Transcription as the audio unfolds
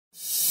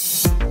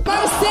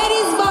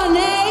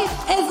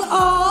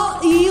are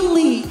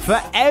elite.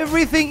 For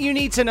everything you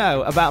need to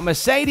know about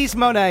Mercedes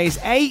Moné's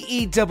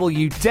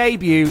AEW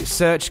debut,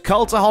 search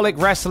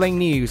Cultaholic Wrestling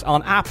News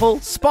on Apple,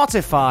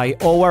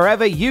 Spotify, or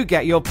wherever you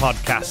get your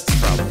podcasts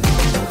from.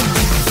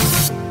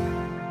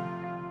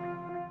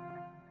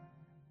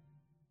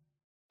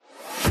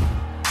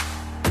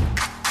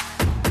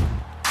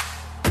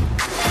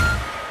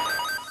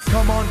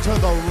 Come on to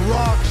the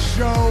Rock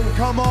Show.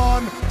 Come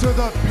on to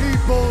the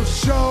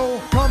People's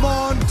Show. Come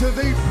on to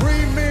the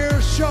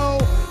premier show,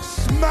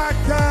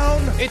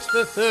 SmackDown. It's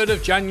the 3rd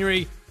of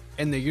January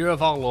in the year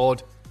of our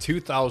Lord,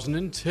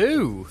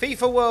 2002.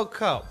 FIFA World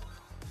Cup.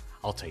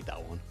 I'll take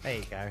that one. There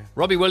you go.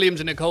 Robbie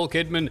Williams and Nicole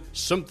Kidman,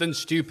 Something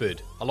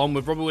Stupid. Along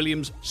with Robbie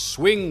Williams,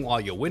 Swing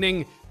While You're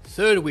Winning.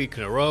 3rd week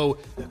in a row,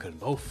 they can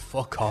both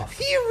fuck off.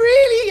 You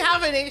really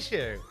have an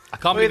issue. I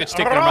can't believe it's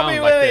sticking Robbie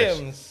around like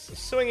Williams this.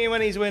 swinging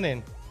when he's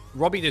winning.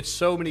 Robbie did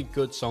so many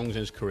good songs in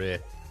his career.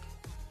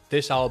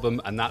 This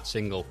album and that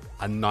single,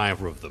 and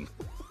neither of them.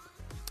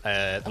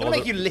 I'm going to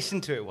make you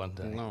listen to it one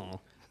day.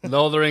 No.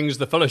 Lord of the Rings,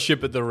 The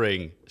Fellowship at the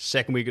Ring.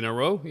 2nd week in a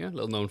row. Yeah,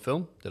 little known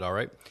film. Did all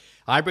right.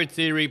 Hybrid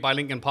Theory by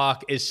Linkin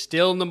Park is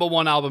still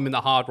 #1 album in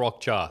the hard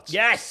rock charts.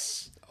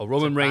 Yes! A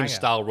Roman Reigns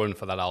style run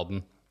for that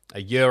album,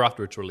 a year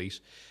after its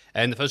release.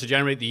 And the 1st of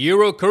January, the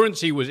euro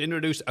currency was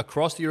introduced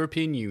across the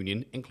European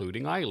Union,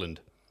 including Ireland.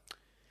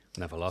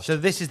 Never lost. So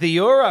this is the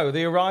euro,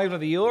 the arrival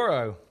of the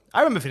euro.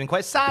 I remember feeling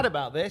quite sad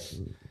about this.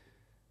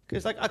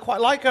 Because I quite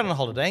like going on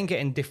holiday and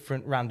getting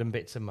different random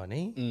bits of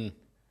money.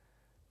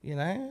 You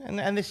know?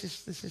 And this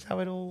is how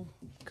it all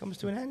comes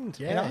to an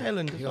end in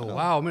Ireland. You go,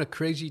 wow, I'm in a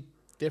crazy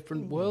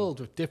different world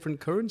with different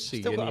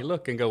currency. And you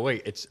look and go,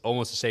 wait, it's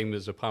almost the same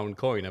as a pound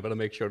coin. I better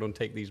make sure I don't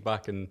take these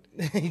back and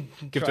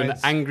give to an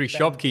angry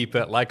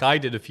shopkeeper like I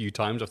did a few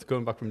times after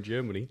coming back from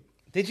Germany.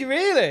 Did you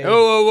really?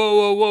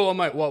 Oh, whoa. I'm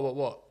like,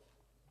 what?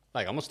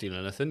 Like, I'm not stealing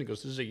anything. He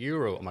goes, this is a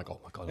euro. I'm like, oh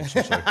my God, I'm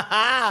so sorry.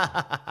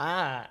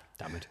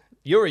 Damn it.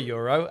 You're a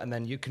euro, and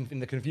then in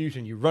the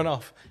confusion, you run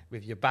off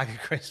with your bag of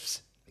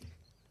crisps.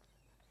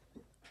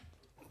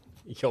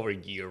 You're a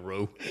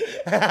euro.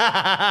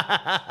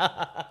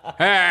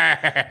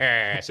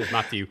 Says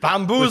Matthew.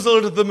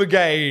 Bamboozled them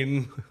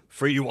again.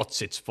 Free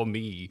what's it's for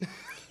me.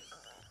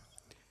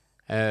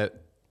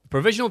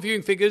 Provisional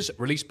viewing figures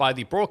released by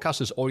the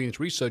Broadcasters Audience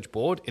Research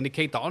Board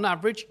indicate that on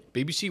average,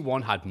 BBC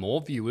One had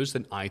more viewers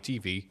than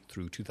ITV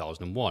through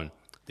 2001.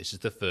 This is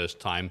the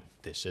first time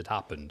this had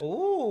happened.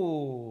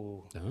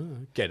 Ooh.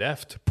 Get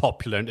effed.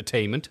 Popular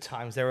entertainment.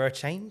 Times there are a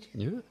change.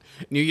 Yeah.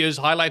 New Year's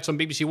highlights on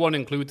BBC One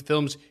include the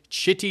films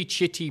Chitty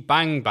Chitty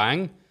Bang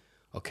Bang.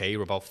 Okay,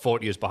 you're about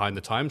 40 years behind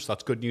the times, so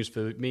that's good news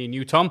for me and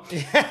you, Tom.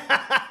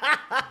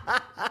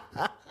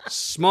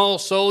 Small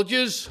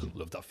Soldiers.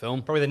 Love that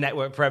film. Probably the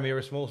network premiere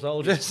of Small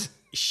Soldiers.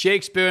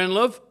 Shakespeare in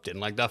Love. Didn't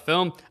like that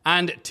film.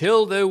 And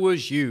Till There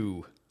Was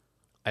You.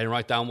 I didn't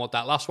write down what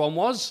that last one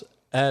was,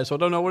 so I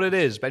don't know what it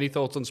is. Any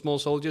thoughts on Small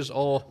Soldiers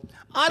or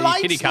I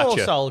like Small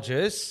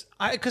Soldiers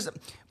because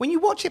when you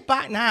watch it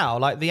back now,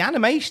 like the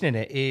animation in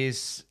it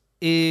is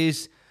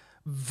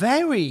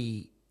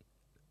very.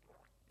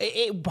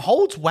 It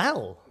holds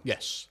well.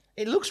 Yes.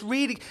 It looks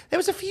really. There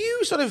was a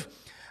few sort of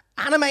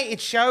animated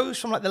shows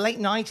from like the late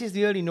 90s,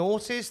 the early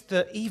noughties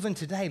that even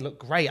today look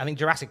great. I think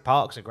Jurassic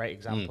Park's a great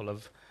example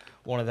of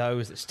one of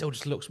those that still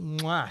just looks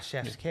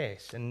chef's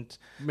kiss. And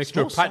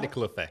mixture of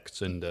practical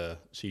effects and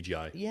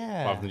CGI.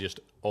 Yeah. Rather than just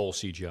all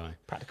CGI.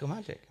 Practical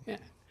magic. Yeah.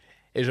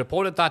 It is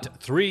reported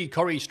that 3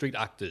 Corrie Street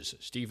actors,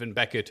 Stephen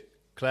Beckett,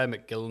 Claire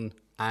McGillan,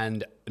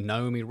 and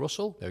Naomi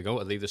Russell. There we go.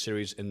 I'll leave the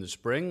series in the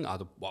spring.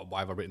 Why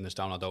have I written this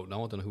down? I don't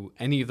know. I don't know who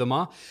any of them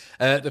are.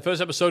 The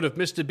first episode of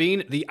Mr.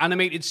 Bean, the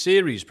animated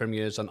series,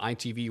 premieres on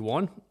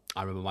ITV1.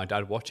 I remember my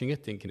dad watching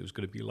it, thinking it was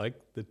going to be like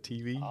the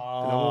TV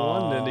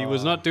 #1, and he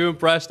was not too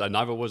impressed, and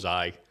neither was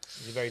I.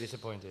 He was very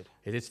disappointed.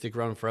 It did stick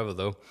around forever,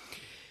 though.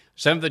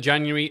 7th of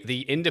January,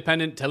 the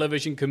Independent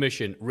Television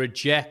Commission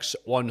rejects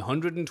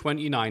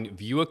 129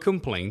 viewer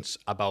complaints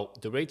about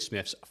Doreen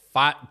Smith's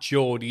Fat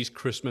Geordie's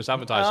Christmas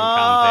advertising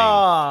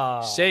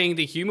campaign, saying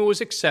the humour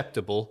was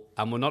acceptable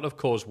and would not have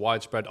caused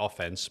widespread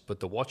offence, but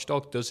the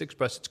watchdog does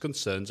express its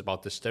concerns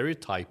about the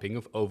stereotyping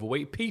of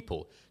overweight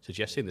people,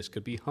 suggesting this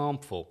could be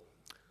harmful.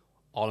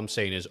 All I'm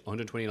saying is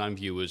 129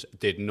 viewers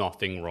did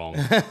nothing wrong.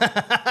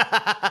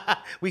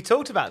 We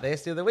talked about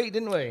this the other week,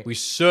 didn't we? We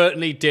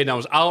certainly did. I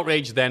was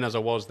outraged then as I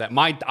was then.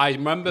 I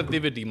remember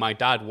vividly my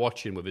dad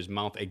watching with his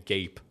mouth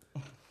agape.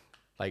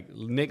 Like,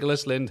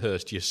 Nicholas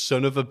Lyndhurst, you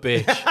son of a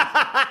bitch.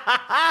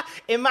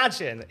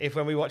 Imagine if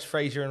when we watch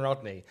Frasier and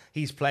Rodney,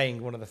 he's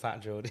playing one of the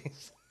Fat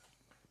Geordies.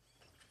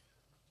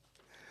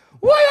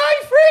 Why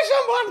I free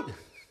someone?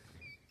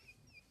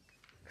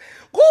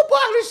 Go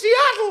back to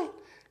Seattle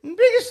and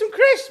bring us some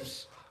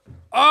crisps.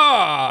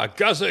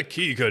 Gaza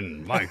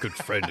Keegan, my good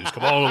friend, has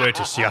come all the way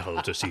to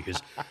Seattle to see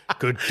his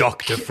good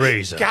Dr.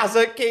 Fraser.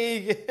 Gaza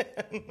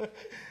Keegan.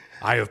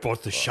 I have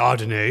bought the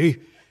Chardonnay,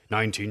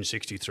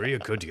 1963, a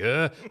good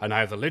year, and I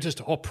have the latest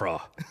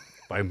opera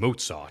by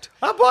Mozart.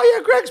 I bought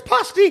you Greg's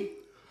pasty.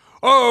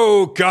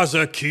 Oh,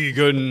 Gaza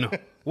Keegan,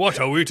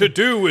 What are we to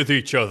do with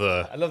each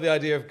other? I love the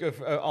idea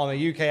of on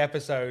a UK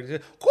episode,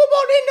 come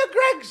on in the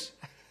Greggs.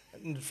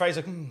 And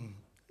Fraser, do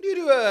you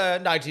do a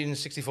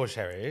 1964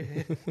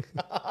 Sherry?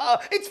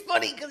 It's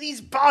funny because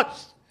he's posh.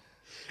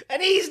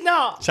 And he's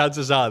not.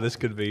 Chances are this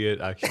could be it,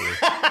 actually.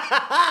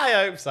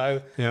 I hope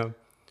so. Yeah.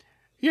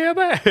 Yeah,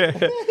 but Fraser,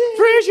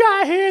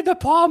 I hear the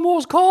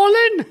Palmer's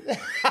calling.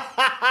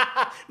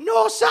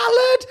 No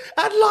salad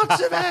and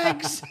lots of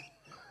eggs.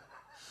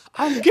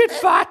 And get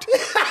fat.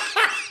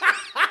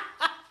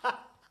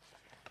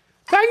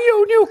 Thank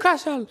you,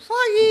 Newcastle.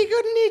 Faggy,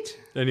 couldn't it?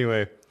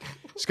 Anyway,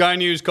 Sky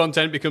News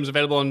content becomes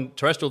available on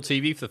terrestrial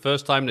TV for the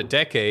first time in a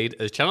decade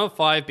as Channel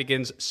 5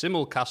 begins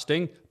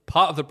simulcasting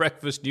part of the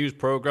breakfast news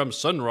programme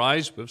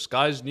Sunrise with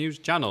Sky's news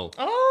channel.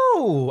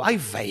 Oh, I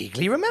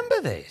vaguely remember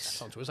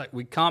this. It's like,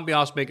 we can't be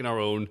asked making our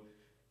own.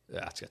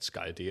 Let's get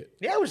Sky to do it.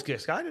 Yeah, it was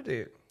good. Sky to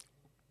do it.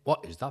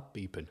 What is that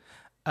beeping?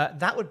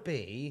 That would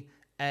be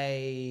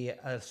a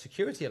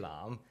security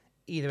alarm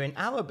either in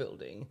our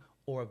building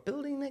or a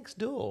building next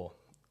door,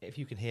 if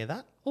you can hear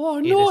that. Oh,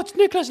 no, it's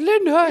Nicholas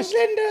Lyndhurst.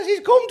 Lyndhurst, he's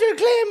come to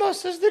claim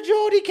us as the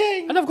Geordie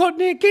King. And I've got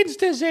Nick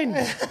Ginsters in.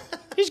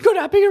 He's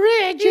going to be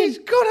raging. He's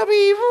going to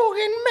be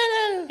fucking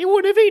mental. He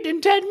wouldn't have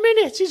eaten 10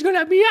 minutes. He's going to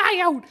have me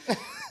eye out.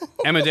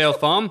 Emmerdale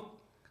Farm,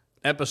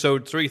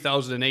 episode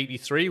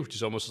 3083, which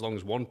is almost as long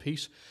as One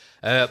Piece.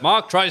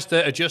 Mark tries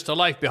to adjust to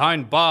life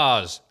behind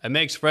bars and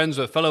makes friends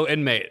with a fellow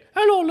inmate.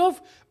 Hello,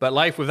 love. But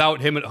life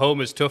without him at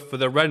home is tough for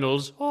the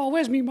Reynolds. Oh,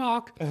 where's me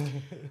Mark?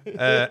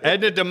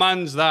 Edna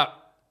demands that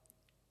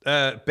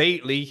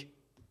Bately...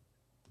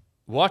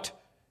 What?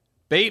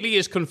 Bately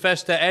has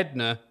confessed to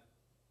Edna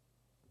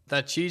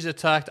that she's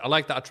attacked... I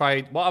like that I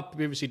tried... What I've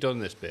previously done in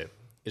this bit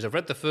is I've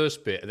read the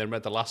first bit and then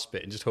read the last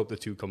bit and just hope the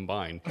two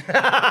combine. But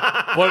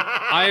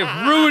I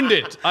have ruined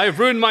it. I have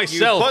ruined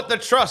myself. You put the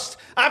trust.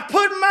 I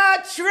put my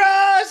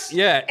trust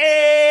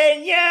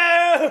in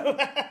you.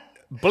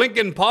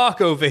 Blinken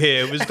Park over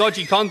here with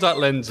dodgy contact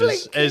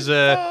lenses is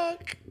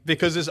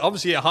because there's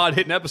obviously a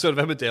hard-hitting episode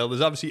of Emmerdale.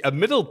 There's obviously a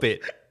middle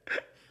bit.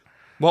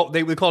 What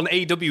they would call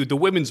an AW, the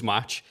women's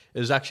match,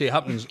 is actually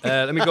happens.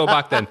 Let me go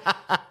back then.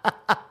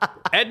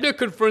 Edna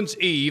confronts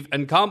Eve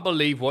and can't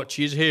believe what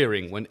she is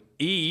hearing when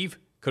Eve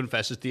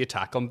confesses the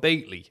attack on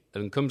Bately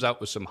and comes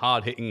out with some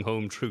hard-hitting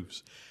home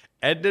truths.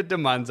 Edna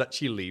demands that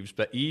she leaves,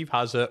 but Eve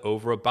has her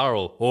over a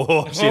barrel.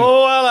 Oh,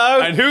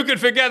 hello. And who could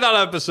forget that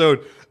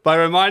episode? By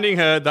reminding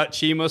her that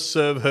she must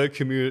serve her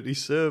community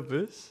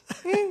service.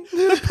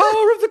 The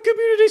power of the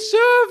community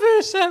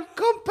service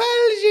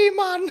compels you,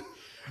 man.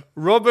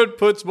 Robert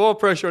puts more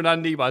pressure on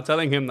Andy by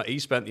telling him that he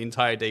spent the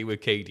entire day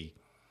with Katie.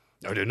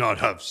 I did not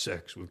have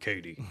sex with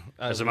Katie.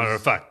 As a matter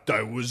of fact,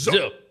 I was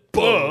up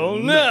all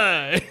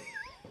night.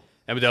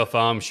 Emmerdale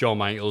Farm, Shawn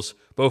Michaels,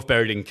 both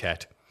buried in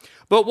Kent.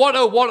 But what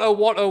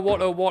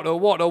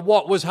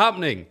was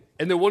happening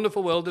in the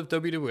wonderful world of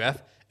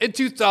WWF in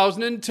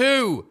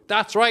 2002?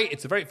 That's right,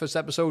 it's the very first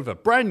episode of a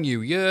brand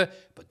new year,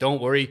 but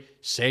don't worry,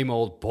 same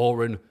old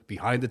boring,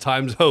 behind the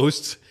times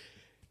hosts.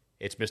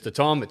 It's Mr.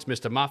 Tom, it's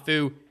Mr.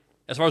 Matthew.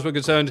 As far as we're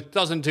concerned,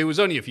 2002 was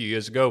only a few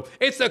years ago.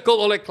 It's the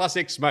Cultaholic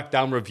Classic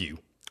SmackDown review.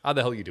 How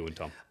the hell are you doing,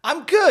 Tom?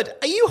 I'm good.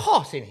 Are you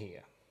hot in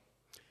here?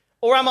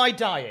 Or am I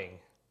dying?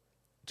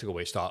 To go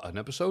away, start an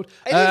episode.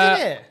 Isn't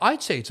it?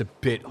 I'd say it's a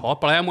bit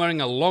hot, but I am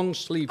wearing a long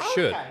sleeve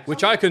shirt,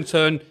 which I can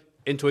turn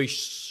into a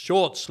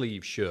short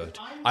sleeve shirt.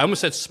 I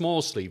almost said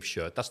small sleeve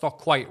shirt. That's not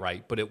quite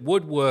right, but it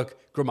would work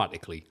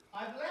grammatically.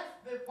 I've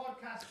left the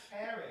podcast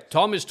area.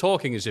 Tom is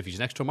talking as if he's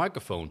next to a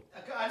microphone.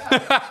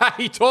 I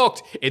know. He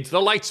talked into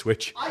the light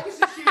switch. I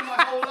just assume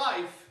my whole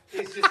life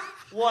is just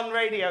one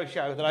radio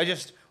show that I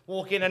just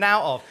walk in and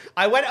out of.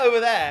 I went over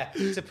there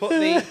to put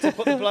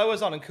the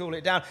blowers on and cool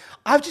it down.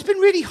 I've just been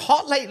really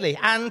hot lately,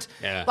 and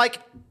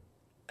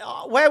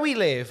where we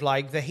live,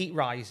 like the heat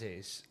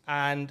rises,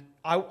 and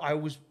I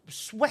was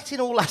sweating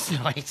all last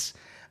night,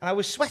 and I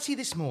was sweaty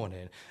this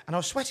morning, and I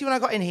was sweaty when I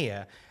got in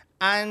here.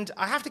 And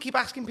I have to keep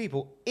asking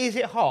people, is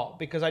it hot?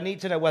 Because I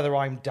need to know whether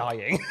I'm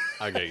dying.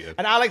 I get you.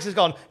 And Alex has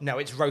gone, no,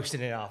 it's roasting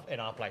in our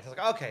place. I was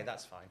like, okay,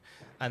 that's fine.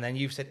 And then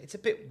you've said, it's a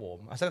bit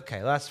warm. I said, okay,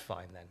 that's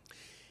fine then.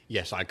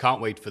 Yes, I can't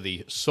wait for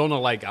the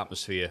sauna-like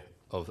atmosphere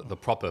of the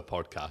proper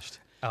podcast.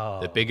 Oh.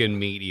 The big and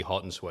meaty,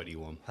 hot and sweaty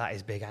one. That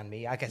is big and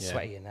meaty. I get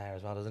sweaty in there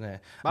as well, doesn't it?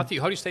 Matthew,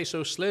 how do you stay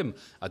so slim?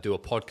 I do a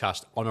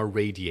podcast on a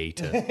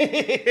radiator.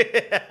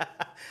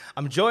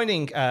 I'm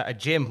joining a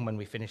gym when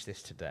we finish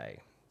this today.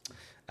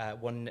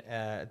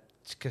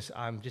 Because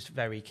I'm just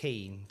very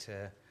keen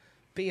to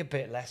be a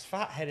bit less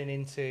fat heading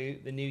into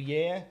the new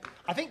year.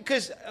 I think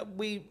because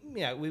we've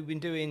been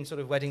doing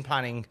sort of wedding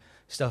planning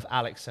stuff,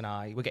 Alex and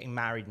I. We're getting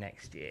married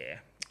next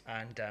year,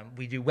 and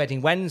we do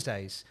wedding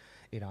Wednesdays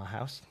in our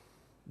house,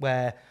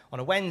 where on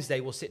a Wednesday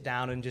we'll sit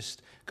down and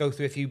just go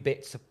through a few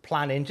bits of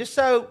planning, just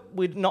so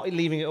we're not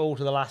leaving it all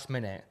to the last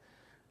minute,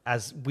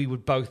 as we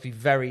would both be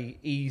very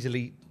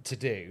easily to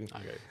do.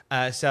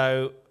 Okay.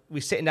 So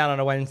we're sitting down on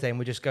a Wednesday and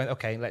we're just going,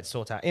 okay, let's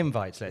sort out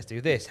invites. Let's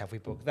do this. Have we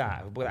booked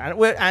that?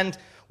 And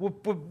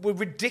we're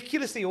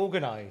ridiculously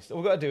organised. All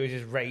we've got to do is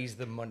just raise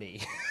the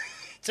money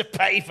to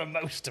pay for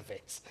most of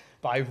it.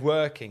 by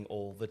working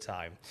all the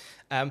time.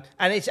 And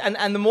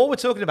the more we're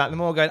talking about it, the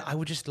more we're going, I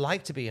would just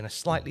like to be in a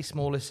slightly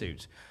smaller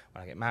suit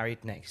when I get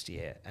married next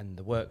year, and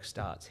the work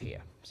starts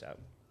here. So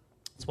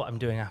that's what I'm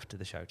doing after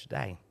the show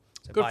today.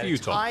 So Good by for you,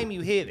 the Tom. time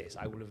you hear this,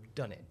 I will have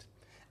done it.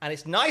 And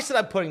it's nice that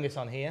I'm putting this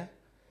on here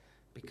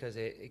because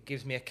it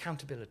gives me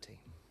accountability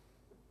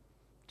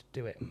to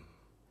do it.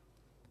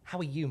 How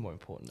are you, more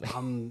importantly?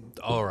 I'm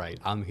all right.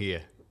 I'm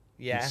here.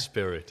 Yeah. In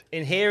spirit.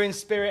 In here, in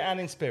spirit, and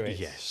in spirit.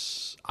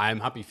 Yes. I'm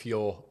happy for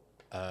your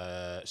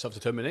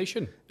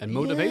self-determination and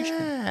motivation.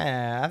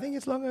 Yeah, I think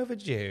it's long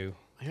overdue.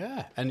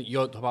 Yeah. And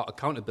you're about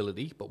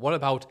accountability, but what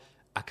about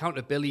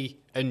accountability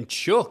and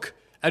Chuck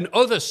and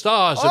other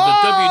stars of the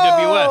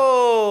WWF?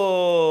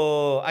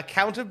 Oh,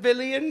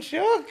 accountability and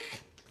Chuck.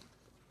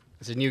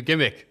 It's a new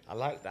gimmick. I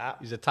like that.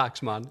 He's a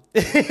tax man.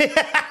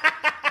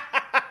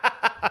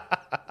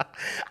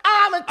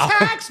 I'm a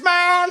tax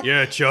man.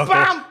 Yeah, Chuck.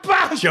 Bam,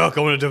 bam. Chuck,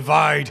 I want to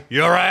divide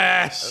your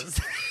ass.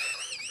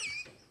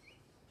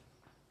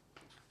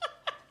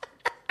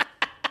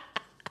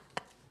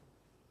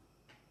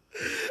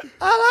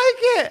 I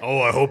like it.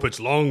 Oh, I hope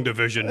it's long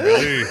division,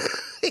 really.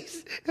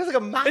 It's like a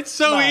maths It's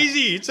so man.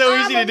 easy. It's so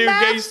easy to do gay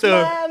maths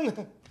stuff. man.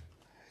 Do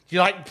you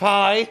like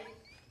pie?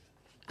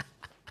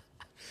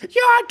 Yeah,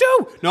 I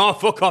do. No,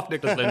 fuck off,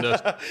 Nicholas Linders.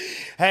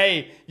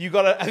 Hey,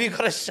 have you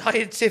got a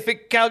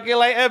scientific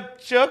calculator,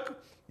 Chuck?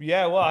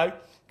 Yeah, why?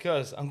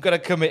 Because I'm going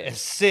to commit a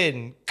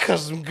sin,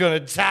 because I'm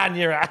going to tan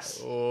your ass.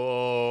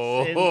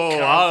 Oh, Sin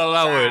I'll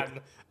allow it. tan.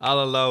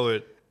 I'll allow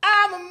it.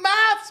 I'm a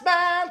maths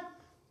man.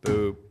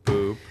 Boop,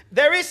 boop.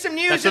 There is some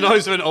news. That's the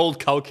noise of an old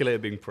calculator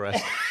being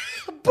pressed.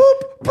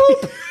 Boop,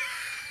 boop.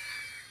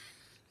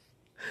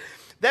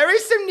 There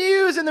is some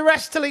news in the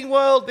wrestling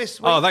world this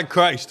week. Oh, thank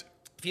Christ.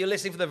 If you're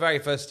listening for the very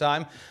first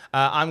time,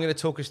 I'm going to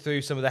talk us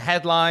through some of the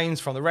headlines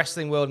from the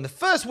wrestling world in the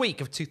first week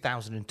of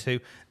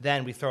 2002.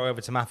 Then we throw over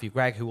to Matthew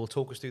Gregg, who will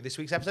talk us through this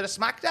week's episode of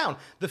SmackDown,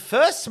 the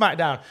first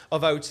SmackDown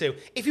of 02.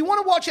 If you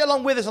want to watch it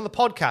along with us on the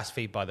podcast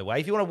feed, by the way,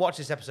 if you want to watch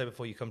this episode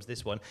before you come to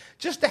this one,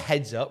 just a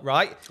heads up,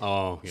 right?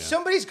 Oh, yeah.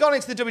 Somebody's gone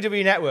into the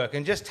WWE Network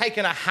and just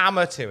taken a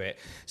hammer to it.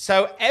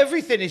 So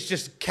everything is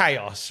just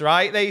chaos,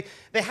 right? They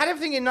had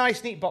everything in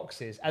nice, neat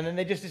boxes, and then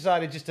they just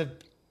decided just to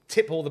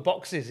tip all the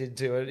boxes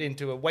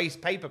into a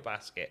waste paper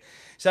basket.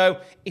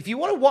 So if you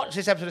want to watch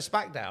this episode of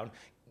SmackDown,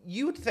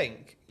 you would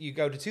think you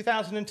go to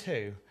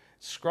 2002,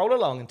 scroll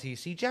along until you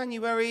see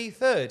January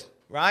 3rd,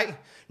 right?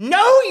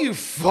 No, you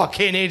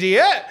fucking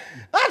idiot!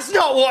 That's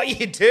not what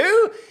you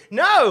do!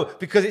 No,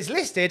 because it's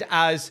listed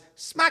as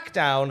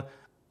SmackDown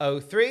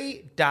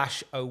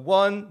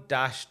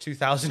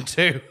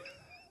 03-01-2002.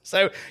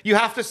 So you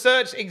have to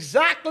search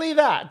exactly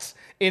that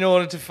in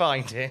order to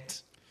find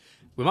it.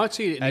 We might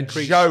see an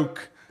increase.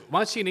 Joke.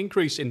 Might see an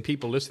increase in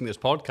people listening to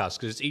this podcast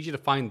because it's easier to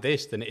find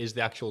this than it is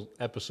the actual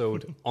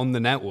episode on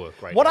the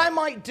network right What now. I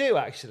might do,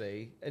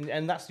 actually,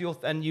 and that's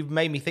and you've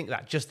made me think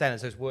that just then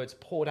as those words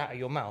poured out of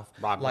your mouth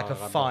like a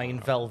fine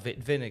velvet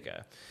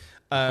vinegar.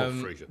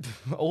 Fraser.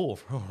 Oh,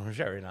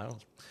 very nice.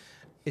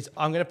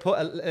 I'm going to put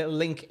a little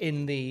link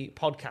in the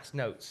podcast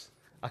notes,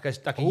 like a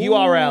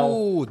URL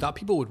Oh, that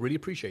people would really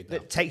appreciate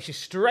that. that takes you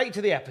straight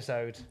to the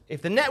episode.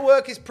 If the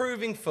network is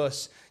proving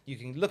fuss, you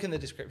can look in the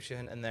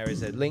description, and there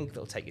is a link that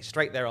will take you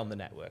straight there on the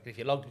network. If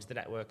you're logged into the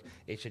network,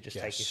 it should just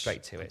take you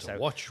straight to it. To So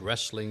watch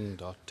wrestling.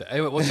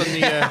 Anyway, what's on the?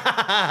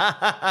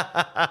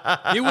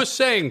 You were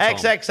saying, Tom.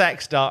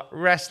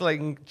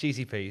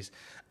 xxx.wrestlingGCPs.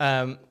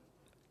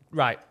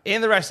 Right,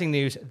 in the wrestling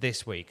news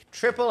this week,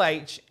 Triple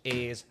H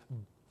is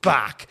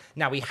back.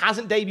 Now, he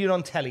hasn't debuted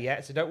on telly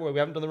yet, so don't worry, we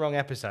haven't done the wrong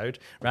episode,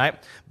 right?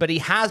 But he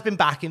has been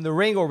back in the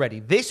ring already.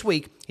 This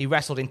week, he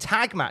wrestled in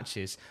tag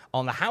matches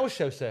on the house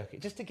show circuit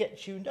just to get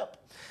tuned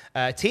up.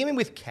 Teaming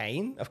with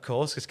Kane, of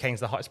course, because Kane's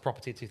the hottest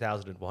property of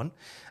 2001,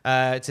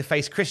 to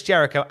face Chris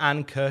Jericho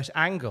and Kurt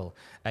Angle.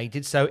 He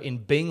did so in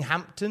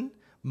Binghamton,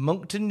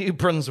 Moncton, New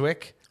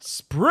Brunswick,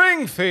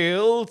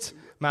 Springfield,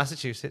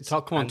 Massachusetts.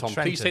 Come on, and Tom.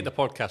 Trenton. Please take the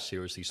podcast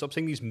seriously. Stop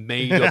saying these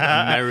made-up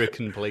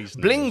American places.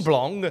 Bling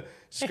Blong,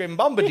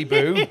 Scrimbombity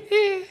Boo,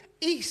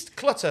 East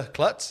Clutter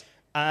Clut,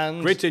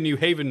 and Greater New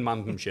Haven,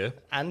 Manhamshire.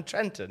 and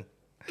Trenton.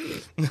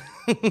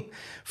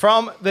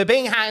 From the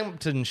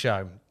Binghamton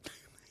show.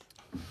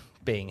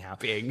 Bingham.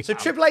 So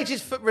Triple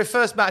H's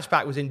first match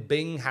back was in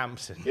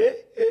Binghamton.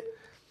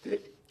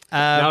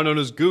 Now known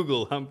as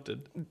Google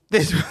Hampton.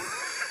 This.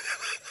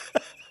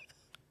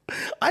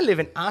 I live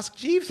in Ask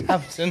Jeeves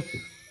Hampton.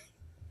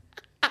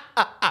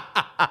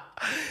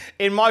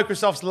 In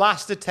Microsoft's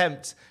last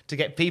attempt to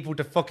get people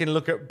to fucking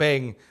look at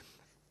Bing,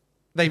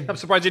 I'm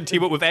surprised you didn't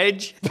team up with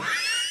Edge.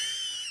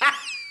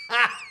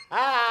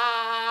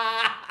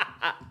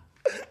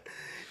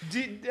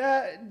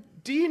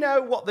 Do you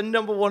know what the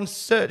number one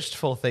searched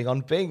for thing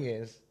on Bing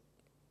is?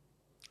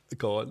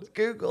 Go on.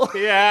 Google.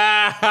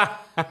 Yeah.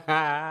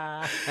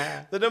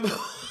 The number one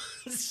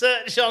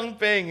search on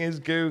Bing is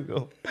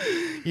Google.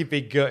 You'd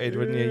be gutted,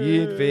 wouldn't you?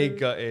 You'd be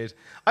gutted.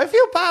 I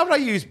feel bad when I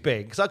use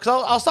Bing because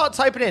I'll start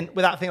typing in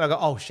without thinking. I go,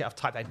 oh shit, I've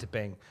typed that into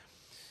Bing,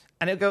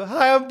 and it'll go,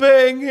 hi, I'm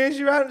Bing. Here's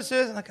your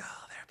answers, and I go,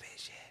 oh, they're a bit of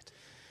shit.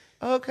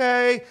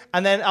 okay.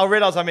 And then I'll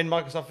realize I'm in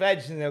Microsoft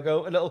Edge and they'll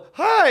go a little,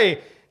 hi,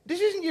 this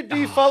isn't your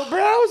default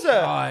browser.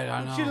 God,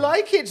 I know. Would you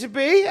like it to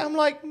be? I'm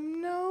like,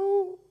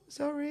 no,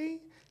 sorry.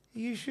 Are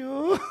you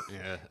sure?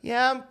 Yeah.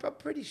 Yeah, I'm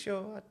pretty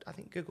sure. I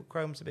think Google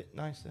Chrome's a bit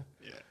nicer.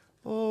 Yeah.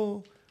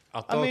 Oh,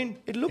 I mean,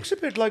 it looks a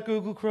bit like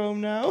Google Chrome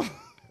now.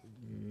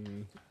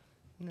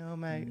 No,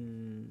 mate.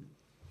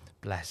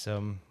 Bless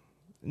them.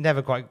 They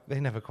never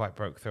quite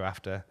broke through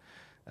after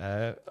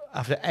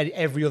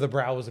every other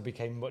browser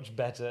became much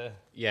better.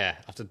 Yeah,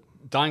 after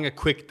dying a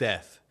quick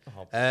death.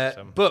 Oh,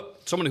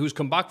 but someone who's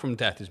come back from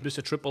death is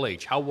Mr. Triple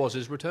H. How was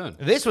his return?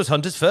 This was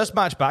Hunter's first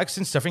match back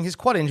since suffering his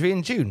quad injury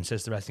in June,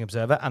 says the Wrestling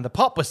Observer, and the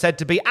pop was said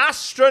to be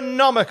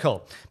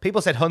astronomical.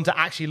 People said Hunter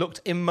actually looked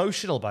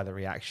emotional by the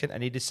reaction,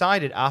 and he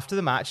decided after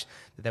the match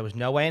that there was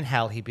no way in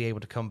hell he'd be able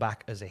to come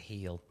back as a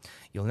heel.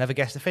 You'll never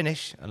guess the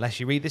finish unless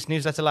you read this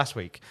newsletter last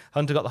week.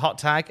 Hunter got the hot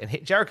tag and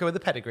hit Jericho with the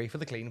pedigree for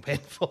the clean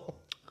pinfall.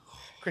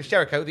 Chris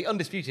Jericho, the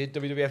undisputed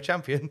WWF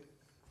champion.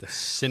 The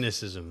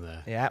cynicism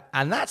there. Yeah,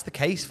 and that's the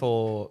case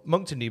for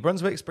Moncton, New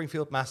Brunswick,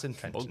 Springfield, Mass, and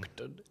Trenton.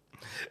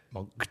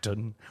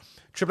 Moncton.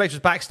 Triple H was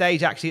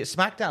backstage actually at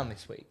SmackDown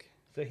this week.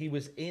 So he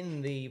was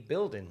in the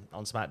building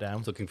on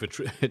SmackDown. Looking for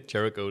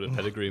Jericho to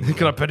pedigree him.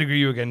 Can I pedigree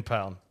you again,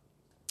 pal?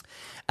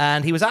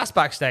 And he was asked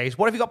backstage,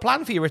 what have you got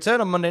planned for your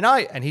return on Monday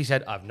night? And he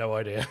said, I've no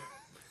idea.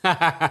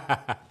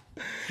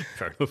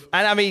 Fair enough.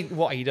 And I mean,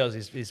 what he does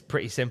is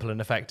pretty simple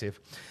and effective.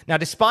 Now,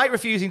 despite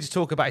refusing to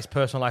talk about his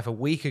personal life a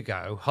week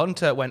ago,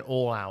 Hunter went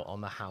all out on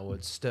the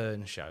Howard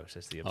Stern show,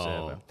 says the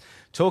Observer,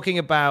 talking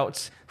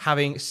about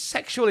having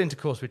sexual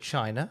intercourse with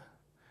China,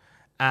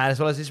 as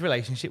well as his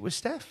relationship with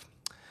Steph.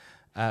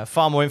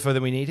 Far more info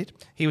than we needed.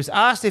 He was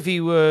asked if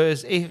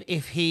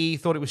he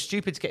thought it was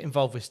stupid to get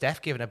involved with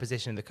Steph, given her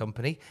position in the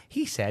company.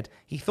 He said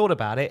he thought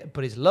about it,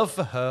 but his love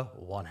for her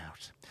won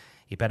out.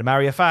 He better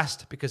marry her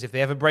fast, because if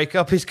they ever break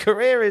up, his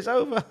career is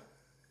over.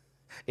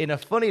 In a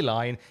funny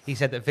line, he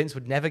said that Vince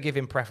would never give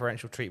him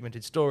preferential treatment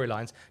in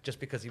storylines just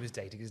because he was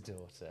dating his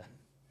daughter.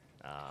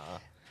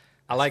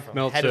 I like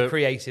Meltzer. Head of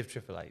creative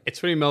Triple H. It's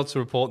funny Meltzer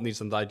reporting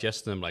these and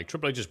digesting them. Like,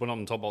 Triple H just went on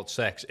and talked about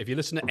sex. If you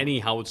listen to any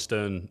Howard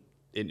Stern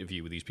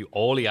interview with these people,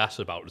 all he asks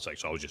about is like,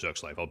 so how was your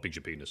sex life? How big's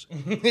your penis?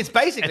 It's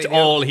basically... That's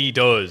all he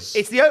does.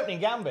 It's the opening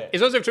gambit. It's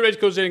not as if Triple H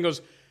goes in and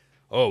goes,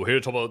 oh, here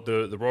to talk about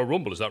the Royal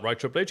Rumble. Is that right,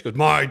 Triple H? He goes,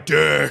 my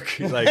dick.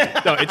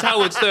 Like, no, it's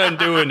Howard Stern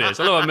doing this.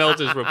 I love how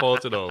Meltzer's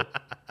reported all.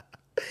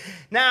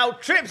 Now,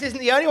 Trips isn't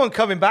the only one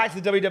coming back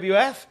to the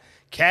WWF.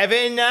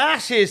 Kevin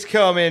Nash is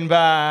coming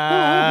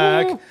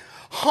back.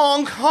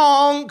 Honk,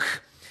 honk.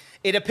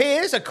 It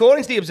appears,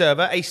 according to the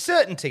Observer, a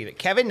certainty that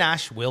Kevin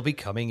Nash will be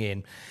coming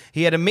in.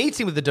 He had a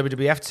meeting with the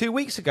WWF 2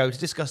 weeks ago to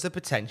discuss the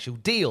potential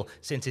deal,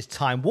 since his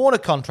Time Warner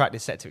contract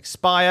is set to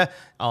expire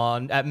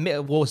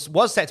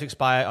was set to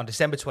expire on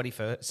December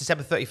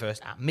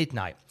 31st at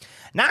midnight.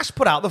 Nash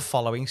put out the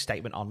following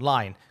statement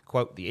online,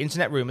 quote, the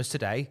internet rumors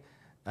today,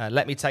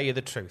 let me tell you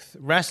the truth.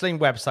 Wrestling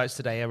websites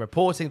today are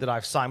reporting that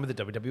I've signed with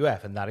the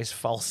WWF, and that is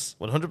false.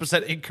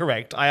 100%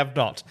 incorrect. I have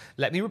not.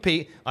 Let me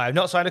repeat, I have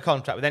not signed a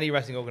contract with any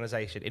wrestling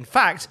organization. In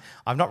fact,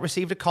 I've not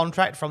received a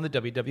contract from the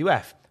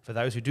WWF. For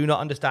those who do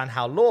not understand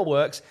how law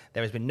works,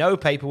 there has been no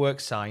paperwork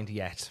signed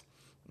yet.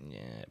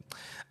 Yeah.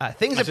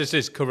 That's just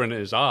his covering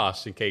his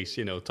arse in case,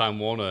 Time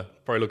Warner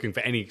probably looking for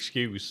any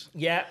excuse.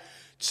 Yeah. It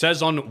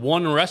says on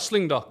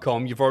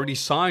onewrestling.com you've already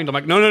signed. I'm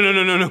like,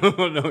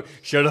 no,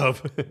 shut up.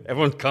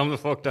 Everyone calm the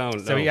fuck down.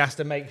 So he has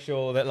to make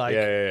sure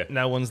that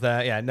no one's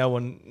there.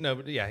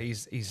 Yeah,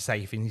 he's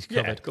safe and he's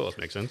covered. Yeah, of course,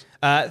 makes sense.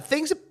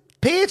 Things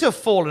appear to have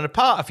fallen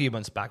apart a few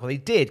months back. Well, they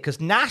did,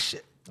 because Nash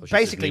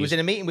basically was in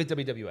a meeting with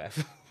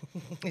WWF.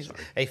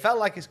 He felt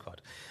like his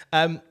quad.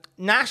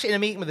 Nash, in a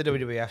meeting with the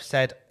WWF,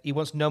 said he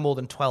wants no more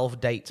than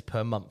 12 dates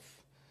per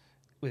month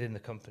within the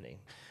company.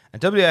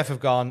 And WWF have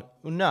gone,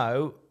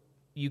 no,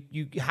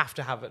 you have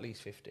to have at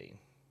least 15.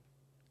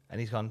 And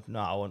he's gone, no,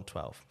 I want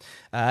 12.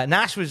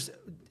 Nash was,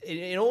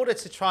 in order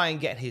to try and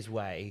get his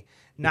way,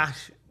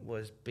 Nash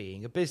was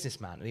being a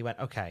businessman. And he went,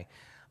 okay,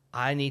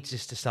 I need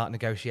just to start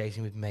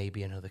negotiating with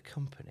maybe another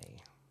company.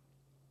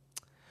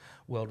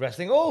 World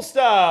Wrestling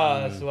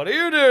All-Stars, what are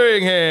you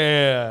doing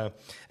here?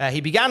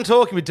 He began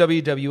talking with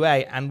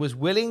WWA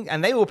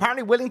and they were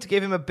apparently willing to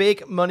give him a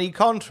big money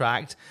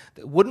contract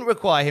that wouldn't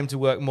require him to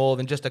work more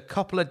than just a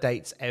couple of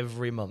dates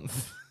every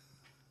month.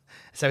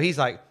 So he's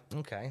like,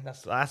 okay,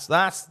 that's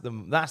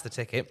the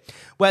ticket.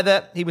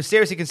 Whether he was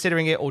seriously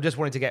considering it or just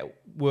wanting to get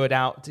word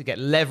out to get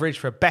leverage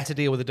for a better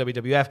deal with the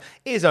WWF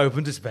is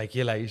open to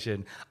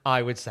speculation.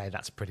 I would say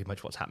that's pretty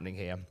much what's happening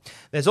here.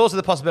 There's also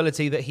the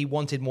possibility that he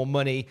wanted more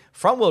money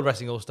from World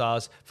Wrestling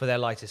All-Stars for their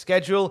lighter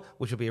schedule,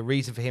 which would be a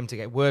reason for him to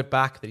get word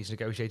back that he's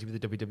negotiating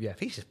with the WWF.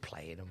 He's just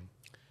playing them.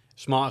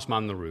 Smartest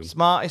man in the room.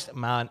 Smartest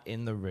man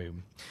in the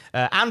room.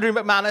 Andrew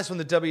McManus from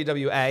the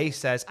WWA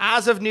says,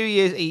 as of New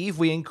Year's Eve,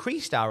 we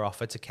increased our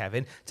offer to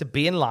Kevin to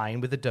be in line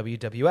with the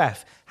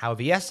WWF.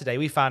 However, yesterday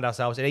we found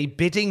ourselves in a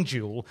bidding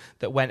duel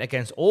that went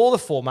against all the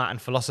format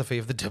and philosophy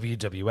of the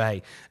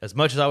WWA. As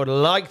much as I would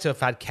like to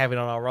have had Kevin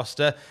on our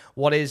roster,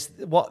 what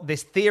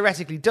this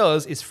theoretically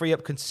does is free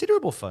up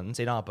considerable funds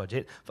in our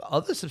budget for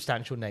other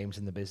substantial names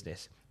in the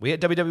business. We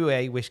at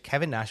WWA wish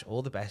Kevin Nash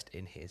all the best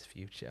in his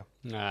future.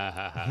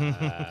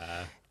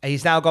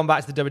 He's now gone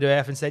back to the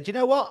WWF and said, you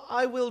know what?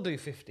 I will do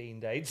 15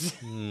 dates.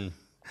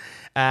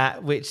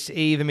 Which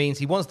either means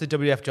he wants the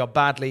WWF job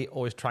badly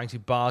or is trying to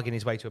bargain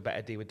his way to a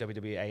better deal with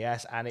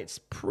WWAS. And it's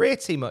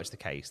pretty much the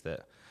case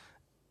that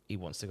he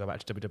wants to go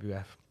back to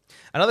WWF.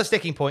 Another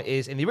sticking point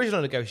is, in the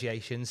original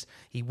negotiations,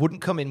 he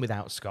wouldn't come in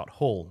without Scott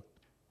Hall.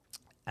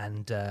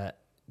 And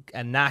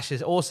Nash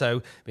has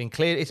also been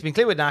clear. It's been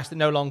clear with Nash that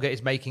no longer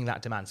is making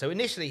that demand. So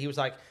initially he was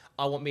like,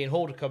 I want me and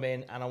Hall to come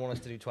in and I want us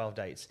to do 12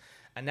 dates.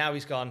 And now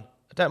he's gone,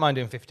 I don't mind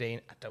doing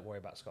 15. Don't worry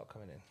about Scott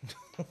coming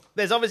in.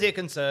 There's obviously a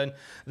concern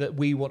that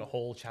we want a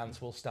Hall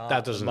chance will start.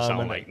 That doesn't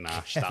sound like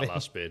Nash, that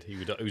last bit.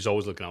 He was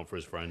always looking out for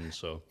his friends.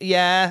 So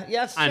Yeah,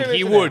 that's true. And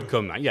he would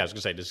come. Yeah, I was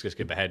going to say, let's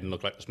skip ahead and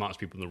look like the smartest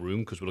people in the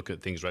room because we're looking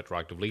at things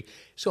retroactively.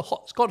 So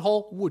Scott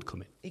Hall would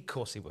come in. Of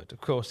course he would.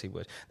 Of course he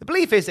would. The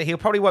belief is that he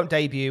probably won't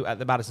debut at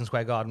the Madison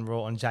Square Garden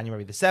Raw on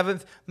January the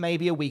 7th,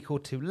 maybe a week or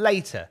two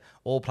later.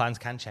 All plans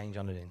can change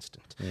on an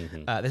instant.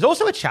 There's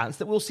also a chance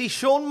that we'll see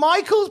Shawn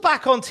Michaels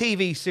back on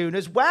TV soon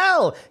as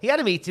well. He had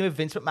a meeting with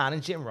Vince McMahon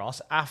and Jim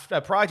Ross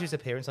prior to his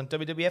appearance on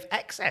WWF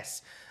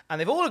XS. And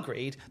they've all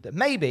agreed that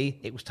maybe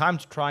it was time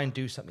to try and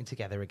do something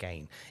together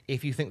again.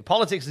 If you think the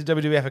politics of the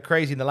WWF are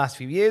crazy in the last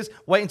few years,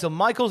 wait until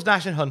Michaels,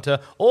 Nash and Hunter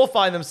all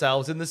find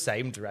themselves in the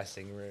same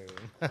dressing room.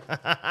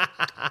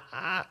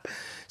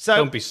 So,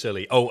 don't be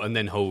silly. Oh, and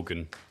then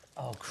Hogan.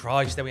 Oh,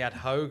 Christ, then we had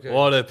Hogan.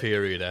 What a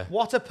period, eh?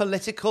 What a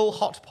political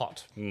hot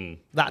pot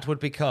that would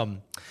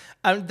become.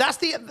 And that's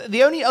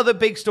the only other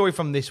big story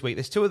from this week.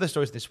 There's two other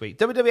stories this week.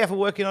 WWF are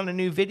working on a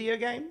new video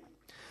game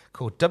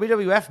called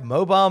WWF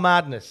Mobile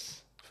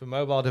Madness for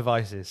mobile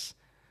devices.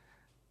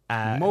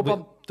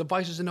 Mobile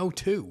devices in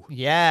 02.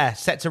 Yeah,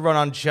 set to run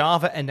on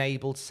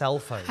Java-enabled cell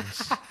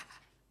phones.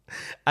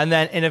 And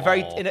then in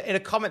a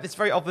comment that's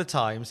very of the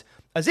times,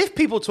 as if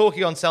people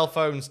talking on cell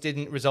phones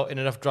didn't result in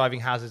enough driving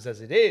hazards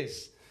as it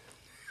is.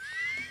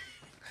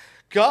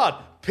 God,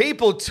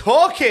 people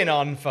talking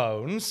on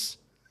phones.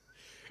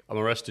 I'm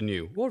arresting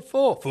you. What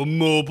for? For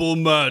mobile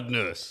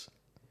madness.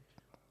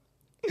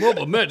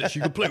 Mobile madness,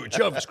 you can play with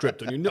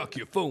JavaScript on your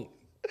Nokia phone.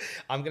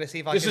 I'm going to see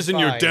if I This can isn't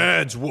find... your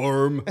dad's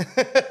worm.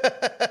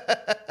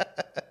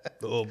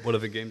 Oh,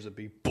 whatever games it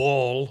be.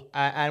 Ball.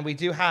 And we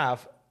do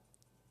have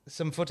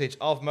some footage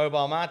of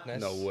Mobile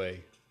Madness. No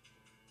way.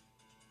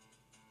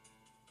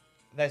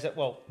 There's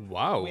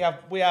Wow.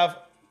 We have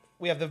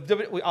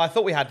I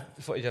thought we had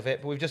footage of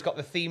it, but we've just got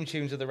the theme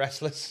tunes of the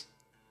wrestlers.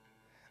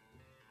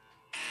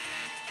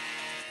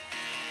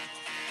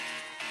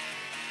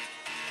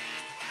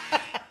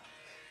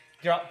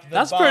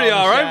 That's pretty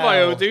all right by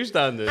O2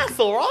 standards. That's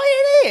all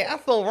right, isn't it?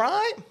 That's all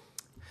right.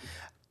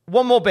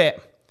 One more bit.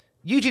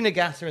 Yuji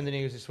Nagata in the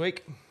news this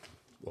week.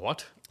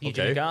 What?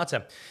 Yuji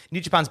Nagata,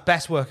 New Japan's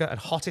best worker and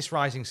hottest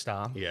rising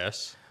star.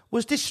 Yes.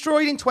 Was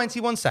destroyed in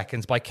 21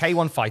 seconds by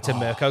K1 fighter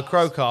Mirko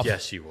Krokop.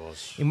 Yes, he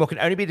was. In what can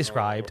only be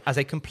described as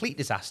a complete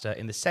disaster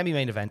in the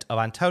semi-main event of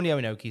Antonio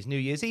Inoki's New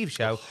Year's Eve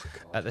show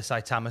at the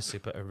Saitama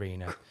Super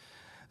Arena.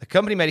 The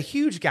company made a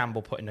huge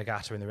gamble putting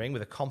Nagata in the ring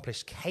with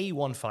accomplished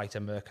K1 fighter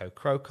Mirko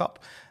Krokop,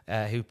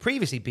 who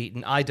previously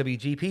beaten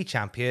IWGP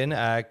champion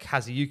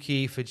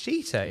Kazuyuki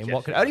Fujita in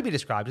what can only be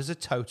described as a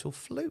total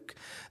fluke.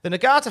 The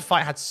Nagata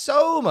fight had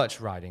so much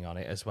riding on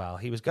it as well.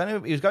 He was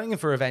going in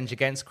for revenge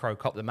against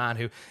Krokop, the man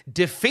who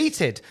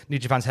defeated New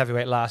Japan's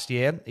heavyweight last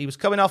year. He was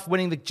coming off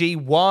winning the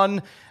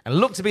G1 and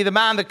looked to be the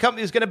man the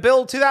company was going to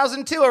build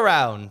 2002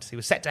 around. He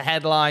was set to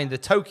headline the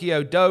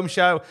Tokyo Dome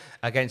show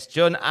against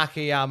Jun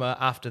Akiyama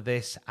after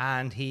this,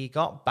 and he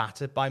got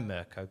battered by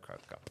Mirko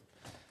Krokop.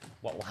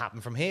 What will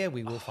happen from here,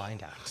 we will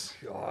find out.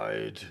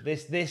 God.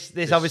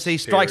 This obviously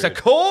strikes a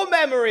core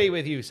memory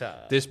with you, sir.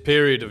 This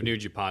period of New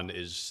Japan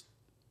it's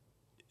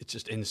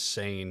just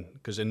insane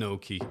because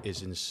Inoki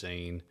is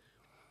insane.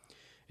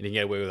 And you can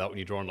get away with that when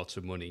you're drawing lots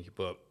of money.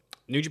 But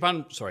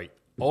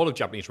all of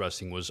Japanese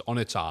wrestling was on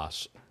its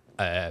ass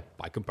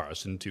by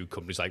comparison to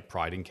companies like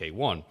Pride and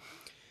K1.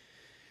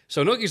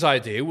 So Inoki's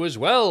idea was,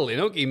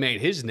 Inoki made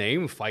his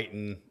name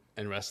fighting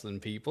and wrestling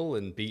people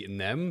and beating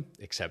them,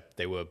 except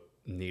they were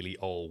nearly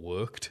all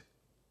worked.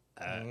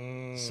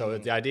 So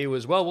the idea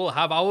was, we'll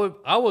have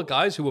our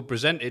guys who were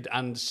presented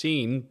and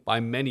seen by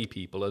many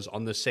people as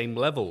on the same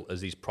level as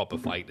these proper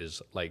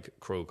fighters like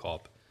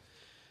Krokop.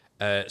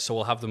 So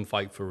we'll have them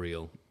fight for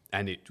real.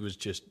 And it was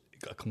just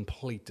a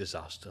complete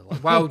disaster.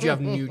 Like, why would you have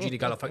Yuji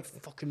Nagata fight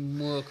fucking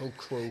Mirko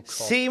Krokop?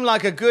 Seemed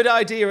like a good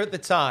idea at the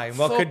time.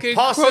 What fucking could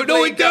possibly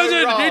No, it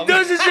doesn't. go wrong? It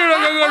doesn't seem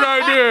like a good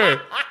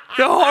idea. It's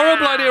a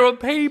horrible idea on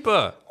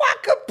paper.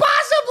 What could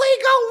possibly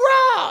go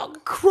wrong?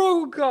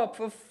 Krokop,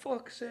 for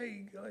fuck's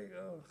sake.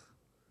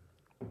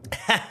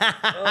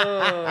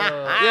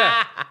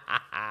 Yeah.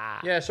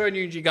 Yeah, sorry,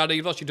 Yuji Gata,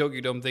 you've lost your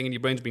Tokyo Dome thing and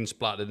your brain's been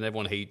splattered and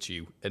everyone hates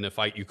you in a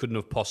fight you couldn't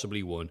have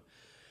possibly won.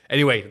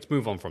 Anyway, let's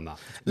move on from that.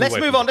 Let's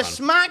move on to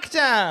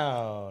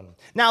SmackDown.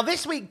 Now,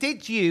 this week,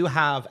 did you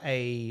have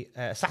a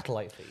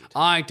satellite feed?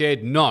 I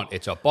did not.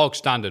 It's a bog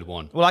standard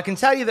one. Well, I can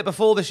tell you that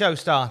before the show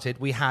started,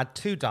 we had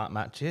 2 dark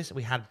matches.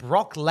 We had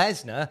Brock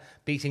Lesnar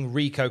beating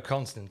Rico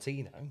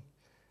Constantino.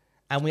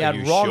 And we Are had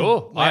you Ron.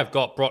 sure? I've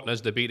got Brock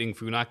Lesnar beating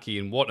Funaki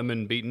and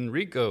Waterman beating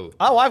Rico.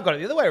 Oh, I've got it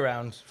the other way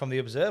around from the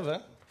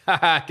Observer.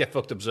 Get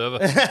fucked,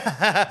 Observer.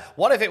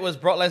 What if it was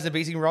Brock Lesnar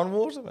beating Ron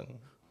Waterman?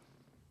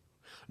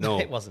 No.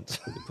 It wasn't.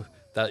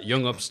 That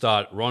young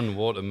upstart, Ron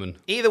Waterman.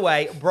 Either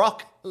way,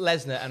 Brock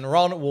Lesnar and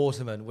Ron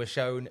Waterman were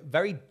shown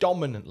very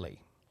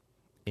dominantly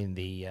in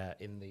the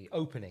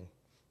opening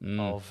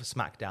of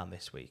SmackDown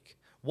this week.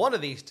 One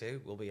of these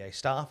two will be a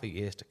star for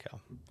years to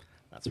come.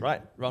 That's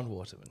right, Ron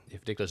Waterman.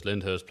 If Nicholas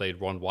Lyndhurst played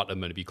Ron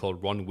Waterman, it'd be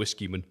called Ron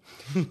Whiskeyman.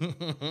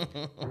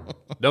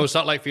 No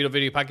satellite feed or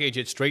video package.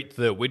 It's straight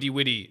to the witty,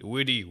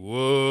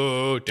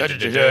 whoa. Da, da,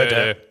 da, da,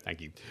 da.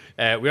 Thank you.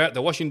 We're at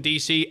the Washington,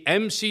 D.C.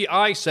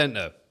 MCI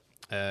Center.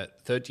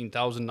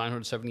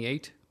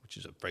 13,978, which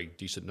is a very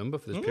decent number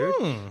for this period.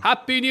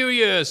 Happy New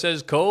Year,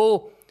 says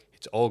Cole.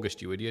 It's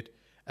August, you idiot.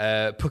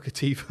 Booker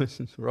T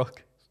versus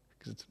Rock,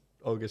 because it's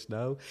August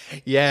now.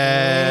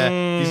 Yeah,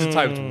 these are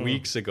typed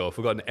weeks ago. I've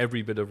forgotten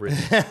every bit of written.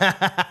 This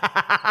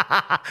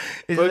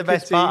is the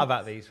best part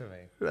about these for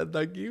me.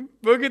 Thank you.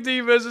 Booker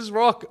T versus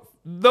Rock,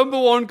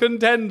 #1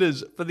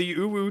 contenders for the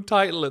Uwu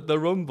title at the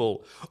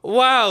Rumble.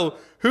 Wow,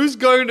 who's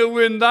going to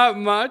win that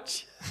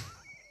match?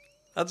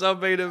 That's our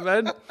main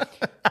event.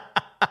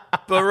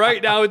 But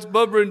right now it's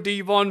Bubba and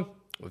Devon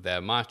with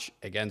their match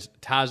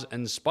against Taz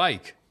and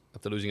Spike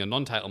after losing a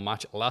non-title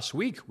match last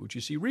week, which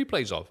you see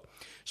replays of.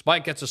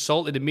 Spike gets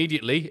assaulted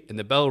immediately and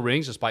the bell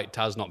rings despite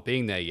Taz not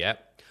being there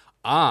yet.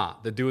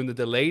 They're doing the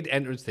delayed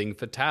entrance thing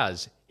for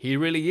Taz. He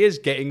really is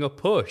getting a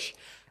push.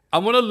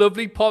 And what a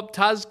lovely pop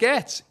Taz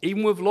gets,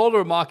 even with Lawler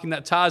remarking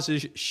that Taz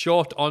is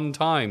short on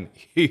time.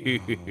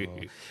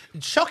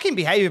 Shocking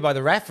behavior by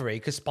the referee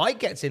because Spike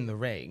gets in the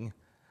ring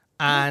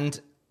and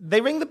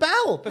they ring the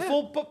bell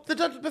before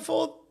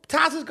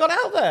Taz has got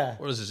out there.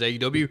 What is this,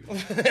 AEW?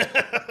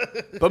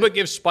 Bubba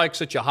gives Spike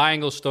such a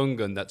high-angle stun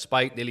gun that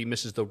Spike nearly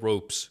misses the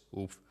ropes.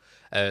 Oof.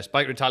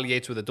 Spike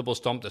retaliates with a double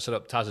stomp to set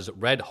up Taz's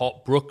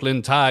red-hot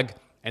Brooklyn tag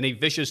and a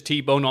vicious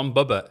T-bone on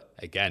Bubba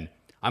again.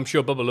 I'm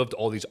sure Bubba loved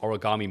all these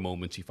origami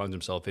moments he found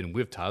himself in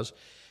with Taz.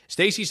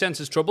 Stacy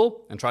senses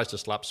trouble and tries to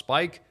slap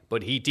Spike,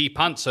 but he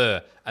de-pants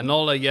her, and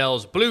Nola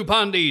yells, "Blue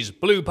pandies,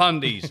 blue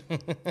pandies."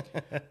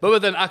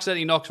 Bubba then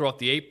accidentally knocks her off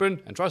the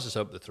apron and tries to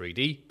set up the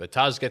 3D, but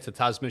Taz gets the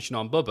Taz mission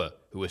on Bubba,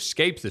 who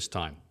escapes this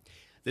time.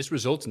 This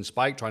results in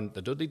Spike trying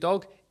the Dudley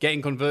Dog,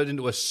 getting converted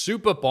into a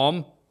super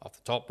bomb off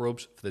the top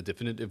ropes for the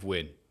definitive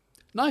win.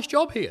 Nice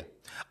job here.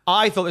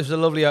 I thought this was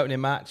a lovely opening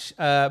match.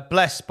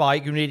 Bless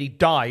Spike, who nearly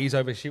dies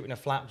over shooting a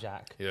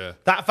flapjack. Yeah.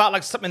 That felt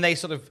like something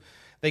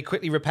they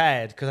quickly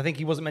repaired because I think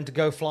he wasn't meant to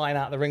go flying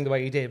out the ring the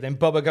way he did. Then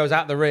Bubba goes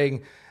out the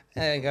ring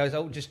and goes,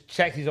 "Oh, just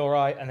check he's all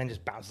right," and then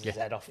just bounces his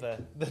head off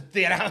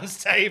the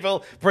announce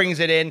table, brings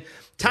it in.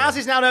 Taz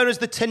is now known as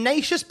the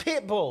Tenacious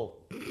Pitbull.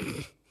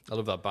 I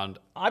love that band.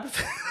 I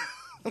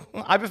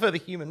prefer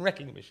the Human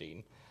Wrecking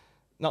Machine.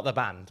 Not the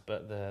band,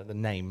 but the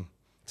name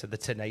to the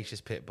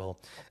Tenacious Pitbull.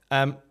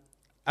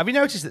 Have you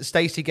noticed that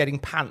Stacey getting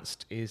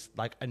pantsed is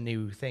like a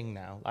new thing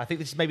now? I think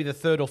this is maybe the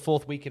 3rd or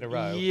 4th week in a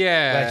row.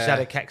 Yeah. Where she's had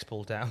her kecks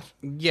pulled down.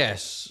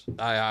 Yes,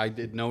 I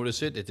did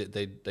notice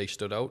it. They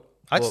stood out.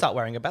 I'd start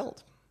wearing a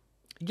belt.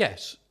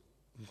 Yes.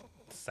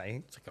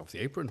 Saying. Take off the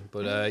apron.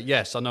 But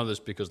yes, I know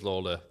this because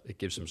Lawler, it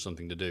gives him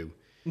something to do.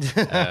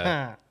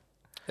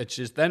 It's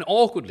just then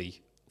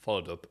awkwardly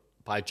followed up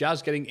by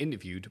Jazz getting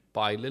interviewed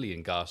by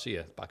Lillian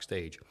Garcia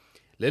backstage.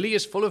 Lily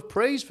is full of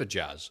praise for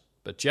Jazz,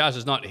 but Jazz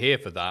is not here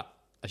for that.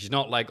 And she's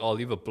not like all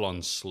the other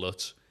blonde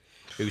sluts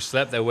who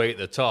slept their way at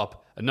the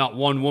top, and not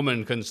one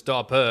woman can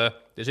stop her.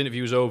 This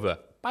interview's over.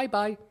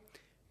 Bye-bye.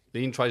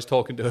 Lillian tries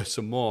talking to her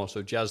some more,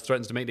 so Jazz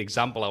threatens to make an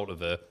example out of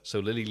her, so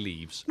Lily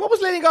leaves. What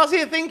was Lillian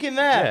Garcia thinking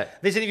there? Yeah.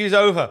 This interview's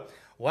over.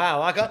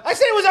 Wow, I said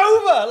it was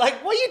over.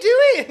 Like, what are you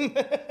doing?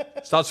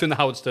 Starts doing the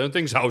Howard Stern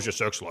things. How's your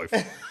sex life?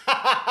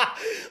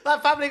 That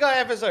Family Guy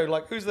episode,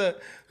 like, who's the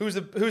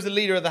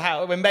leader of the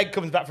house? When Meg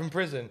comes back from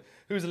prison,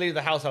 who's the leader of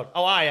the household?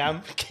 Oh, I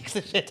am. Kicks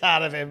the shit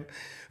out of him.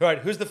 Right,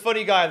 who's the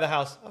funny guy in the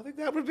house? I think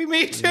that would be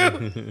me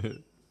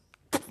too.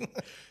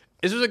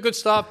 This was a good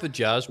start for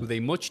Jazz with a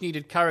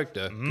much-needed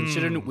character,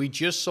 considering we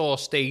just saw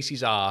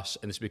Stacey's ass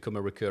and it's become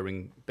a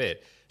recurring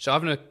bit. So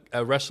having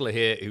a wrestler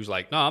here who's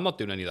like, no, I'm not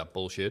doing any of that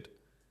bullshit.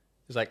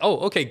 It's like, oh,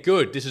 okay,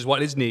 good. This is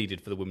what is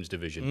needed for the women's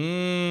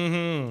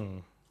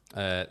division.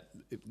 It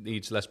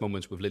needs less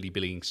moments with Lily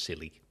being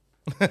silly.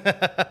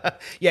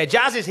 Yeah,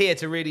 Jazz is here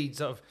to really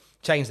sort of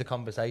change the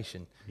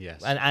conversation.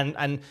 Yes.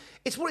 And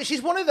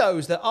she's one of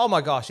those that, oh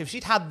my gosh, if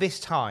she'd had this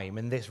time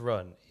and this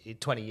run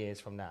 20 years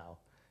from now,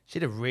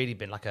 she'd have really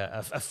been like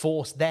a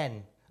force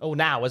then. Oh,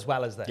 now as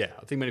well as then. Yeah,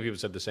 I think many people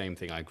said the same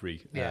thing. I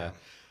agree. Yeah.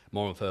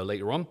 More of her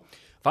later on.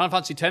 Final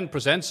Fantasy X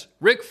presents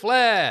Ric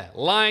Flair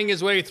lying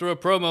his way through a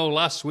promo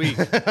last week.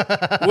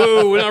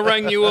 Woo, when I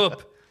rang you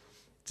up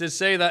to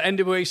say that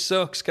NWA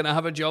sucks, can I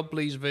have a job,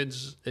 please,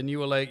 Vince? And you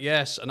were like,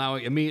 yes, and I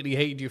immediately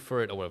hated you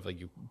for it, or whatever,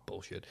 you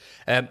bullshit.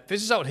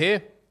 This is out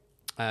here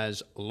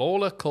as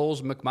Lawler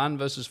calls McMahon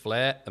versus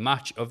Flair a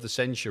match of the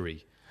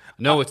century.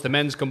 No, it's the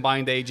men's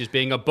combined ages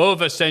being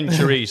above a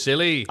century,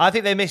 silly. I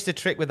think they missed a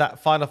trick with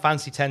that Final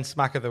Fantasy X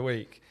Smack of the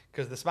Week,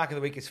 because the Smack of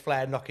the Week is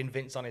Flair knocking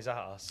Vince on his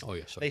ass. Oh,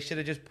 yeah, sorry. They should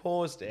have just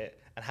paused it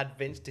and had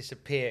Vince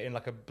disappear in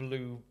like a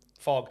blue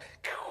fog.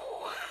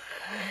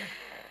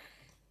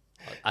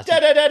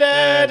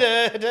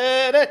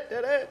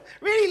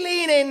 Really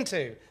lean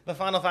into the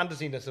Final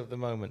Fantasy-ness of the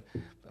moment.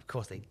 Of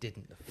course, they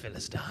didn't. The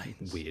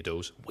Philistines.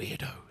 Weirdos.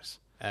 Weirdos.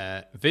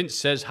 Vince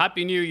says,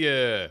 Happy New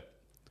Year.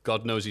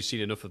 God knows he's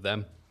seen enough of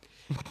them.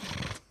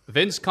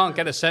 Vince can't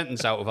get a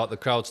sentence out without the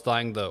crowd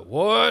starting the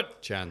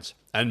what chant.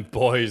 And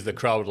boy, is the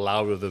crowd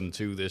louder than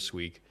two this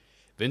week.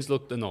 Vince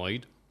looked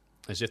annoyed,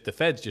 as if the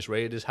feds just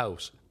raided his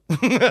house.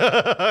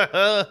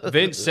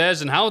 Vince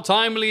says, and how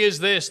timely is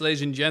this,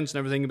 ladies and gents, and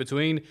everything in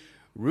between?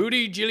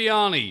 Rudy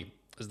Giuliani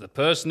is the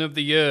person of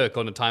the year,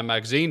 according to Time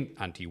magazine,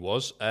 and he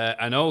was.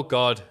 And oh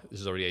God,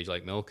 this is already aged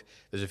like milk.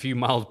 There's a few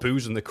mild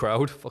boos in the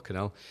crowd. Fucking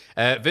hell.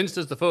 Vince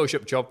does the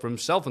Photoshop job for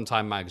himself in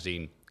Time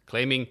magazine,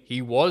 claiming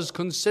he was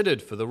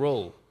considered for the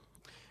role.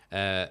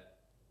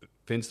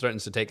 Vince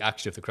threatens to take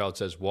action if the crowd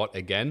says, what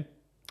again?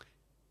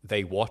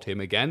 They what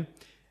him again?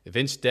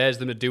 Vince dares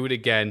them to do it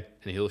again,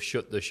 and he'll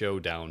shut the show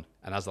down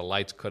and has the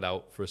lights cut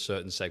out for a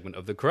certain segment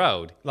of the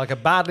crowd. Like a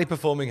badly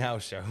performing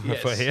house show.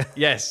 Yes.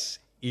 Yes.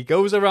 He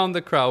goes around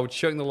the crowd,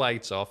 shutting the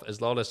lights off,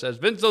 as Lawler says,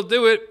 Vince will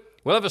do it.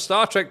 We'll have a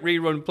Star Trek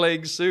rerun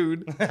playing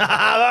soon.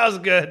 That was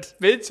good.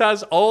 Vince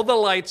has all the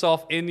lights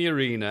off in the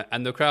arena,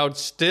 and the crowd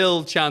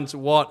still chants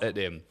what at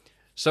him.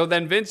 So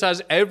then Vince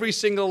has every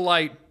single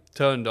light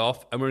turned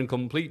off, and we're in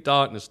complete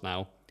darkness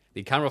now.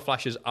 The camera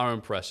flashes are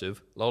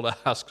impressive. Lawler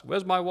asks,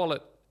 where's my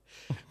wallet?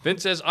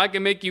 Vince says, I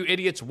can make you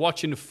idiots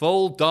watch in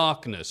full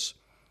darkness.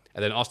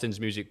 And then Austin's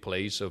music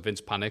plays, so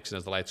Vince panics and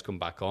as the lights come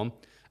back on.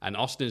 And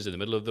Austin is in the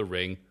middle of the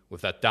ring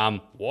with that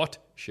damn what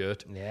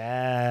shirt.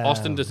 Yeah.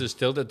 Austin does his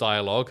stilted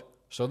dialogue.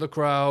 So the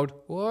crowd,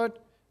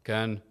 what?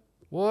 Can,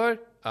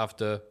 what?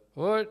 After,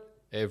 what?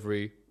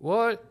 Every,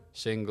 what?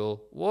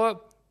 Single,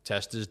 what?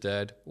 Test is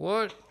dead,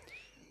 what?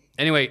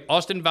 Anyway,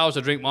 Austin vows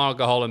to drink more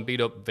alcohol and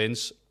beat up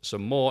Vince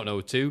some more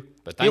in 02.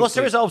 But He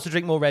also resolves to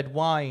drink more red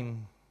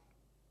wine.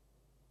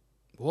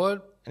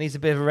 What? And he's a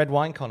bit of a red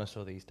wine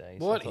connoisseur these days.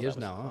 What? He is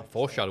now.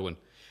 Foreshadowing.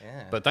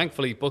 Yeah. But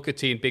thankfully, Booker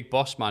T and Big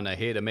Boss Man are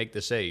here to make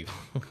the save.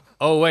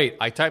 Oh, wait,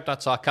 I typed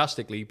that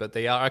sarcastically, but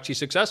they are actually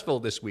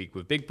successful this week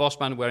with Big Boss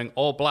Man wearing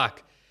all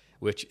black,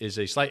 which is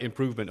a slight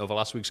improvement over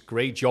last week's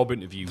great job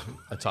interview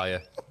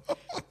attire.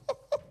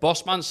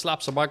 Boss Man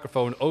slaps a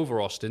microphone over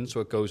Austin so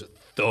it goes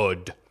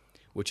thud,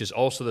 which is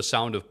also the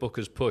sound of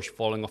Booker's push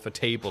falling off a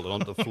table and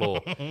onto the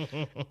floor.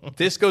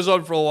 This goes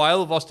on for a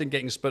while, with Austin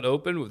getting split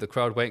open, with the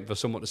crowd waiting for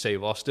someone to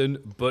save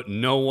Austin, but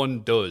no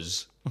one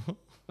does.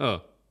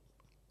 Oh.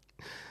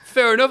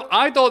 Fair enough.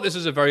 I thought this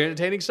was a very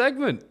entertaining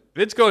segment.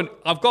 It's going,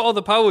 I've got all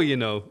the power, you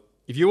know.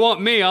 If you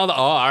want me, all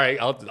right,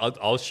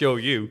 I'll show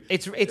you.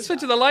 It's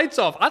switching the lights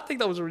off. I think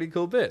that was a really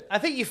cool bit. I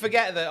think you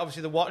forget that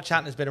obviously the what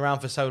chant has been around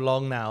for so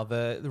long now.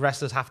 The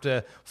wrestlers have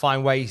to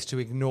find ways to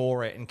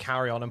ignore it and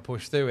carry on and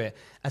push through it.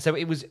 And so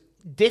it was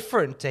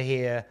different to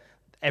hear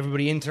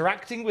everybody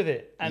interacting with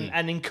it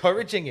and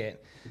encouraging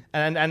it.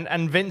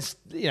 And Vince,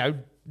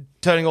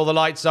 turning all the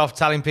lights off,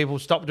 telling people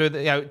stop doing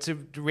it,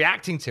 to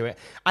reacting to it.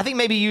 I think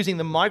maybe using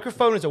the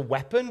microphone as a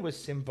weapon was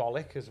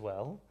symbolic as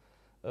well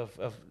of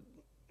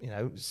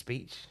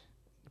speech.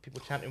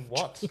 People chanting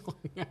what? I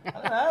don't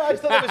know. I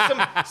just thought there was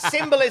some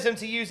symbolism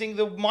to using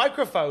the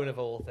microphone of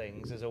all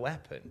things as a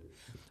weapon.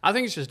 I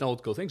think it's just an old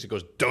school thing. So it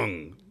goes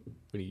dung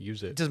when you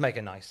use it. It does make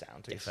a nice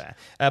sound, to be fair.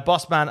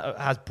 Boss Man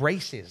has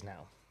braces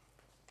now.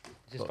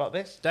 Did you spot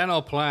this?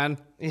 Dental plan.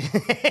 Not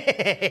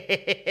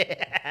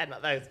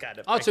those kind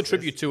of braces. Oh, it's a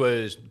tribute to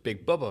his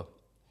Big Bubba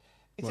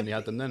when he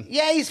had them then.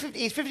 Yeah, he's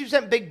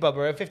 50% Big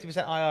Bubba and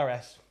 50%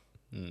 IRS.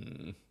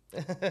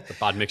 It's a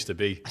bad mix to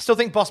be. I still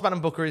think Boss Man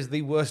and Booker is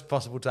the worst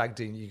possible tag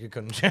team you could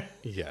conjure.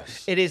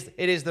 Yes. It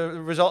is the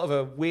result of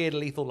a weird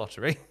lethal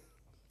lottery. It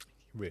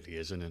really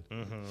is, isn't it?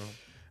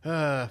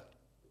 Mm-hmm.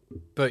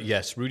 But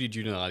yes, Rudy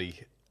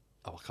Giuliani.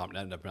 Oh, I can't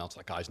never pronounce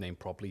that guy's name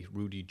properly.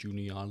 Rudy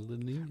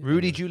Giuliani.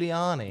 Rudy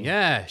Giuliani.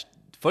 Yeah.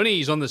 Funny,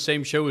 he's on the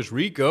same show as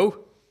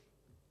Rico.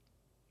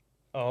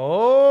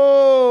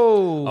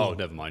 Oh. Oh,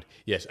 never mind.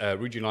 Yes,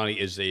 Rudy Giuliani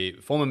is a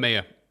former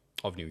mayor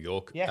of New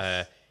York.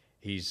 Yes.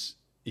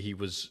 He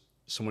was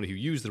someone who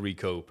used the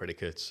RICO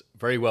predicates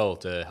very well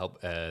to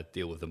help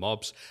deal with the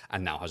mobs,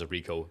 and now has a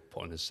RICO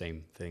put on the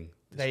same thing.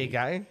 There you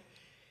go.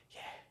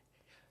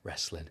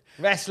 Wrestling.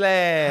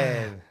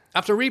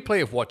 After a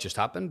replay of what just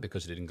happened,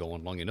 because it didn't go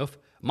on long enough,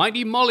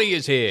 Mighty Molly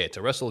is here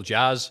to wrestle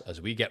Jazz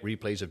as we get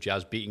replays of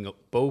Jazz beating up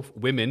both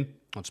women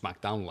on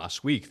SmackDown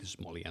last week. This is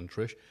Molly and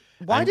Trish.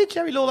 Why did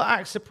Jerry Lawler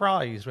act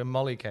surprised when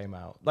Molly came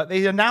out? Like,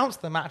 they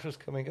announced the match was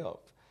coming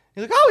up.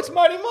 He's like, oh, it's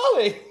Mighty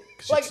Molly.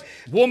 Like,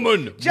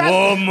 woman.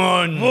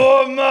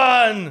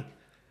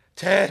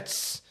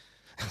 Tits.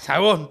 I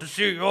want to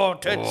see your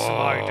tits,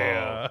 my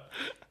dear.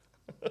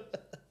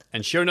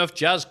 And sure enough,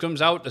 Jazz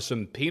comes out to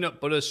some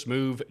peanut butter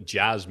smooth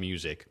jazz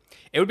music.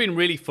 It would have been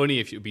really funny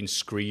if it had been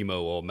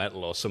screamo or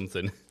metal or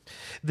something.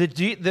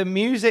 The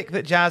music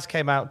that Jazz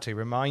came out to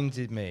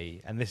reminded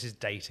me, and this is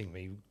dating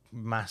me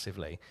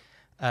massively,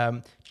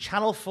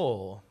 Channel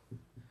 4,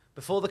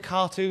 before the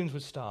cartoons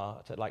would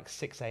start at like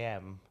 6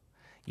 a.m.,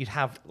 you'd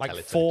have like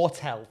Teletext.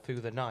 foretell through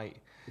the night.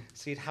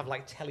 So you'd have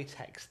like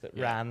teletext that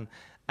ran,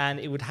 and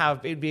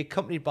it'd be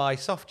accompanied by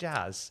soft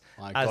jazz.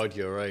 My God,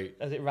 you're right.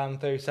 As it ran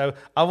through. So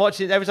I watch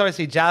it every time I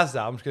see jazz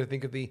now, I'm just going to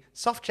think of the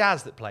soft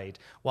jazz that played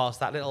whilst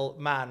that little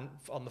man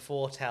on the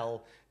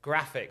foretell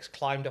graphics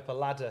climbed up a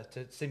ladder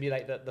to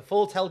simulate that the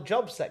foretell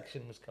job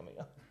section was coming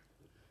up.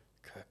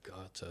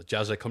 God,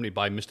 jazz accompanied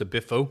by Mr.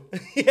 Biffo.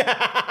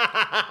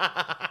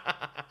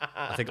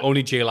 I think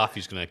only Jay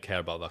Laffy's going to care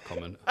about that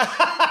comment.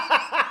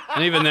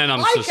 And even then,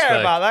 I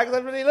care about that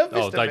because I really love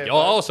Mr. Biffo.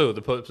 Also,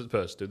 the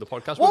person do the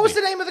podcast. What was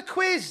the name of the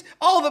quiz?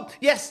 Oh,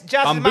 Jazz's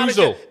Bamboozle.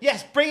 manager.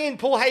 Yes, bring in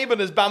Paul Heyman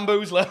as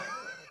Bamboozler.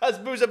 As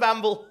Boozer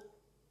Bamble.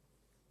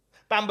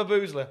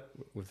 Bambaboozler.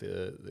 With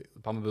the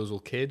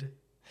Bambaboozle kid?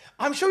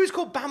 I'm sure he was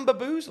called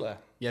Bambaboozler.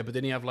 Yeah, but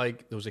didn't he have there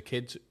was a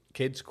kids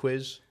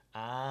quiz?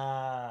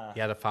 Ah.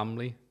 He had a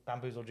family.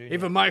 Bamboozle Jr.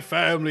 Even my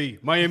family,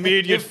 my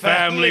immediate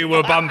family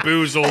were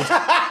bamboozled.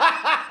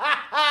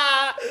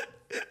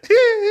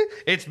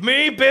 It's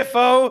me,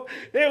 Biffo.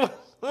 It was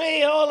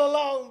me all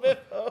along,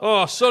 Biffo.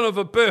 Oh, son of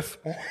a biff.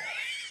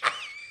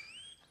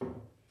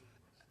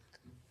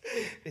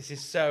 This is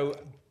so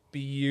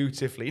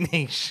beautifully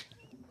niche.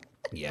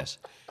 Yes.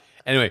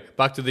 Anyway,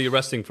 back to the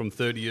arresting from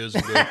 30 years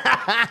ago.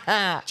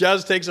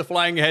 Jazz takes a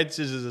flying head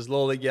scissors as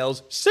Lola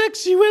yells,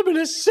 "Sexy women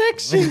are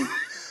sexy!"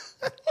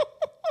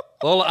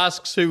 Lola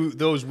asks who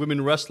those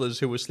women wrestlers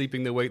who were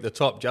sleeping their way at the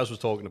top Jazz was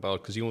talking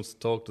about because he wants to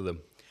talk to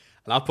them.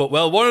 And I put,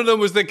 well, one of them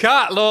was the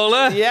cat,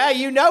 Lola. Yeah,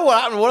 you know what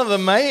happened to one of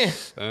them,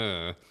 mate.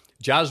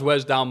 Jazz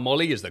wears down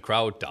Molly as the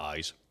crowd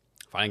dies.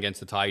 Fighting against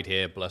the tide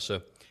here, bless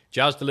her.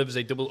 Jazz delivers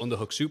a double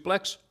underhook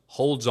suplex,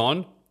 holds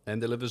on, and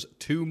delivers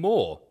 2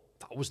 more.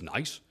 That was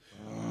nice.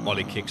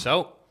 Molly kicks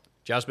out.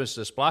 Jazz misses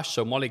a splash,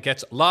 so Molly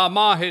gets La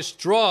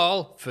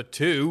Magistral for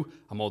 2.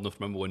 I'm old enough to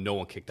remember when no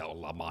one kicked out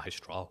La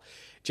Magistral.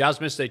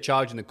 Jazz misses a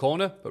charge in the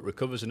corner, but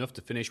recovers enough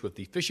to finish with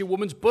the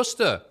Fisherwoman's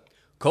Buster.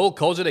 Cole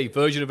calls it a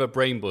version of a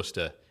brain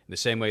buster, in the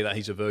same way that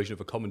he's a version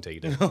of a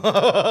commentator.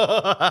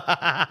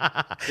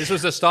 This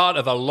was the start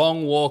of a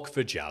long walk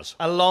for Jazz.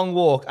 A long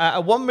walk.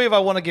 One move I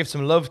want to give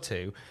some love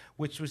to,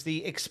 which was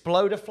the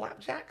exploder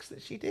flapjacks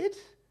that she did.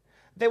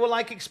 They were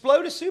like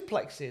exploder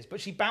suplexes,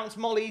 but she bounced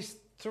Molly's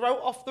throat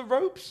off the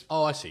ropes.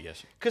 Oh, I see,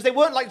 yes. Because they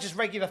weren't like just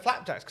regular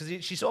flapjacks,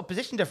 because she sort of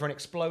positioned her for an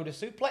exploder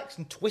suplex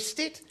and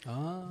twisted.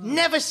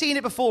 Never seen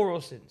it before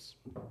or since.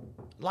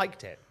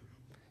 Liked it.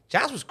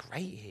 Jazz was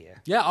great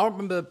here. Yeah, I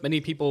remember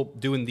many people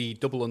doing the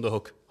double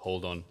underhook,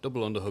 hold on,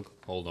 double underhook,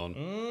 hold on.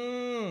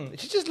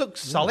 She just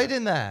looks solid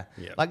in there.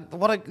 Yeah. Like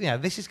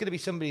this is going to be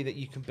somebody that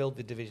you can build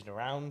the division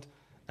around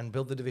and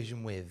build the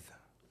division with.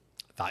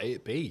 That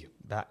it be.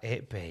 That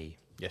it be.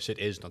 Yes, it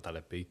is, not that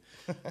it be.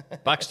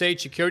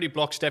 Backstage, security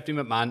blocks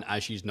Stephanie McMahon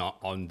as she's not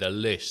on the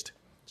list.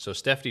 So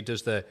Stephanie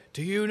does the,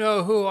 "Do you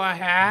know who I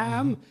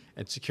am?"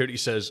 And security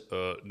says,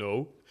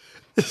 no.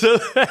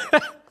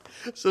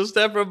 So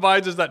Steph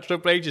reminds us that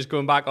Triple H is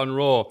coming back on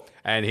Raw,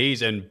 and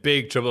he's in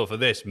big trouble for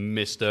this,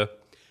 mister.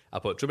 I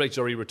put Triple H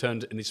already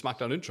returned in the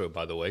SmackDown intro,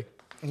 by the way.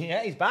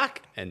 Yeah, he's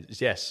back. And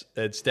yes,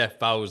 and Steph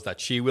vows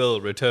that she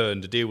will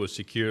return to deal with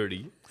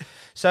security.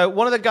 So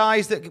one of the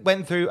guys that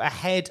went through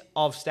ahead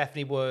of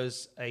Stephanie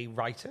was a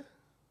writer.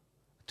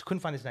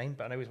 Couldn't find his name,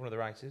 but I know he's one of the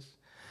writers.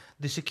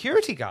 The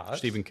security guard...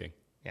 Stephen King.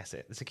 Yes,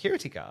 it. The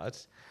security guard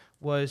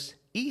was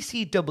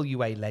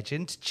ECWA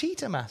legend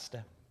Cheetah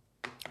Master.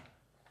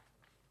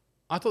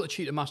 I thought the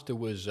Cheetah Master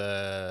was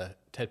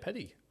Ted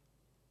Petty.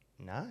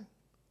 No.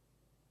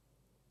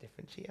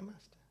 Different Cheetah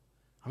Master.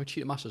 How many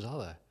Cheetah Masters are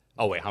there?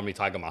 Oh, wait, how many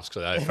Tiger Masks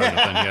are there? Fair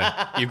enough, then,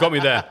 yeah. You've got me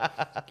there.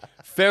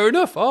 Fair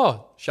enough.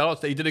 Oh, shout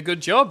out to you. Did a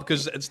good job,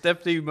 because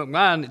Stephanie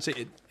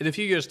McMahon, in a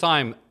few years'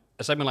 time,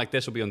 a segment like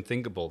this will be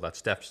unthinkable, that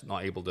Steph's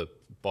not able to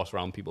boss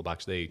around people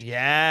backstage.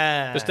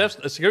 Yeah. But Steph's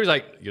security's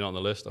like, "You're not on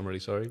the list, I'm really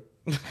sorry."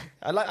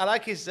 I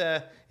like his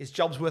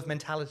job's worth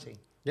mentality.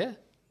 Yeah.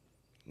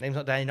 Name's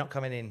not down, you're not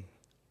coming in.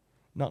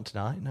 Not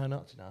tonight. No,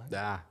 not tonight.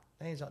 Nah.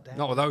 Name's not down.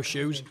 Not with those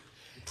shoes.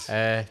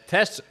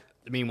 Tess,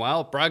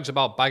 meanwhile, brags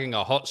about bagging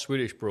a hot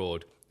Swedish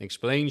broad.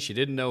 Explains she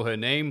didn't know her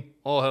name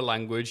or her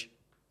language,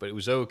 but it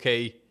was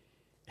okay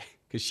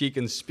because she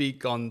can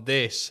speak on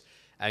this,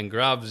 and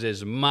grabs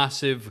his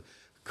massive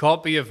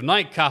Copy of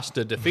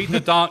Nightcaster, Defeat the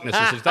Darkness,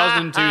 a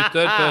 2002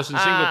 third-person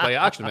single-player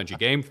action-adventure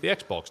game for the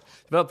Xbox,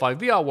 developed by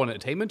VR1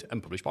 Entertainment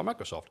and published by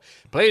Microsoft.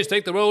 Players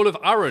take the role of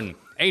Aaron,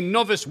 a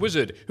novice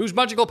wizard whose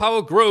magical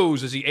power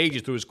grows as he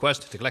ages through his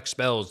quest to collect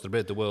spells to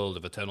rid the world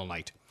of eternal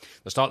night.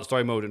 The start of the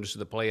story mode introduces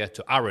the player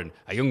to Aaron,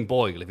 a young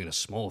boy living in a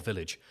small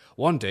village.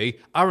 One day,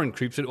 Aaron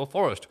creeps into a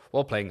forest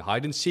while playing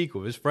hide-and-seek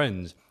with his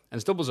friends, and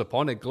stumbles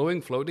upon a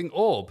glowing floating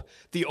orb.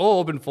 The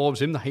orb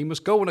informs him that he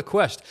must go on a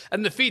quest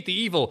and defeat the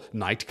evil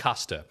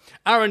Nightcaster.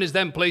 Aaron is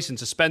then placed in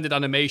suspended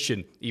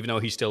animation, even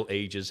though he still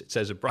ages, it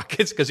says in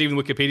brackets, because even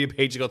the Wikipedia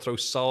page is going to throw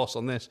sauce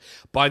on this,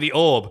 by the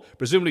orb,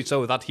 presumably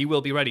so that he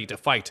will be ready to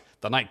fight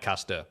the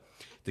Nightcaster.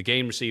 The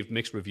game received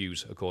mixed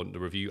reviews, according to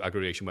the review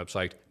aggregation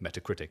website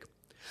Metacritic.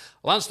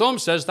 Lance Storm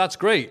says, that's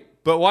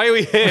great, but why are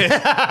we here?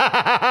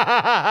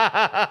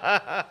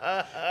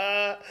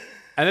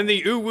 And then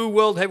the Uwu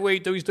World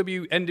Heavyweight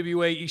WCW,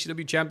 NWA,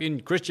 ECW champion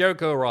Chris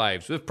Jericho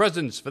arrives with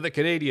presents for the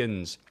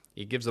Canadians.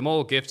 He gives them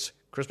all gifts,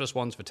 Christmas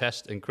ones for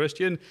Test and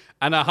Christian,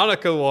 and a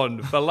Hanukkah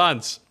one for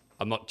Lance.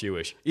 I'm not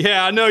Jewish.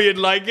 Yeah, I know you'd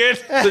like it,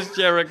 says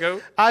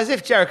Jericho. As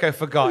if Jericho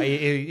forgot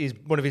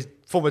one of his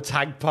former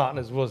tag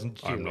partners wasn't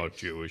Jewish. I'm not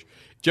Jewish.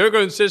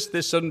 Jericho insists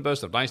this sudden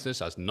burst of niceness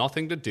has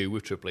nothing to do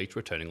with Triple H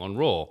returning on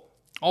Raw.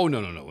 Oh,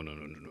 no.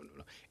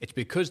 It's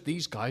because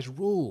these guys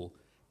rule.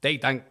 They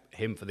thank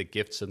him for the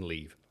gifts and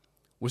leave.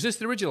 Was this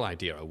the original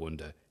idea, I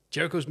wonder?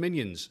 Jericho's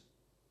minions,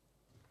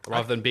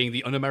 rather than being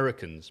the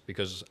un-Americans?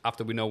 Because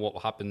after we know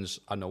what happens,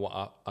 I know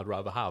what I'd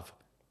rather have, to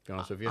be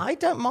honest with you. I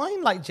don't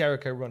mind like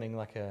Jericho running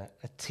like a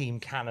Team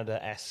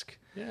Canada-esque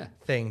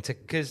thing,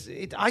 because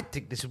I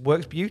think this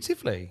works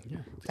beautifully. Yeah.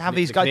 To have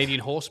these guys, Canadian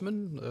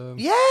horsemen.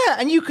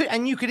 And you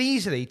could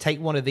easily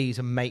take one of these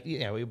and make,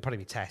 it would probably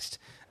be Test,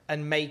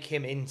 and make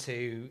him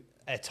into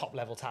a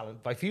top-level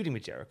talent by feuding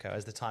with Jericho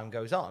as the time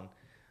goes on.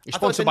 You're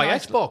sponsored by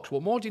Xbox.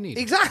 What more do you need?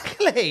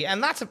 Exactly.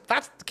 And that's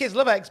kids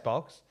love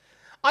Xbox.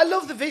 I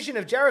love the vision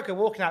of Jericho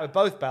walking out with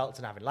both belts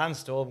and having Lance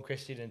Storm,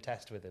 Christian, and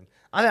Test with him.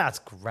 I think that's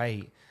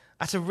great.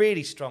 That's a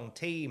really strong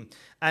team.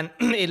 And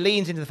it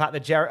leans into the fact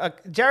that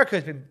Jericho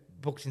has been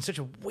booked in such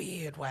a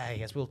weird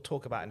way, as we'll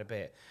talk about in a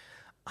bit.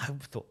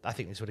 I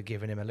think this would have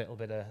given him a little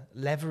bit of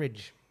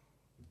leverage,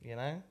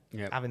 Yep.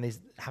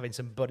 having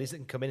some buddies that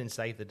can come in and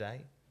save the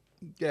day.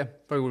 Yeah,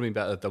 probably would have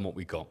been better than what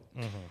we got.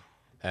 Mm-hmm.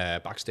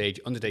 Backstage,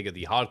 Undertaker,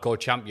 the hardcore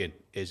champion,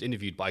 is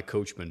interviewed by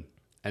Coachman,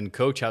 and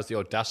Coach has the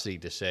audacity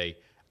to say,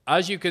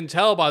 as you can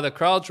tell by the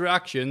crowd's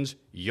reactions,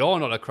 you're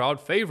not a crowd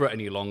favourite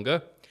any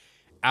longer.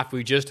 After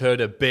we just heard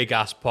a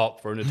big-ass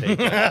pop for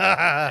Undertaker.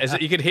 As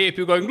you could hear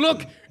people going,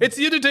 look, it's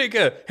the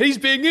Undertaker, he's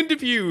being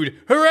interviewed,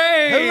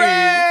 hooray!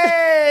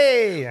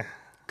 Hooray!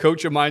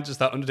 Coach reminds us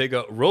that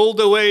Undertaker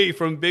rolled away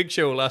from Big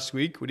Show last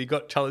week when he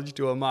got challenged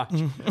to a match.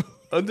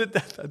 Rolled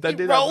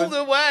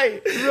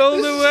away!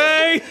 Rolled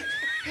away!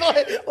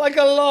 like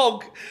a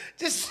log,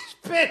 just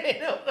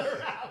spinning up the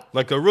ramp.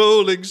 Like a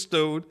rolling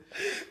stone.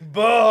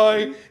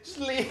 Boy,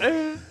 sleep.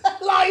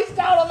 Lies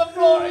down on the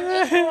floor and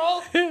just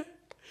rolls.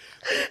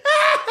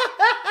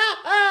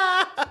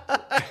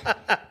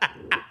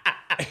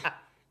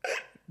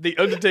 The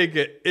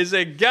Undertaker is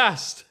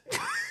aghast.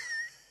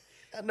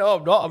 No,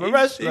 I'm not. I'm a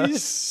wrestler.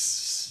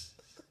 He's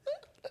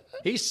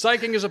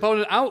psyching his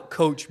opponent out,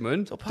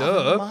 Coachman. It's part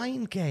of the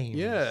mind game.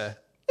 Yeah.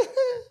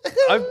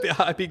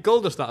 I'd be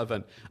Goldust that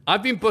event.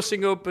 I've been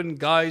busting open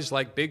guys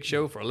like Big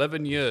Show for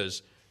 11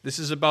 years. This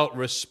is about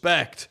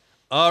respect.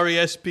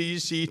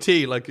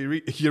 R-E-S-P-C-T, like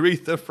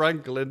Aretha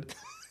Franklin.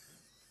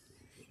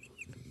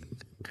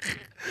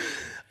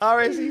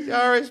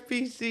 R-S-P-C-E-C-T,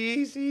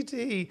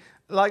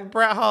 like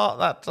Bret Hart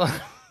that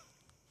time.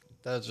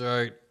 That's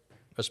right.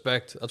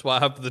 Respect. That's why I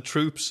have the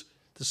troops,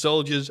 the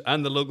soldiers,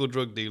 and the local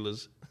drug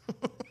dealers.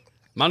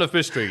 Man of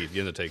mystery, The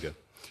Undertaker.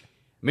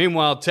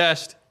 Meanwhile,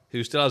 Test,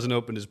 who still hasn't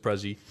opened his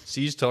Prezi,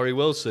 sees Tori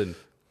Wilson,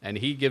 and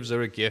he gives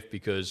her a gift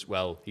because,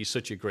 well, he's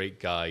such a great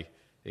guy. And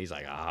he's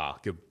like,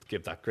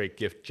 give that great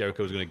gift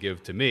Jericho's going to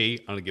give to me,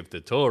 I'm going to give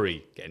to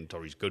Tori, getting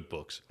Tori's good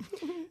books.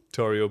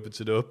 Tori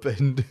opens it up,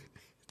 and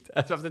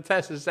after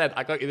Test has said,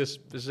 I got you this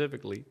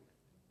specifically.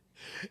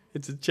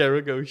 It's a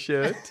Jericho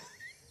shirt.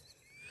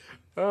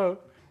 Oh.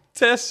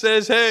 Tess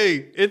says,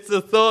 hey, it's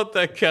the thought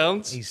that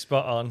counts. He's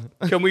spot on.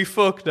 Can we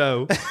fuck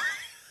now?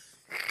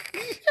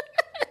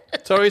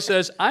 Tori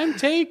says, I'm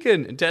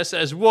taken. And Tess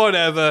says,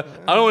 whatever.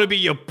 I don't want to be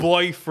your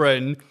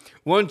boyfriend.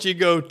 Once you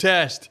go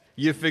Test,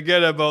 you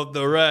forget about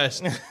the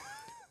rest.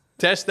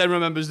 Tess then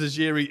remembers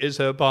Tajiri is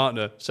her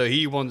partner, so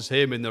he wants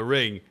him in the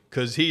ring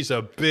because he's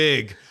a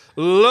big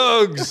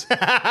lugs.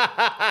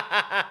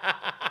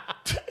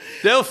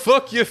 They'll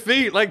fuck your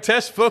feet like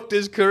Tess fucked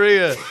his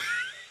career.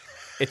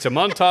 It's a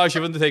montage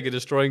of Undertaker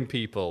destroying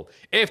people.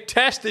 If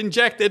Test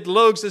injected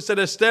lugs instead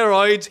of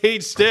steroids,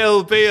 he'd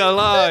still be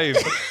alive.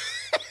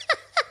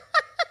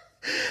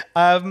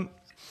 I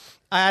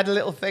had a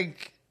little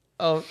think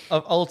of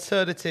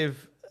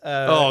alternative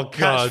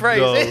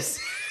catchphrases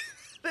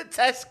that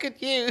Test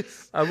could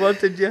use. And what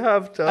did you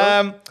have,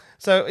 Tom?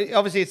 So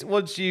obviously it's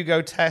once you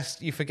go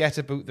Test, you forget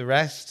about the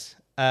rest.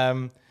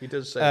 He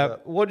does say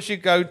that. Once you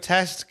go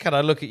test, can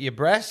I look at your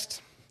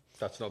breast?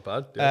 That's not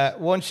bad. Yes.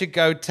 Once you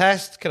go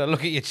test, can I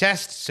look at your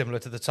chest? Similar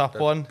to the top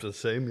one. The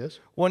same, yes.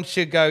 Once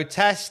you go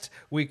test,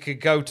 we could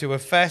go to a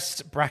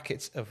fest.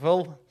 Brackets are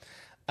full.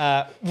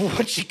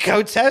 Once you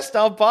go test,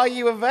 I'll buy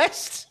you a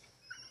vest.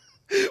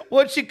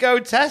 Once you go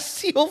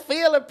test, you'll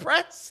feel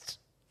oppressed.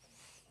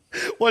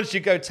 Once you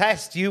go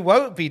test, you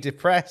won't be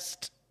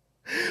depressed.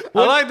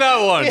 I like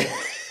that one.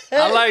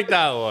 I like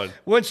that one.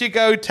 Once you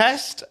go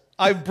test,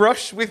 I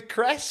brush with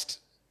crest.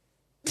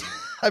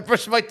 I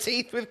brush my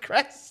teeth with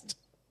crest.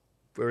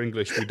 We're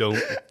English, we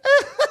don't.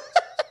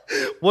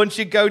 Once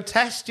you go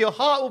test, your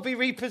heart will be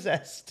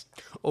repossessed.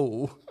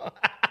 Oh.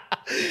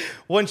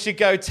 Once you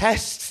go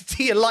test,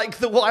 do you like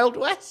the Wild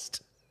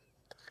West?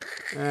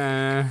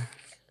 It's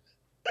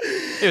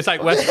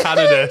like West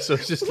Canada, so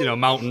it's just,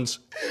 mountains.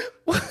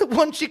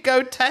 Once you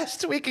go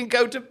test, we can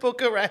go to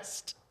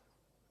Bucharest.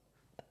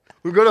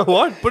 We're going to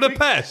what?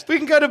 Budapest? We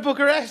can go to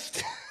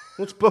Bucharest.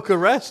 What's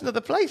Bucharest? Another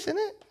place, isn't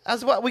it?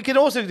 As well, we can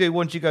also do,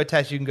 once you go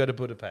test, you can go to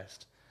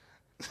Budapest.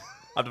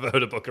 I've never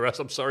heard of Bucharest,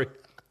 I'm sorry.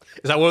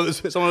 Is that one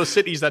of those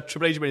cities that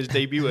Triple H made his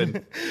debut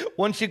in?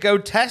 Once you go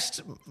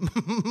test,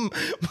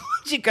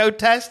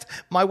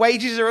 my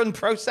wages are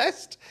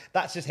unprocessed.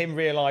 That's just him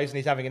realising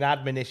he's having an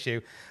admin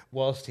issue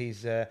whilst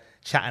he's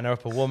chatting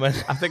up a woman.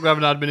 I think we have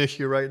an admin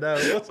issue right now.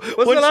 What's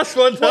the last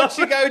one? Once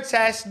you go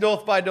test,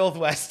 North by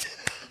Northwest.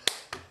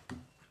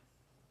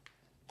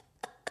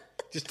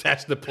 Just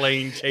test the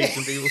plane,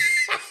 chasing people.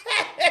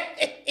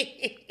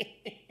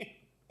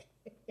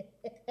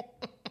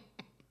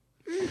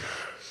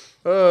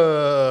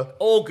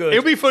 All good.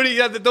 It'd be funny.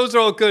 Yeah, those are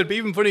all good. But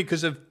even funny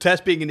because of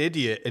Test being an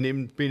idiot and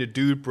him being a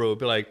dude, bro. It'd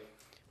be like,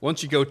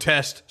 once you go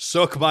Test,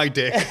 suck my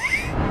dick.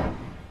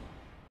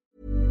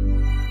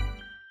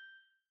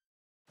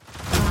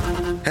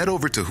 Head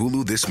over to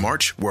Hulu this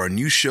March, where our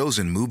new shows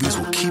and movies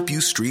will keep you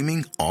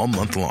streaming all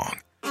month long.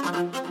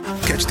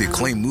 Catch the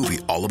acclaimed movie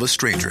All of Us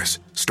Strangers,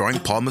 starring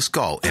Paul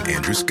Mescal and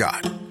Andrew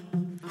Scott.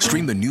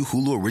 Stream the new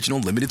Hulu original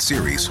limited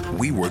series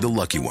We Were the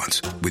Lucky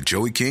Ones with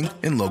Joey King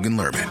and Logan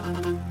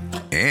Lerman.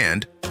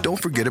 And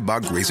don't forget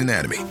about Grey's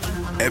Anatomy.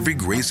 Every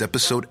Grey's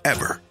episode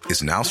ever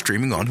is now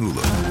streaming on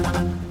Hulu.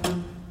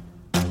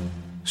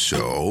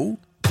 So,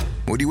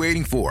 what are you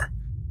waiting for?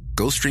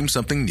 Go stream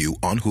something new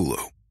on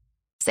Hulu.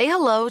 Say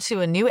hello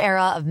to a new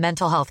era of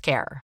mental health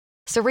care.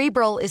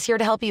 Cerebral is here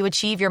to help you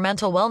achieve your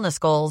mental wellness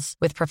goals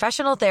with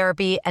professional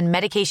therapy and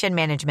medication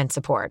management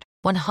support.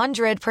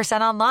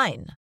 100%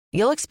 online.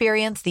 You'll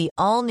experience the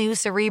all-new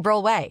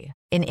Cerebral Way,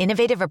 an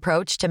innovative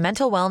approach to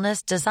mental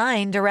wellness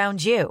designed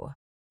around you.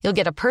 You'll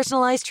get a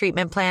personalized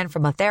treatment plan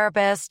from a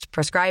therapist,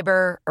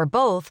 prescriber, or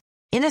both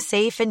in a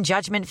safe and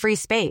judgment-free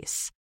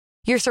space.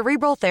 Your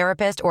Cerebral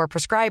therapist or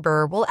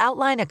prescriber will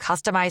outline a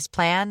customized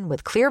plan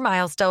with clear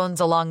milestones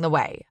along the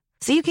way,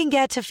 so you can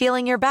get to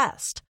feeling your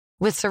best.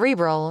 With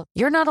Cerebral,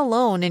 you're not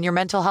alone in your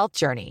mental health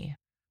journey.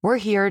 We're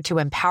here to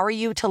empower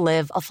you to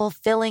live a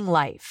fulfilling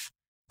life.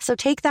 So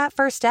take that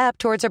first step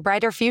towards a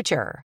brighter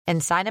future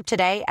and sign up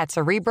today at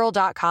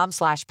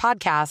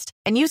Cerebral.com/podcast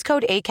and use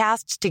code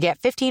ACAST to get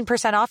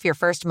 15% off your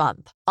first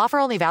month. Offer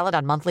only valid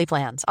on monthly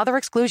plans. Other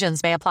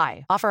exclusions may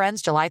apply. Offer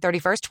ends July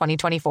 31st,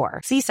 2024.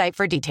 See site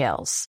for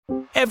details.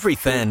 Every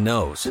fan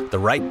knows the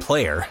right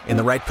player in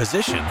the right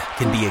position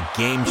can be a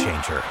game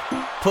changer.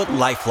 Put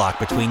LifeLock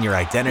between your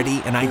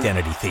identity and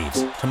identity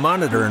thieves to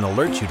monitor and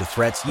alert you to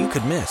threats you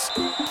could miss.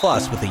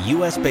 Plus, with a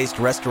U.S.-based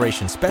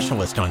restoration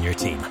specialist on your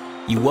team,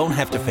 you won't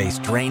have to face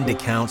drained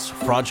accounts,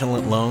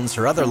 fraudulent loans,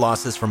 or other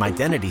losses from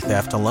identity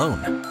theft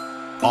alone.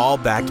 All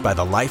backed by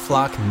the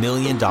LifeLock $1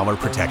 Million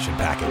Protection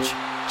Package.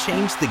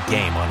 Change the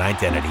game on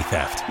identity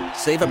theft.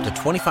 Save up to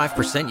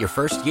 25% your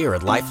first year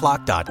at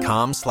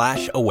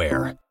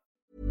LifeLock.com/aware.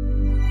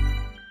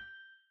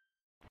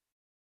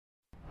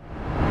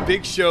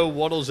 Big Show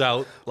waddles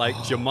out like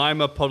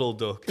Jemima Puddle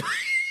Duck.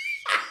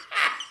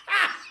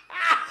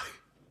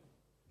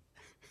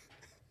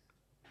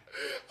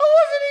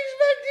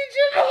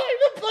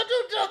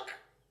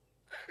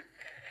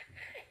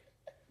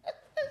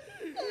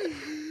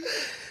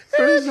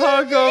 His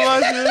heart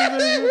goes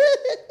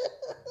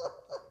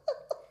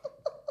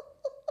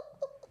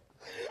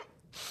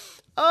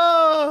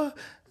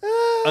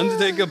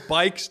Undertaker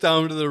bikes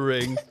down to the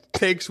ring,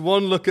 takes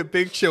one look at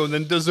Big Show, and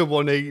then does a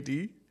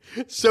 180.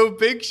 So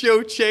Big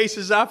Show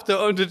chases after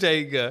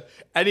Undertaker,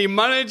 and he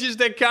manages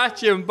to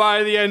catch him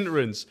by the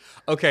entrance.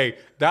 Okay,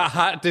 that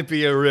had to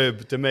be a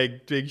rib to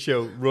make Big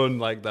Show run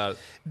like that.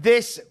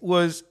 This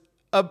was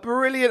a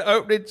brilliant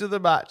opening to the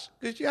match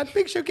because you had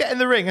Big Show get in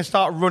the ring and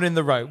start running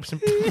the ropes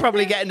and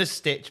probably getting a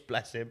stitch,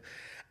 bless him.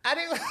 And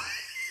I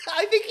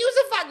think it was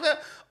the fact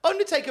that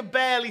Undertaker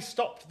barely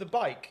stopped the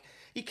bike.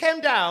 He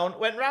came down,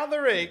 went round the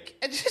ring,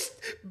 and just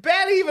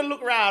barely even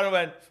looked around and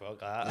went, fuck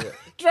that. Yeah.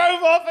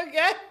 Drove off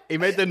again. He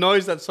made the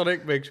noise that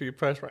Sonic makes when you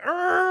press right.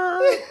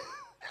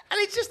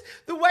 And it's just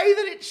the way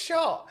that it's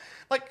shot.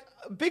 Like,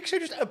 Big Show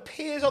just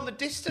appears on the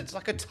distance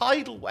like a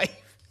tidal wave.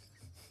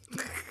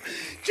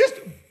 Just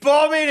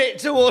bombing it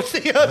towards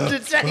the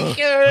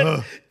Undertaker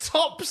and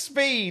top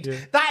speed. Yeah.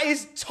 That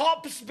is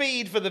top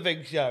speed for the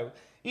Big Show.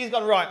 He's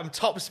gone, right, I'm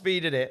top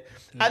speeding it.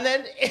 And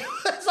then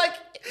it's like,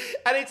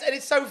 and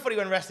it's so funny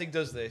when wrestling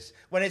does this,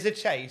 when it's a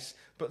chase,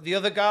 but the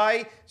other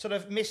guy sort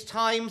of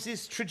mistimes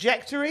his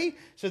trajectory,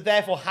 so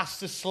therefore has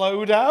to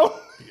slow down.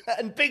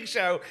 And Big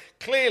Show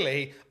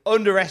clearly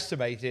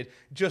underestimated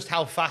just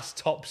how fast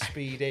top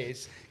speed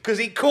is, because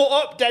he caught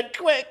up dead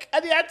quick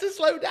and he had to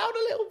slow down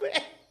a little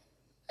bit.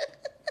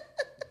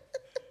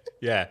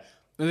 Yeah.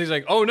 And he's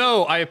like, oh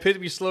no, I appear to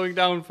be slowing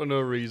down for no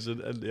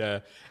reason. And yeah,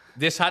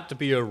 this had to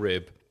be a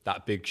rib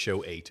that Big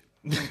Show ate.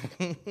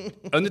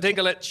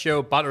 Undertaker lets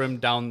Show batter him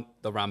down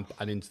the ramp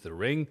and into the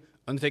ring.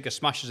 Undertaker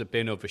smashes a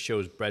bin over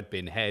Show's bread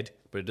bin head,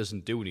 but it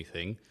doesn't do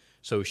anything.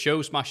 So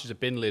Show smashes a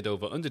bin lid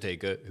over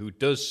Undertaker, who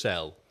does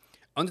sell.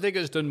 Undertaker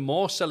has done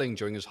more selling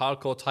during his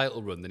hardcore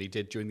title run than he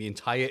did during the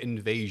entire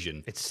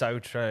invasion. It's so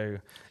true.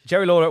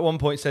 Jerry Lawler at one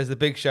point says the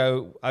Big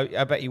Show,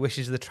 I bet he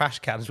wishes the trash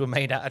cans were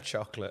made out of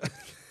chocolate.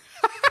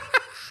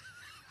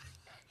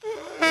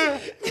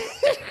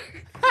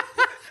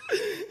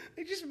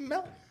 They just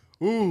melt.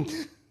 Ooh,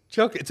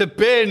 chocolate. It's a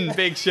bin,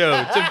 Big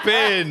Show. It's a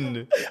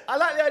bin. I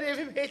like the idea of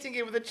him hitting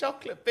him with a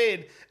chocolate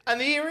bin, and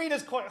the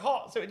arena's quite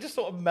hot, so it just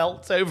sort of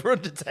melts over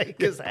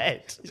Undertaker's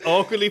head. He's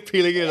awkwardly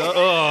peeling it up.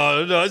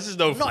 Oh, no, this is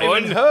no fun.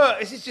 Not even hurt.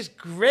 This is just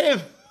grim.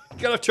 You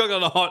gotta have chocolate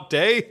on a hot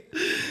day.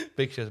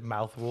 Big Show's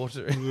mouth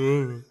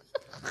watering.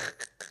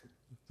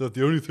 That's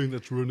the only thing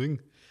that's running.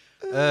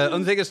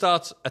 Undertaker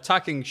starts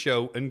attacking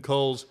Show and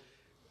calls...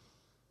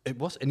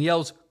 And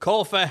yells,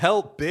 call for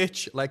help,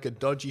 bitch, like a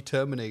dodgy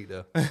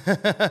Terminator.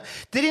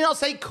 Did he not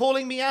say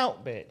calling me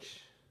out, bitch?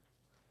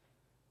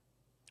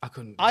 I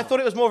couldn't. I thought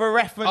it was more of a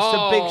reference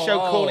to Big Show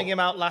calling him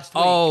out last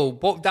week. Oh,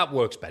 but that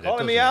works better.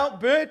 Calling me out,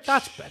 bitch.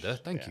 That's better,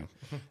 thank you.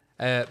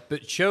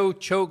 But Show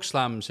choke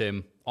slams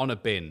him on a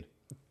bin.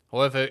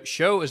 However,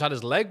 Show has had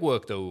his leg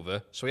worked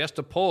over, so he has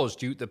to pause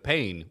due to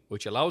pain,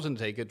 which allows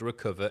Undertaker to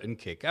recover and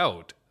kick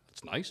out.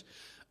 That's nice.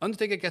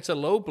 Undertaker gets a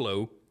low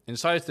blow,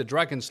 decides the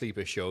Dragon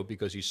Sleeper Show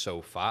because he's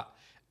so fat,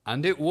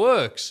 and it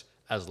works,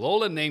 as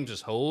Lawler names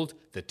his hold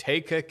the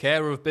Taker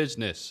Care of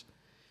Business.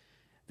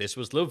 This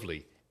was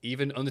lovely.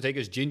 Even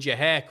Undertaker's ginger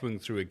hair coming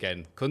through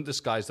again couldn't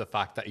disguise the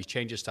fact that he's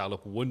changed his style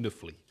up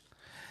wonderfully.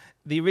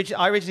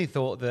 I originally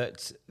thought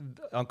that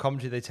on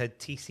commentary they said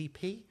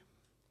TCP.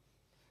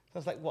 I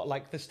was like, what,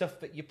 like the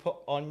stuff that you put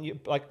on you,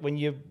 like when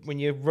you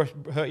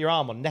hurt your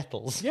arm on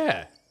nettles?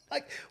 Yeah.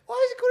 Like, why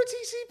is it called a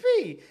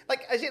TCP?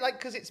 Like, is it like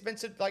because it's meant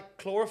to like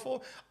chloroform?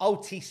 Oh,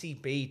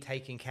 TCB,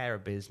 taking care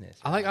of business.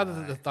 I like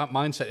that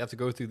mindset. You have to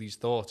go through these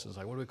thoughts. It's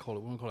like, what do we call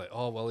it? What do we call it?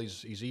 Oh, well,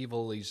 he's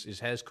evil. His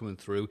hair's coming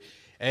through.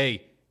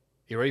 Hey,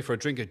 you ready for a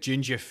drink of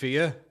ginger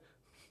fear?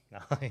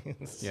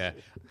 Nice. Yeah,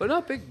 but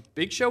no,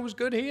 Big Show was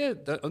good here.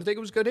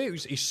 Undertaker was good here.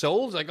 He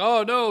sold. Like,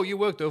 oh no, you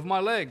worked over my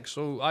leg,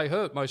 so I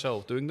hurt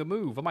myself doing the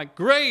move. I'm like,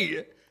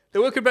 great.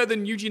 They're working better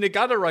than Yuji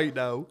Nagata right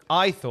now.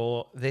 I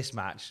thought this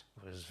match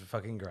was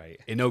fucking great.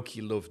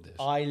 Inoki loved this.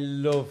 I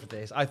loved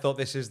this. I thought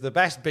this is the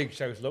best Big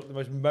Show's looked, the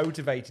most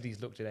motivated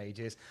he's looked in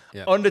ages.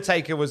 Yeah.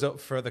 Undertaker was up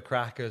for the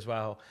crack as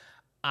well.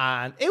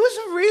 And it was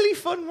a really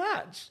fun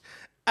match.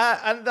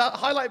 And the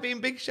highlight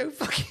being Big Show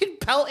fucking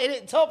pelting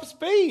at top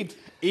speed.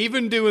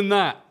 Even doing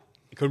that,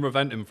 it couldn't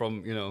prevent him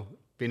from,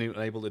 being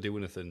able to do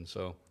anything.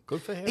 So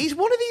good for him. He's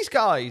one of these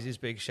guys, is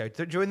Big Show,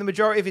 during the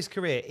majority of his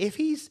career. If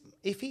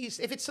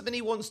it's something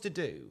he wants to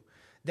do,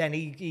 then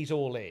he's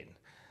all in.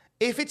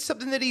 If it's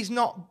something that he's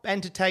not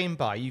entertained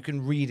by, you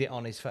can read it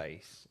on his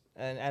face.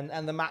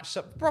 And the match,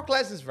 Brock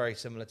Lesnar's very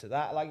similar to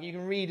that. Like, you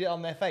can read it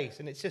on their face.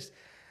 And it's just,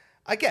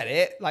 I get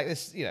it. Like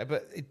this,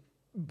 but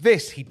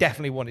this he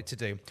definitely wanted to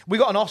do. We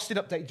got an Austin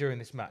update during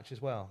this match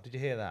as well. Did you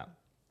hear that?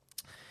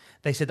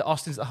 They said that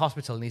Austin's at the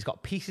hospital and he's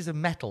got pieces of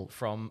metal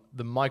from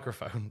the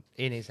microphone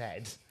in his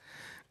head.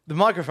 The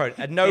microphone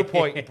at no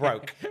point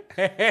broke.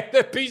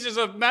 The pieces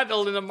of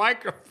metal in the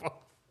microphone.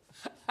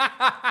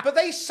 But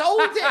they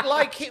sold it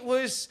like it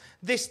was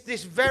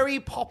this very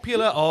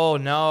popular. Oh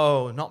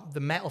no, not the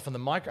metal from the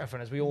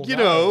microphone, as we all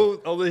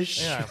know. All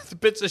the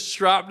bits of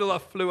shrapnel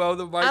that flew out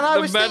of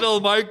the metal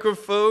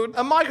microphone.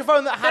 A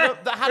microphone that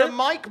had a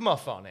mic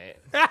muff on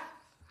it.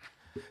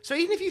 So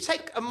even if you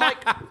take a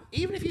mic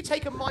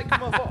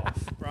muff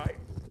off, right,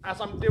 as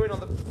I'm doing on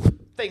the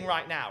thing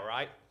right now,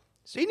 right.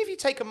 So even if you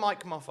take a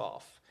mic muff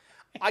off,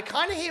 I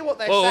kind of hear what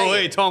they're saying. Oh,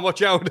 wait, Tom,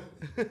 watch out.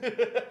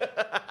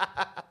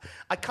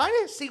 I kind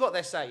of see what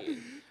they're saying,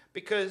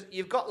 because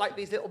you've got like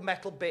these little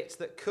metal bits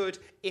that could,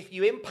 if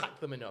you impact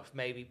them enough,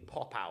 maybe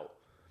pop out.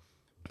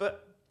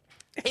 But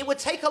it would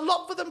take a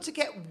lot for them to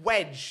get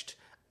wedged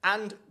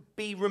and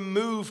be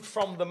removed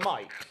from the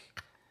mic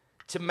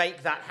to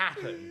make that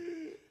happen.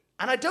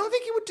 And I don't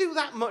think it would do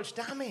that much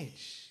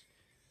damage.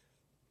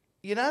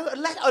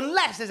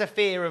 Unless there's a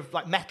fear of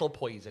like metal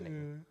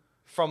poisoning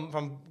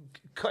from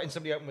cutting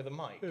somebody open with a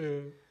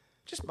mic.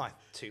 Just my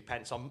 2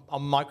 pence on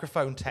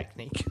microphone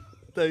technique.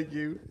 Thank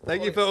you.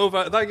 Thank you for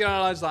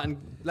analysing that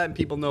and letting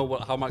people know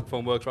how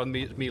microphone works, rather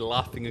than me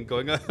laughing and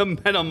going,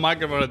 men on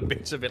microphone and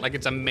bits of it like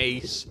it's a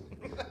mace.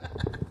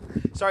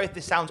 Sorry if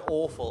this sounds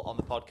awful on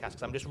the podcast,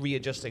 because I'm just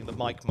readjusting the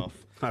mic muff.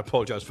 I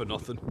apologise for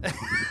nothing.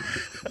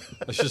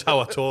 That's just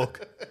how I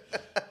talk.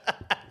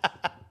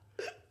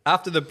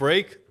 After the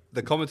break,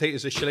 the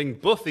commentators are shilling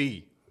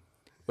Buffy.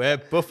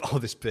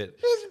 This bit.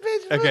 This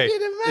bit's Okay, fucking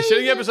the amazing.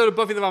 shilling episode of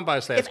Buffy the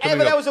Vampire Slayer. If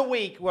ever there was a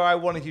week where I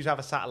wanted you to have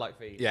a satellite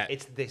feed, Yeah,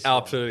 it's this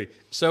absolutely.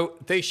 So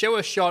they show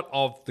a shot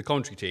of the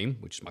commentary team,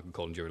 which is Michael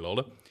Cole and Jerry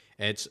Lawler.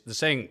 They're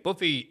saying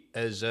Buffy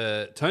has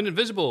turned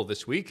invisible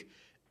this week,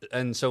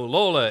 and so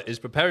Lawler is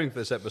preparing for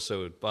this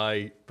episode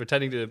by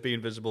pretending to be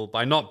invisible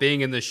by not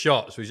being in the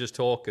shot. So he's just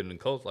talking, and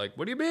Cole's like,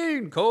 "What do you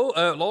mean, Cole?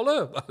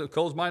 Lawler?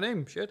 Cole's my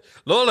name. Shit,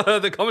 Lawler,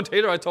 the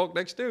commentator I talk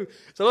next to."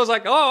 So Lawler's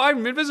like, "Oh,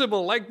 I'm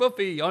invisible like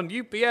Buffy on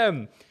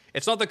UPM."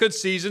 It's not the good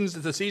seasons,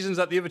 it's the seasons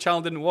that the other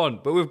channel didn't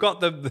want. But we've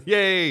got the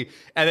yay.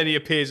 And then he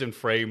appears in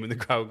frame and the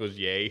crowd goes,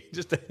 yay.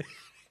 Just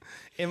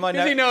In my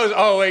because he knows,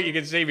 oh, wait, you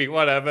can see me,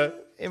 whatever.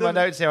 In my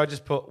notes here, I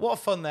just put, what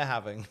fun they're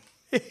having.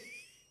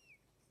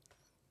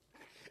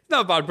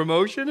 Not bad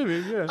promotion. I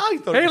mean, yeah. I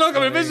thought hey, it was look, I'm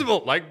funny.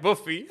 invisible, like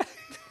Buffy.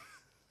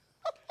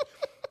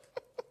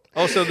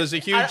 Also, there's a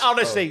huge... And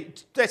honestly,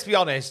 let's be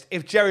honest,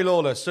 if Jerry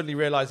Lawler suddenly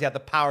realised he had the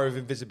power of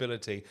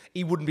invisibility,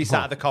 he wouldn't be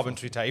sat at the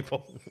commentary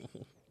table.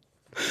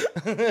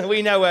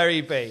 We know where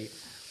he'd be.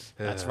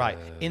 That's right.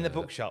 In the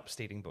bookshop,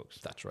 stealing books.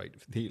 That's right.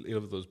 He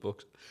loves those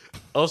books.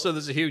 Also,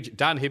 there's a huge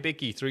Dan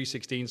Hibiki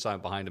 316 sign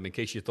behind him in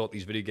case you thought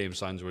these video game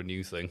signs were a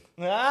new thing.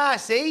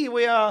 See,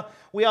 we are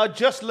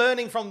just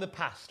learning from the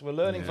past. We're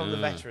learning from the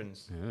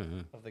veterans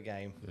of the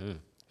game.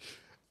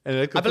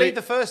 And I believe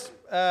the first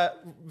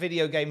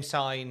video game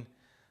sign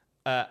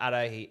at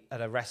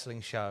a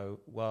wrestling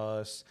show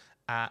was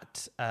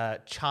at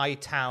Chi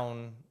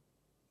Town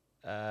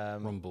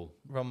Rumble.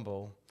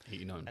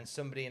 89. And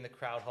somebody in the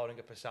crowd holding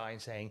up a sign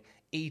saying,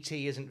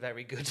 E.T. isn't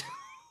very good.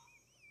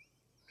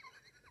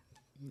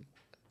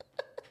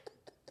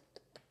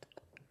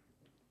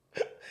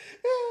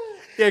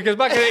 Yeah, because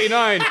back in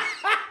 89,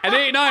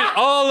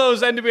 all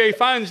those NWA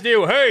fans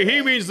knew, hey,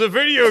 he means the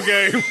video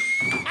game.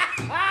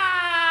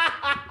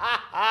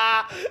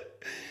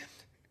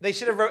 They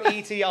should have wrote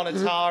E.T. on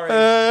Atari.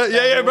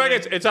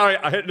 Brackets. It's all right.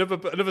 I hit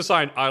another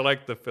sign. I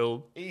like the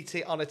film.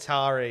 E.T. on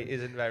Atari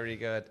isn't very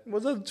good.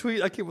 What's that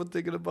tweet I keep on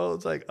thinking about?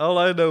 It's like, all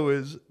I know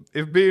is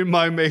if me and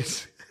my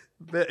mates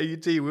met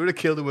E.T., we would have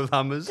killed him with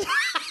hammers.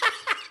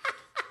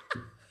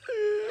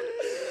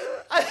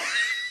 I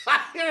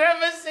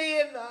remember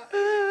seeing that.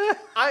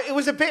 It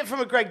was a bit from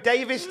a Greg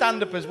Davis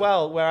stand-up as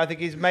well, where I think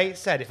his mate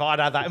said, if I'd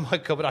had that in my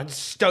cupboard, I'd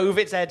stove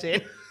its head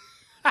in.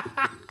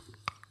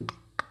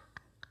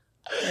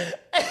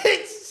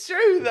 It's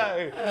true,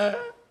 though.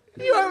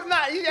 You opened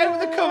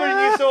the cupboard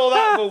and you saw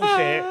that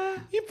bullshit.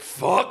 You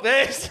fuck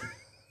this.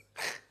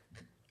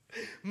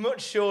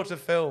 Much shorter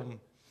film.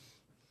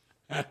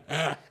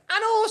 And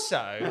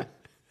also,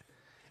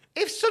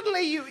 if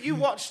suddenly you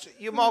watched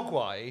your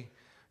Mogwai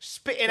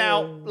spitting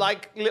out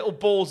like little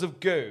balls of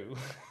goo,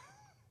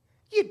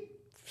 you'd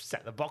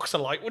set the box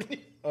alight, wouldn't you?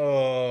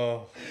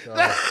 Oh,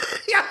 God.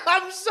 Yeah,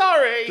 I'm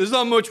sorry. There's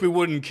not much we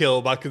wouldn't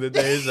kill back in the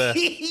day, is there?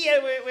 Yeah,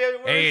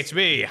 we're Hey, it's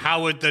me,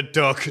 Howard the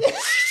Duck.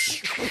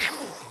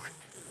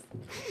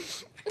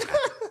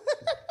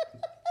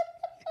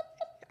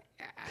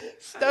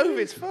 stove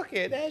its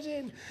fucking head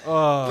in.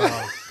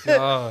 Oh,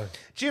 God.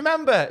 Do you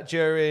remember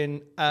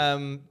during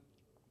Farmer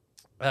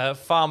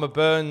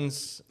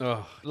Burns'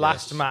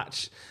 last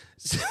match,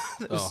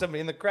 there was somebody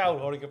in the crowd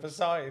holding up a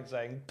sign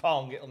saying,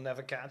 "Pong, it'll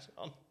never catch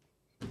on."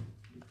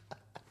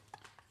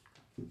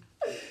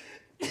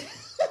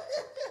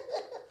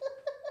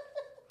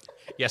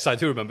 Yes, I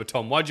do remember,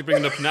 Tom. Why'd you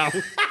bring it up now?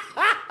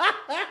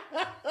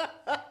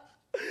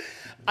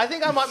 I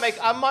think I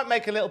might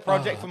make a little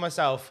project for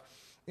myself,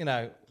 you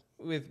know,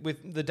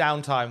 with the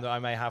downtime that I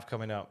may have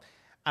coming up,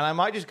 and I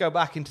might just go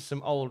back into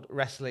some old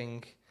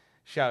wrestling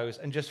shows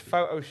and just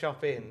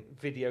Photoshop in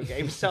video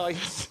game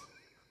sites.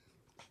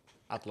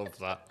 I'd love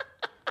that.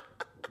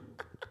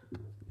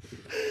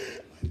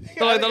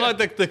 They're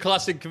like the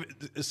classic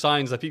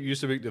signs that people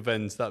used to make to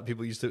events that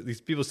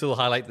these people still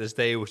highlight this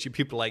day, which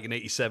people like in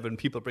 87,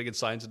 people bringing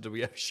signs into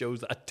WF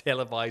shows that are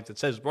televised that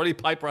says Roddy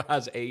Piper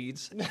has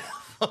AIDS.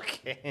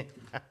 Fucking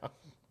hell.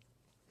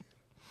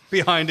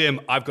 Behind him,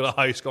 I've got a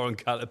high scoring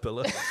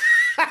caterpillar.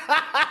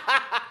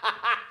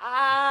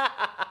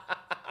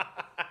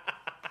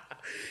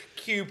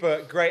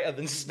 Cubert greater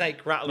than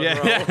Snake Rattle and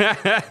Roll.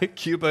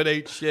 Cubert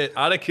ain't shit.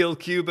 I'd have killed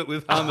Cubert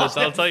with hammers,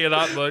 I'll tell you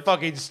that much.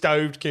 Fucking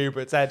stoved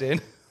Cubert's head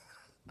in.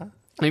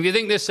 And if you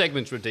think this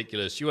segment's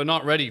ridiculous, you are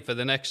not ready for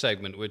the next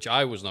segment, which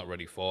I was not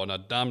ready for, and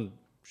I'm damn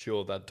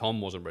sure that Tom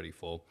wasn't ready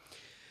for.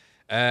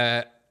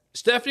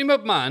 Stephanie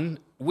McMahon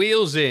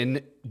wheels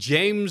in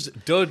James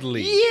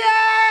Dudley.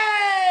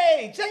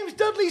 Yay! James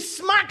Dudley's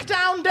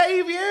SmackDown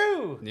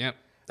debut. Yep.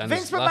 And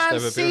Vince his last McMahon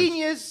ever appearance.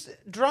 Senior's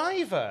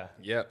driver.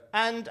 Yep.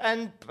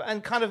 And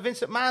kind of Vince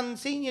McMahon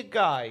Senior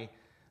guy.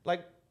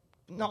 Like,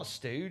 not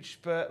stooge,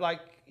 but like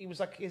he was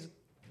like his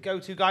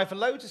go-to guy for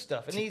loads of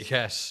stuff. And he's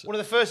Yes. one of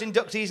the first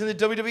inductees in the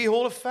WWE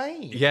Hall of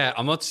Fame. Yeah,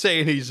 I'm not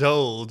saying he's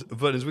old,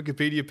 but his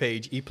Wikipedia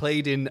page, he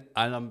played in,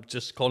 and I'm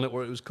just calling it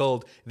what it was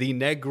called, the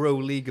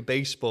Negro League of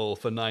Baseball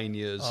for 9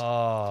 years.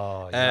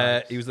 Oh,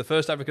 yeah. He was the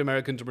first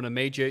African-American to run a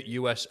major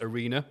U.S.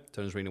 arena,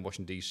 Turner's Arena in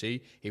Washington,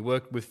 D.C. He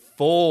worked with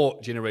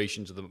 4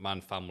 generations of the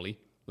McMahon family.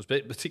 Was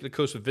particularly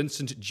close with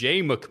Vincent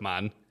J.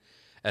 McMahon.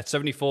 At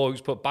 74, he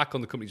was put back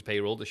on the company's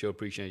payroll to show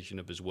appreciation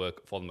of his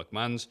work for the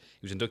McMahons. He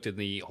was inducted in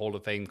the Hall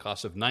of Fame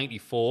class of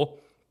 94.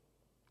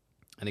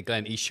 And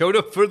again, he showed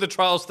up for the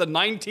trials to the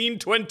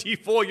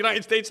 1924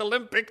 United States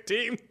Olympic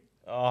team.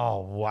 Oh,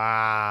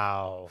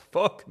 wow.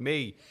 Fuck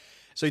me.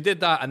 So he did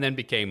that and then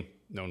became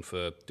known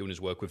for doing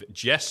his work with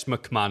Jess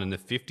McMahon in the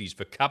 50s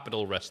for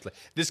Capital Wrestling.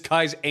 This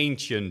guy's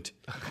ancient.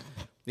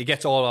 He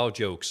gets all our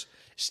jokes.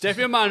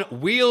 Stephanie McMahon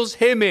wheels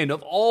him in,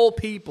 of all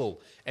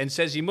people, and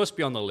says he must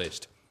be on the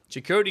list.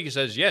 Security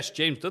says, yes,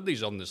 James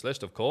Dudley's on this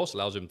list, of course,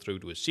 allows him through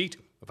to his seat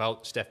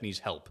without Stephanie's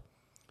help.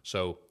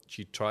 So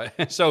she's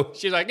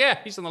like, yeah,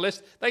 he's on the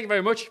list. Thank you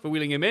very much for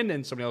wheeling him in.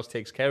 And somebody else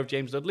takes care of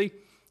James Dudley.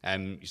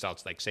 And he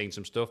starts like saying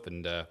some stuff.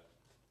 And I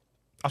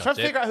was trying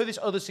to figure out who this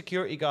other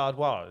security guard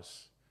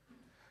was.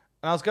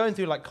 And I was going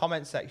through like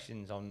comment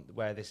sections on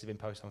where this has been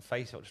posted on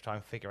Facebook to try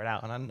and figure it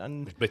out.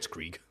 And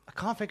Blitzkrieg. I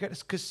can't figure it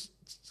because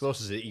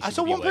I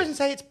saw one person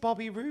say it's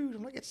Bobby Roode.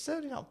 I'm like, it's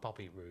certainly not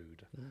Bobby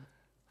Roode.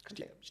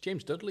 It's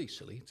James Dudley,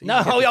 silly.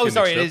 No,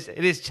 sorry,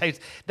 it is James.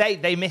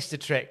 They missed a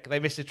trick. They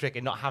missed a trick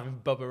in not having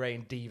Bubba Ray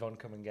and Devon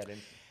come and get him.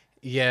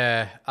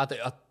 Yeah, I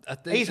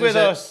think he's with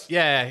us.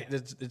 Yeah,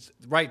 it's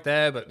right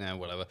there, but no,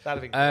 whatever.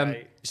 That'd be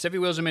great. Stephanie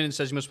wheels him in and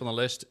says he must be on the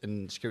list,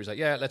 and security's like,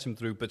 yeah, let him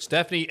through. But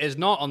Stephanie is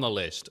not on the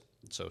list.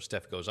 So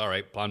Steph goes, all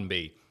right, plan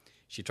B.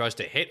 She tries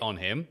to hit on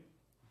him,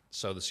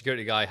 so the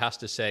security guy has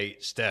to say,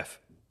 Steph,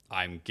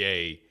 I'm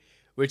gay,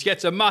 which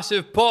gets a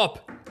massive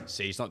pop.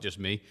 See, it's not just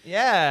me.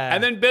 Yeah.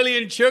 And then Billy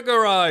and Chuck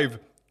arrive,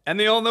 and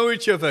they all know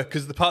each other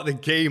because they're part of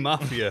the gay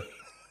mafia.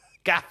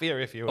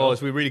 Gaffia, if you will. Oh,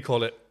 as we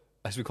call it,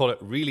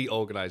 really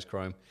organized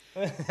crime.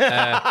 It's a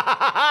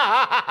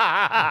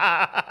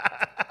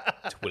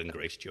Will and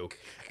Grace joke.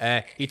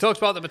 He talks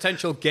about the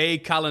potential gay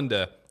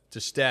calendar to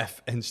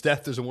Steph, and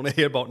Steph doesn't want to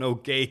hear about no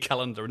gay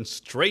calendar, and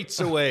straight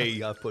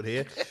away, I've put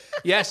here.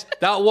 Yes,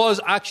 that was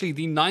actually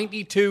the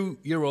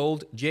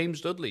 92-year-old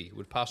James Dudley who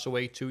would pass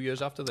away 2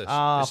 years after this.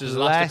 This is his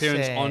last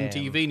appearance on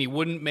TV, and he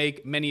wouldn't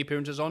make many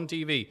appearances on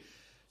TV.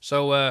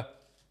 So,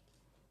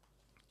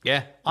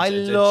 yeah,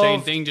 it's the same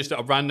thing, just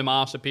a random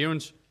ass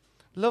appearance.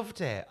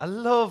 Loved it. I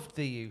loved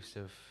the use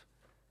of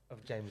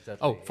James Dudley.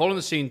 Oh, following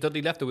the scene,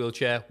 Dudley left the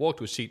wheelchair, walked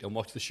to his seat, and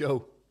watched the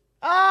show.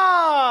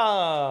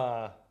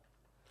 Ah!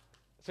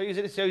 So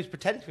he's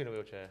pretending to be in a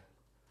wheelchair.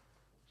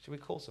 Should we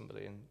call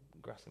somebody and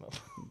grass him up?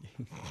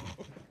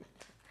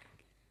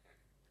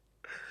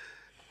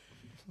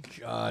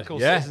 God, Call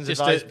yeah.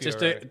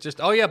 Citizens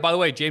Oh yeah. By the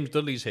way, James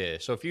Dudley's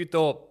here. So if you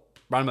thought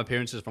random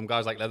appearances from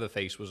guys like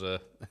Leatherface was a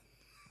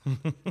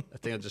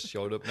thing that just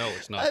showed up, no,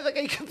 it's not. I think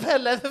you compare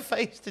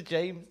Leatherface to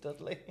James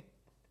Dudley.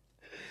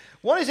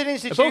 One is an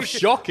institution. They're both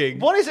shocking.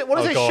 What is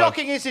a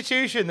shocking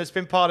institution that's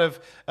been part of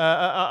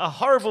a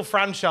horrible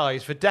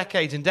franchise for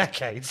decades and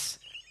decades.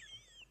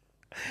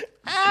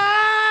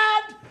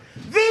 And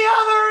the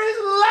other is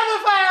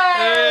Leatherface.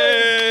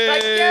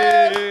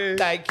 Hey.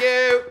 Thank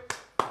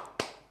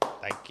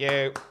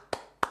you.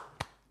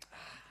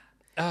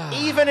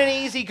 Even an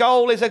easy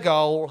goal is a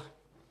goal.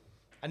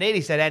 I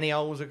nearly said any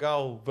goal's a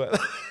goal, but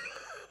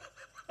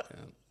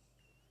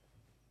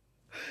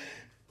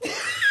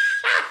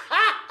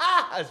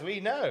as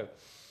we know.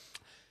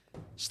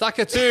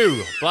 Stacker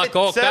 2, Black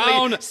Hawk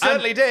Down.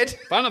 Certainly did.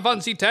 Final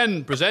Fantasy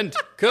X present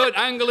Kurt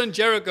Angle and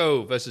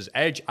Jericho versus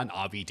Edge and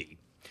RVD.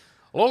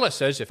 Lola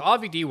says if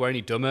RVD were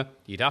any dumber,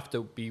 he'd have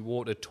to be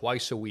watered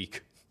twice a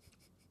week.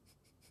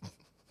 I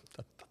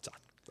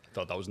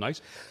thought that was nice.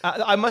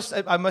 I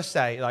must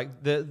say,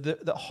 like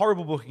the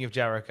horrible booking of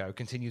Jericho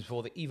continues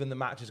before even the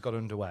matches got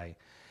underway,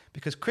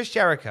 because Chris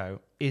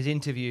Jericho is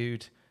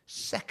interviewed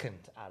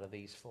second out of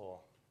these 4.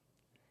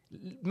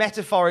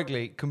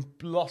 Metaphorically,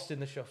 lost in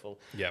the shuffle.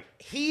 Yeah,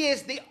 he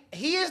is the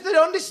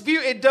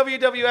undisputed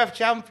WWF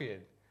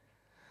champion.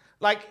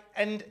 Like,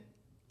 and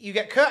you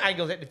get Kurt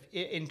Angle's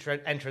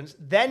entrance,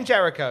 then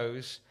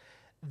Jericho's,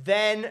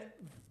 then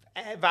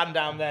Van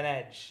Dam, then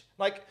Edge.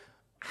 Like,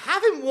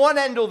 have him one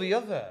end or the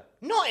other,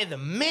 not in the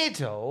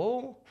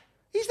middle.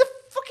 He's the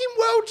fucking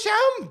world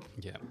champ.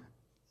 Yeah.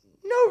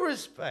 No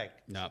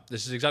respect. No,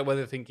 this is exactly where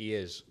they think he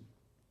is.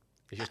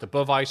 He's just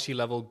above IC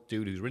level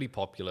dude who's really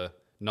popular.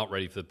 Not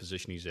ready for the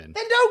position he's in.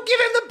 Then don't give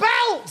him the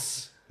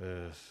belts.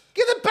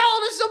 Give the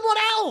belt to someone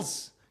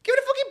else. Give it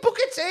to fucking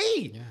Booker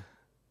T. Yeah.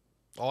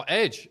 Or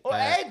Edge.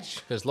 Edge.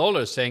 Because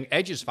Lola is saying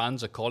Edge's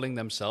fans are calling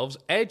themselves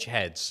Edge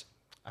heads.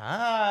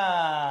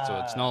 Ah. So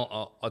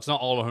it's not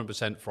all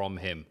 100% from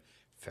him.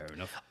 Fair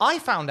enough. I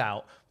found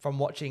out from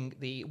watching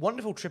the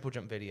wonderful Triple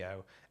Jump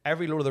video,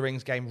 every Lord of the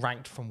Rings game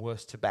ranked from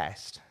worst to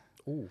best.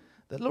 Ooh.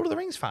 The Lord of the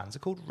Rings fans are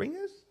called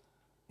ringers.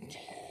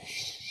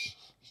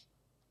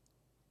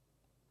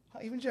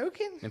 Not even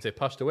joking. If they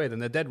passed away, then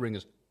they're dead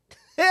ringers.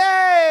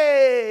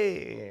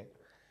 Hey!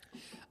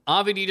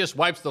 RVD just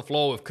wipes the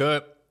floor with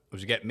Kurt, as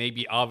we get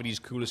maybe RVD's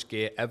coolest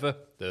gear ever,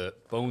 the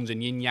Bones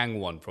and Yin Yang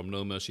one from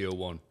No Mercy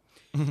 01.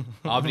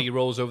 RVD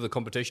rolls over the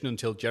competition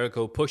until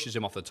Jericho pushes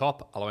him off the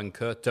top, allowing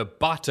Kurt to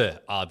batter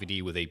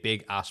RVD with a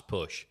big-ass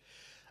push.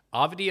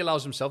 RVD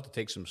allows himself to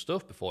take some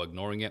stuff before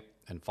ignoring it,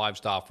 and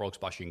 5-star frog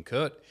splashing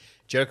Kurt.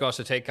 Jericho has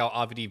to take out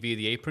RVD via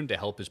the apron to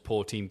help his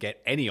poor team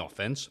get any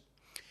offense.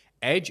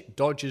 Edge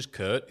dodges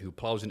Kurt, who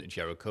plows into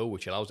Jericho,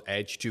 which allows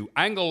Edge to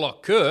angle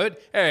lock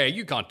Kurt. Hey,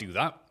 you can't do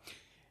that.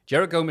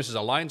 Jericho misses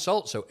a lion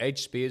salt, so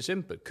Edge spears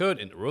him, but Kurt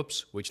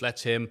interrupts, which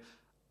lets him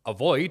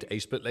avoid a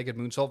split-legged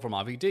moonsault from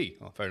RVD.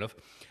 Oh, fair enough.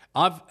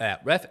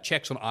 Ref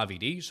checks on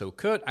RVD, so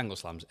Kurt angle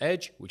slams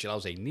Edge, which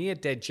allows a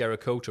near-dead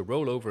Jericho to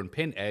roll over and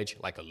pin Edge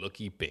like a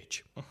lucky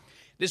bitch.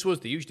 This was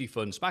the usually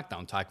fun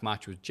SmackDown tag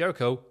match with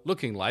Jericho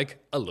looking like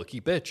a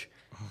lucky bitch.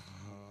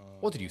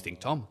 What did you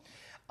think, Tom?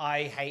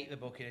 I hate the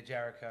booking of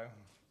Jericho.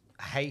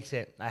 I hate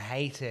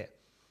it.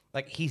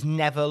 Like, he's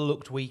never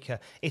looked weaker.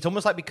 It's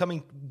almost like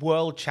becoming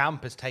world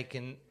champ has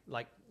taken,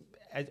 like,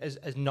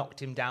 has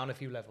knocked him down a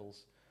few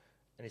levels.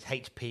 And his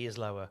HP is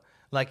lower.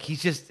 Like,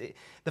 he's just...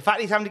 The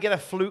fact he's having to get a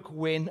fluke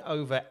win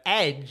over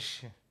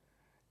Edge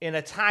in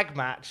a tag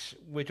match,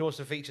 which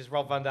also features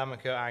Rob Van Dam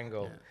and Kurt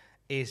Angle,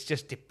 is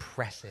just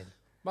depressing.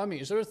 But I mean,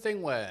 is there a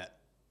thing where,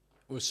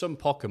 with some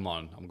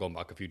Pokemon, I'm going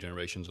back a few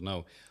generations, I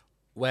know,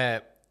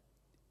 where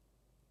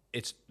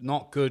it's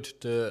not good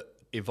to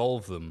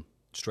evolve them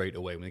straight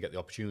away when they get the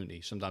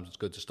opportunity? Sometimes it's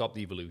good to stop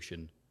the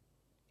evolution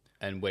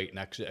and wait, and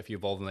actually, if you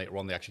evolve them later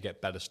on, they actually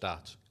get better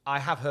stats. I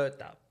have heard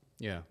that.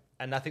 Yeah.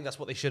 And I think that's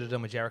what they should have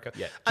done with Jericho.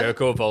 Yeah,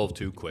 Jericho evolved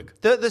too quick.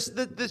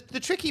 The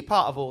tricky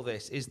part of all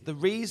this is the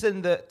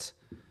reason that,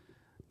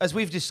 as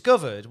we've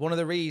discovered, one of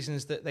the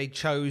reasons that they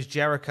chose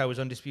Jericho as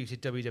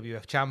undisputed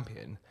WWF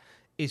champion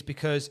is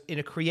because in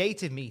a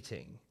creative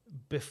meeting,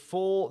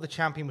 before the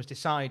champion was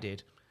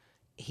decided,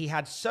 he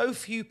had so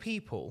few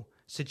people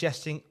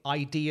suggesting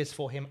ideas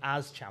for him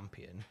as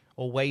champion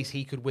or ways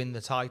he could win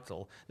the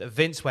title that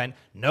Vince went,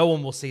 no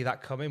one will see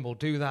that coming, we'll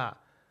do that.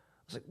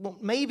 I was like, well,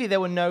 maybe there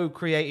were no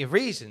creative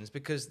reasons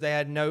because they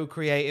had no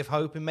creative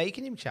hope in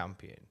making him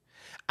champion.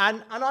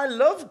 And I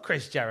love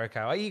Chris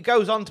Jericho. He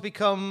goes on to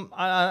become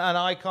an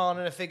icon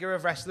and a figure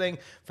of wrestling,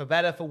 for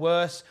better, for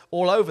worse,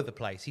 all over the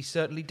place. He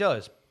certainly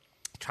does.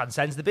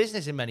 Transcends the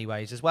business in many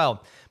ways as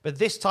well. But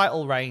this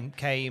title reign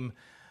came,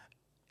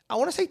 I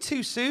want to say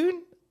too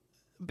soon,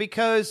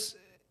 because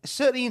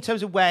certainly in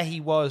terms of where he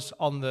was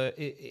in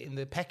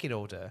the pecking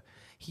order,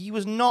 he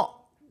was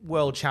not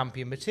world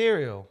champion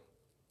material.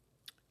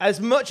 As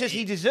much as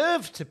he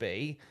deserved to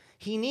be,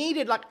 he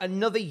needed like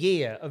another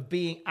year of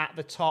being at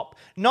the top.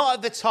 Not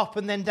at the top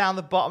and then down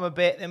the bottom a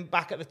bit, then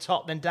back at the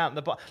top, then down at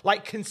the bottom.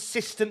 Like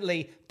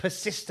consistently,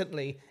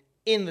 persistently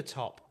in the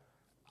top.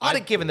 I'd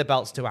have given the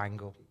belts to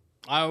Angle.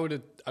 I would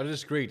have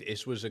disagreed.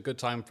 It was a good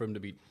time for him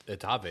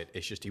to have it.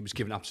 It's just he was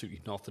given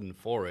absolutely nothing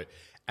for it.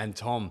 And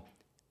Tom,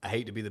 I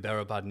hate to be the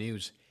bearer of bad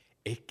news.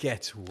 It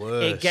gets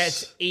worse. It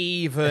gets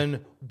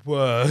even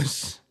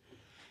worse.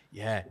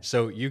 Yeah,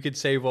 so you could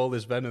save all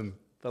this venom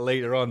for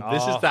later on.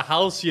 This is the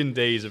halcyon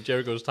days of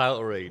Jericho's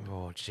title reign.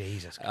 Oh,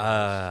 Jesus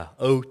Christ.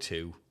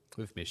 02.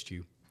 We've missed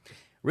you.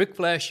 Ric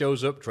Flair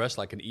shows up dressed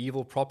like an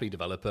evil property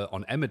developer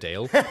on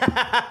Emmerdale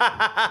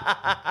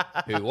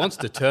who wants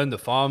to turn the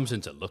farms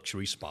into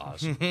luxury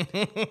spas.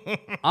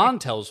 Arn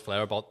tells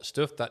Flair about the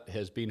stuff that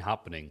has been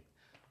happening.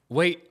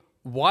 Wait,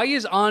 why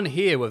is Arn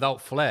here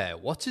without Flair?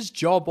 What's his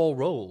job or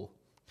role?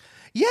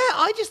 Yeah,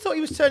 I just thought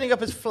he was turning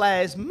up as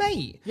Flair's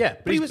mate. Yeah,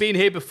 but he's been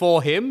here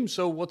before him,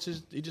 so what's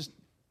his... He just...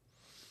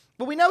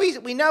 But we know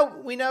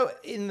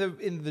in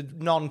the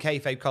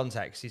non-kayfabe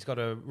context, he's got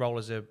a role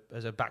as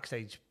a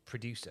backstage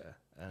producer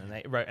and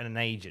an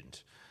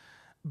agent.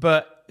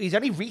 But he's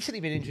only recently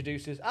been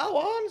introduced as,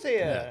 Arn's here.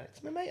 Yeah.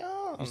 It's my mate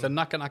Arn. He's the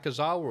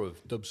Nakazawa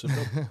of Dubs and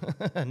Dub.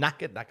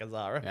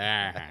 Nakazawa.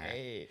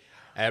 Hey.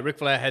 Ric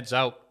Flair heads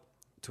out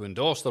to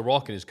endorse The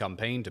Rock in his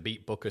campaign to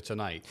beat Booker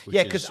tonight.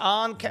 Yeah, because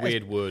Arn...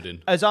 Weird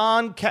wording. As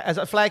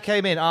Flair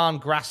came in, Arn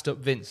grassed up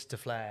Vince to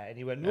Flair. And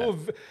he went,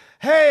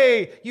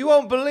 hey, you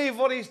won't believe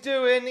what he's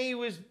doing. He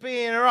was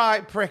being a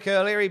right prick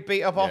earlier. He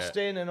beat up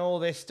Austin and all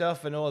this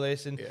stuff and all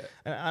this. And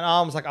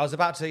Arn was like, I was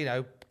about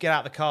to, get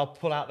out the car,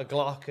 pull out the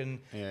Glock and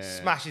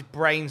smash his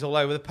brains all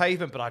over the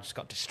pavement. But I just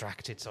got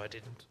distracted, so I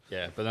didn't.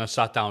 Yeah, but then I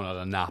sat down and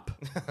had a nap.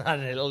 I had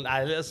a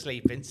little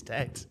sleep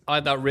instead. I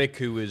had that Rick,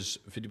 who was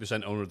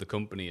 50% owner of the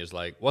company, is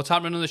like, what's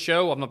happening on the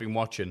show? I've not been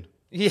watching.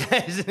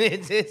 Yes,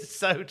 it's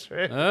so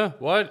true.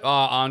 What?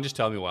 Arn, just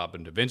tell me what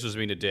happened. Vince was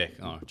being a dick.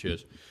 Oh,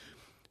 cheers.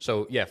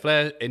 So, yeah,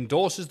 Flair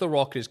endorses The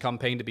Rock in his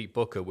campaign to beat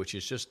Booker, which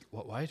is just...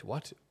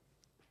 What?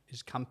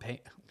 His campaign...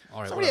 All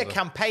right, it's not really a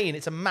campaign,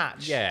 it's a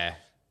match. Yeah.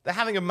 They're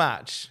having a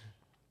match.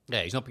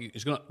 Yeah, he's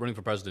not running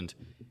for president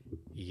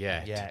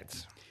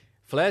yet.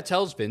 Flair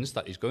tells Vince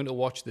that he's going to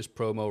watch this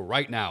promo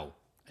right now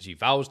as he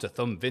vows to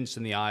thumb Vince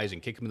in the eyes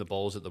and kick him in the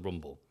balls at the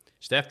Rumble.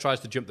 Steph tries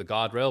to jump the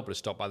guardrail but is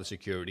stopped by the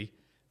security.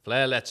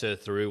 Flair lets her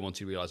through once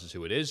he realizes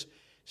who it is.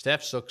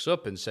 Steph sucks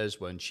up and says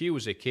when she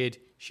was a kid,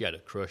 she had a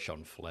crush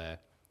on Flair.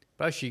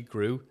 But as she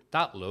grew,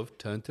 that love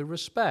turned to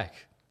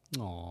respect.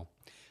 Aww.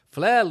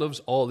 Flair loves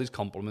all these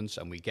compliments,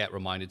 and we get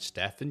reminded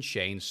Steph and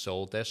Shane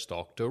sold their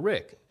stock to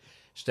Rick.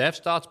 Steph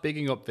starts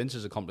bigging up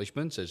Vince's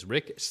accomplishments as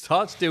Rick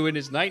starts doing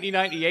his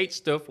 1998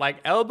 stuff like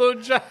elbow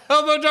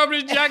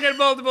dropping his jacket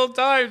multiple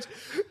times,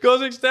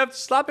 causing Steph to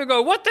slap him and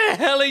go, "What the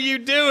hell are you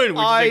doing?"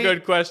 Which is a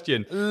good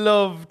question.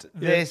 Loved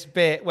this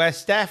bit where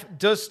Steph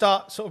does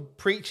start sort of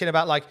preaching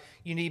about, like,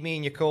 you need me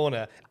in your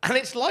corner. And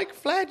it's like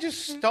Flair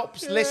just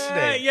stops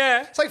listening.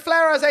 Yeah. It's like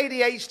Flair has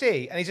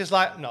ADHD and he's just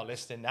like, I'm not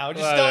listening now.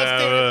 Just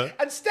starts doing it.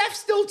 And Steph's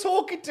still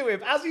talking to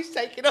him as he's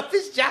taking off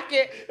his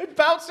jacket and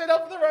bouncing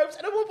off the ropes.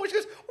 And at one point she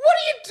goes, "What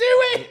are you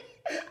doing?"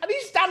 And he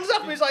stands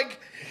up and he's like,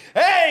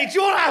 "Hey, do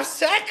you want to have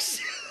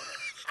sex?"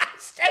 And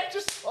Steph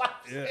just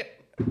slaps him.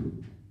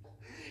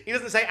 He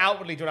doesn't say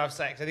outwardly, "Do you want to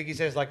have sex?" I think he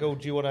says, like, "Oh,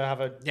 do you want to have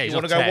a... Yeah, he's do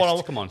you want to not go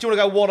test. Come on. Do you want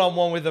to go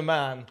one-on-one with the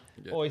man?"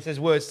 Yeah. Or he says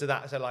words to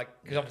that. So, like,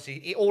 because obviously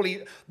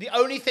the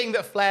only thing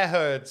that Flair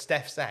heard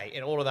Steph say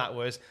in all of that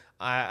was,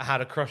 "I had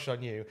a crush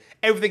on you."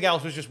 Everything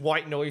else was just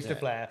white noise to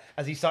Flair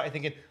as he started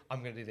thinking,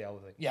 "I'm going to do the other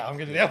thing. Yeah, I'm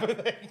going to do the other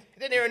thing." He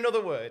didn't hear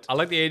another word. I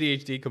like the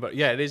ADHD cover.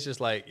 Yeah, it is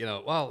just like,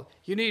 well,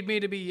 you need me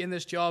to be in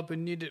this job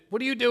and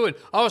what are you doing?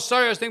 Oh,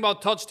 sorry, I was thinking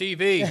about Touch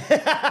TV.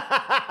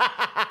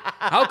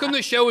 How come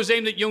the show was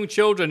aimed at young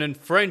children and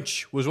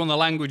French was one of the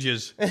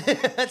languages?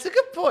 That's a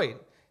good point.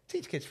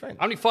 Teach kids French.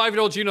 How many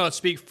 5-year-olds do you know that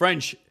speak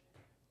French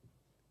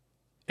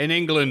in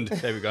England?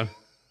 There we go.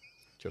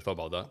 Just thought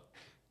about that.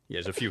 Yeah,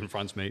 there's a few in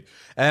France, mate.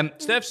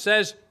 Steph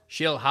says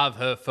she'll have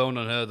her phone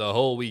on her the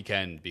whole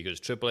weekend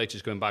because Triple H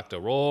is going back to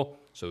Raw,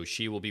 so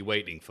she will be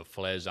waiting for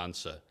Flair's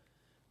answer.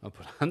 Oh,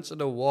 but answer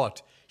to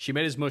what? She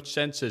made as much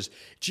sense as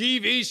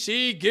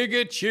GVC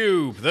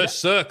Gigatube, the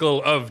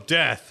Circle of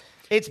Death.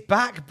 It's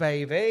back,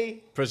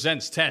 baby.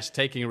 Presents Test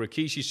taking a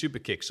Rikishi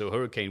Superkick, so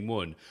Hurricane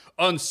won.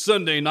 On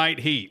Sunday Night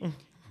Heat,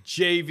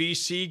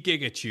 JVC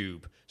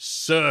Gigatube,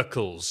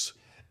 Circles.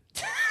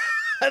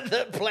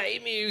 The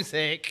play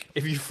music.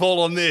 If you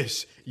fall on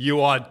this,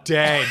 you are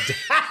dead.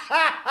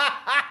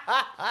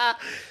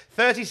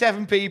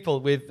 37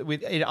 people with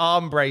in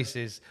arm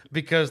braces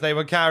because they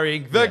were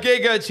carrying the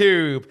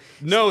Gigatube.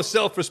 No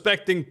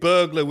self-respecting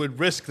burglar would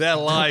risk their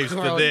lives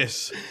for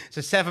this. It's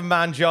a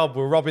 7-man job.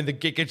 We're robbing the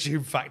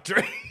Gigatube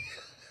factory.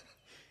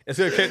 It's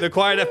going to take the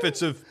quiet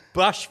efforts of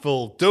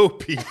Bashful,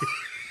 Dopey,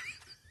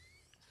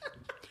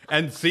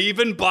 and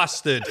thieving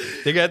bastard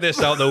to get this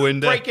out the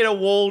window. Breaking a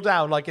wall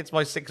down like it's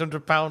my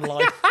 600-pound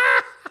life.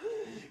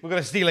 We're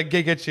going to steal a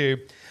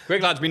Gigatube.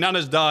 Quick, lads, my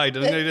nana's died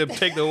and I need to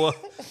take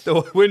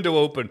the window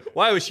open.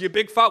 Why, was she a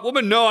big fat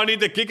woman? No, I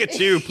need the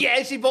Gigatube.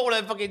 Yeah, she bought one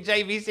of the fucking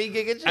JVC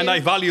Gigatubes. And I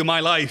value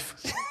my life.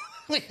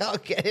 We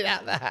can't get it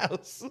out of the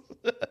house.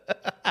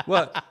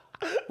 What?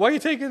 Why are you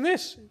taking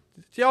this?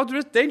 See how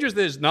dangerous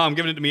this is? No, I'm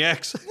giving it to my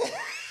ex.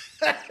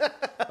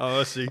 Oh,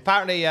 let's see.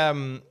 Apparently,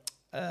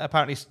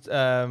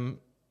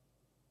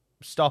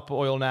 Stop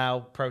Oil Now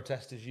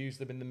protesters use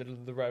them in the middle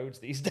of the roads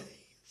these days.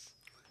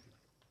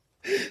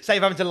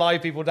 Save having to lie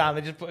people down.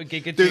 They just put a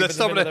Gigatube in the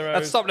middle of the road.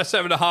 That's stopping a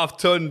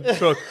 7.5-ton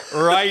truck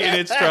right in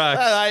its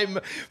tracks. I'm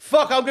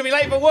going to be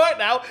late for work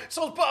now.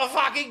 Someone's put a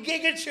fucking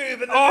Gigatube in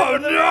the middle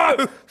of the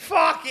road.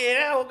 Fucking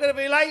hell, I'm going to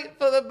be late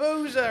for the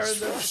boozer. And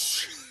the...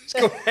 Let's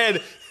go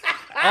ahead.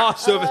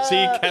 Arse over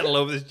tea kettle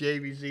over this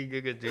JVC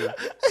Gigatube.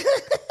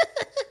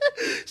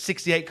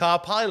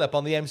 68-car pileup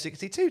on the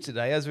M62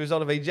 today as a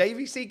result of a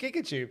JVC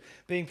Gigatube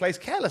being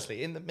placed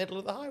carelessly in the middle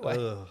of the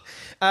highway.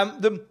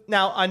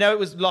 Now, I know it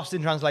was lost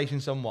in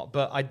translation somewhat,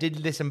 but I did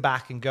listen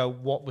back and go,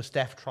 what was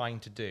Steph trying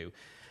to do?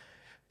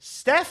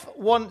 Steph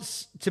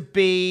wants to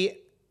be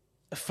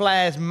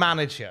Flair's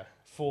manager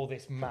for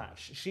this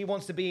match. She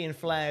wants to be in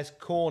Flair's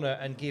corner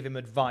and give him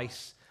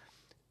advice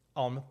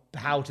on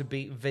how to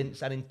beat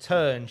Vince. And in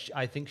turn,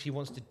 I think she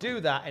wants to do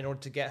that in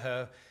order to get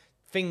her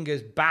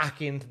fingers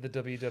back into the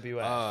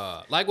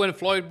WWF. Like when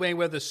Floyd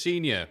Mayweather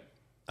Sr.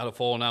 had a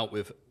falling out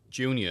with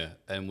Junior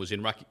and was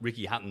in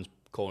Ricky Hatton's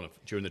corner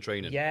during the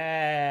training.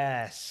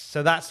 Yes.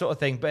 So that sort of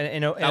thing. But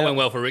that went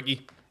well for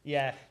Ricky.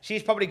 Yeah.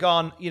 She's probably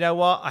gone, you know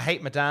what? I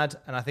hate my dad,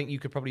 and I think you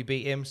could probably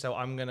beat him, so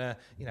I'm going to,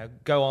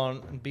 go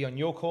on and be on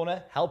your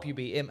corner, help you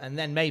beat him, and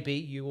then maybe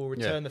you will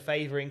return the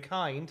favour in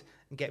kind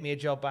and get me a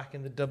job back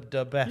in the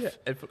WWF. Yeah.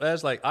 And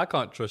Flair's like, I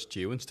can't trust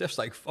you. And Steph's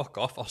like, fuck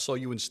off. I saw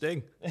you in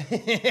Sting.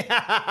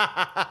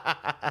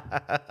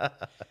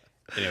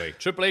 Anyway,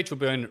 Triple H will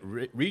be on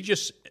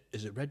Regis.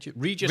 Is it Regis?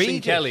 Regis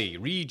and Kelly.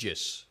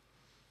 Regis.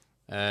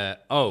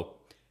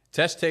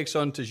 Test takes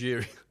on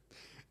Tajiri.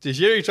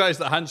 Tajiri tries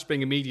the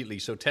handspring immediately,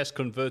 so Test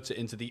converts it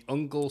into the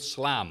Ungle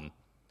Slam.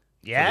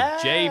 Yeah.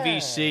 For the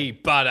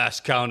JVC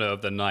badass counter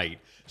of the night.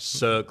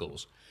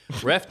 Circles.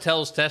 Ref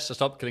tells Test to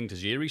stop killing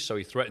Tajiri, so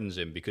he threatens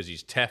him because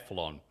he's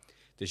Teflon.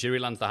 Tajiri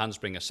lands the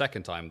handspring a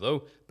second time,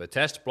 though, but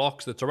Test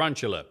blocks the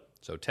tarantula.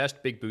 So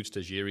Test big boots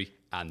Tajiri,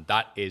 and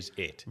that is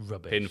it.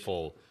 Rubbish.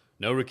 Pinfall.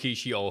 No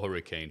Rikishi or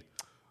Hurricane.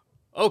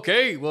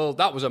 Okay, well,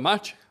 that was a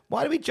match.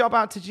 Why do we job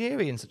out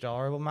Tajiri in such a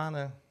horrible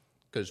manner?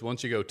 Because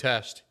once you go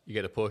test, you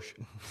get a push.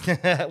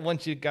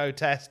 Once you go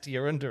test,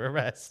 you're under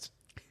arrest.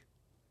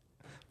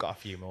 Got a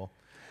few more.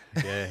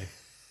 Yeah.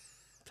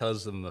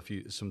 Tells them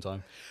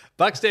sometime.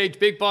 Backstage,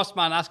 Big Boss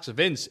Man asks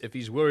Vince if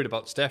he's worried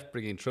about Steph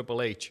bringing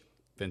Triple H.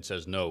 Vince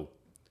says no.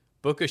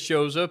 Booker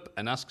shows up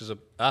and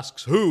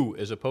asks who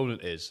his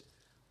opponent is.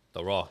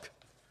 The Rock.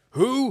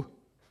 Who?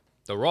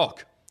 The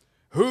Rock.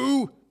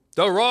 Who?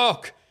 The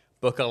Rock.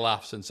 Booker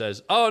laughs and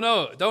says, oh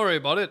no, don't worry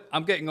about it.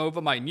 I'm getting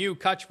over my new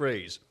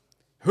catchphrase.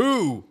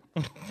 Who?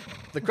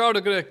 The crowd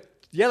are going to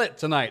yell it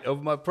tonight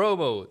over my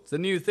promo. It's the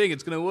new thing.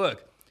 It's going to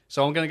work.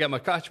 So I'm going to get my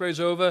catchphrase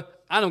over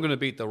and I'm going to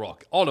beat The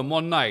Rock. All in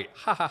one night.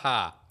 Ha ha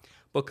ha.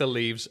 Booker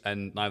leaves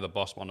and neither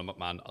Bossman or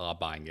McMahon are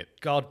buying it.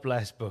 God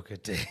bless Booker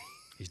T.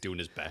 He's doing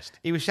his best.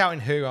 He was shouting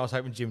who. I was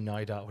hoping Jim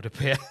Neidhart would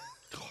appear.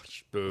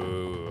 Gosh,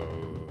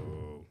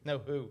 boo. No,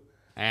 who.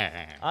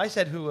 I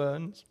said who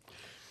earns.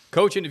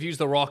 Coach interviews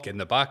The Rock in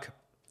the back.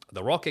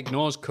 The Rock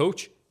ignores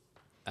Coach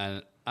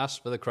and asks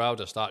for the crowd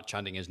to start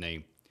chanting his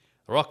name.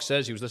 The Rock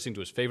says he was listening to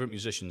his favorite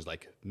musicians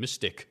like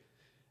Mystic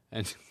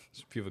and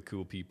a few other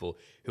cool people.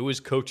 Who is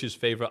Coach's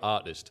favorite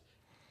artist?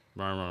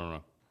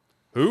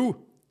 Who?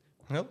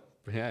 Nope.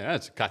 Yeah,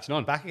 it's catching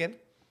on. Back again.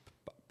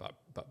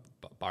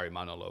 Barry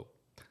Manilow.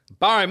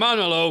 Barry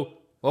Manilow!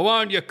 Well,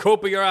 why don't you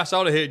cope your ass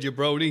out of here,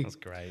 jabroni? That's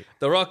great.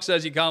 The Rock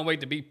says he can't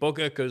wait to beat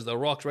Booker because The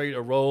Rock's ready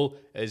to roll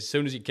as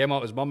soon as he came out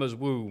of his mama's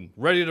womb.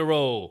 Ready to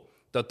roll.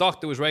 The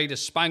doctor was ready to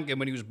spank him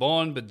when he was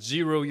born, but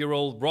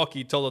 0-year-old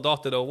Rocky told the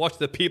doctor to watch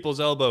the people's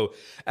elbow.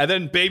 And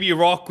then baby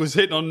Rock was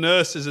hitting on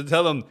nurses and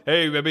telling them,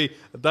 hey, baby,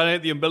 that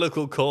ain't the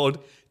umbilical cord.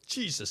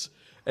 Jesus.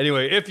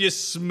 Anyway, if you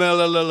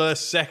smell a little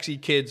sexy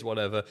kids,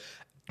 whatever.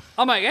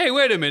 I'm like, hey,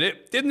 wait a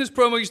minute. Didn't this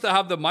promo used to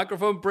have the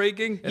microphone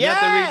breaking? And you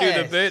had to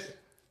redo the bit?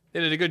 They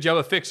did a good job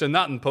of fixing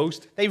that in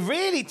post. They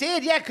really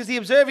did, yeah, because the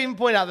Observer even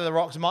pointed out that The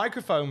Rock's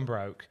microphone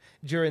broke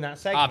during that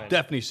segment. I've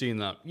definitely seen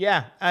that.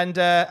 Yeah,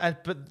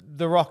 but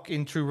The Rock,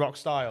 in true Rock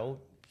style,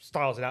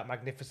 styles it out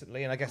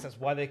magnificently, and I guess that's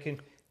why they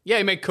can... Yeah,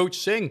 he made Coach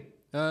sing.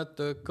 At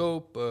the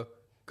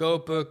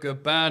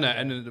Copacabana.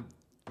 And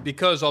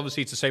because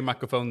obviously it's the same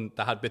microphone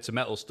that had bits of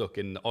metal stuck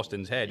in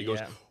Austin's head, he goes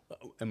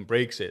and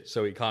breaks it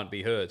so he can't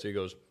be heard. So he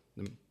goes...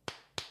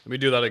 Let me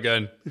do that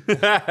again.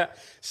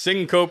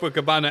 Sing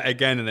Copacabana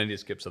again, and then he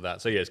skips to that.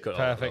 So, yeah, it's cut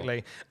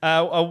perfectly.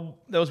 There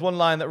was one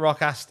line that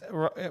Rock asked,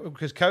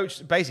 because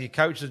Coach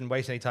doesn't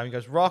waste any time. He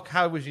goes, Rock,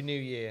 how was your new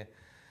year?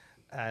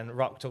 And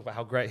Rock talked about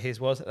how great his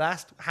was. And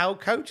asked how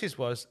Coach's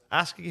was,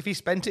 asking if he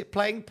spent it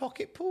playing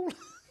pocket pool.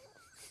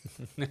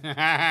 He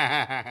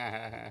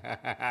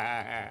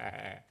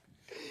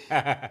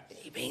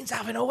means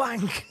having a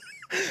wank.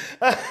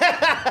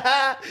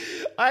 I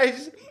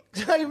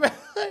remember...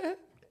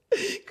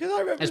 Because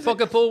I remember... Is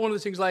pocket pool one of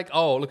the things like,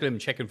 oh, look at him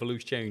checking for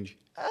loose change?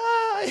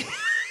 Pocket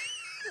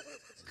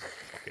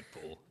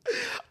pool.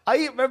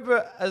 I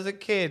remember as a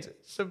kid,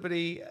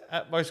 somebody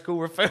at my school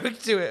referring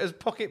to it as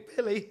Pocket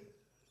Billy.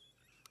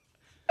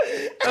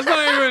 That's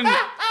not even...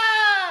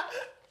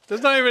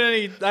 There's not even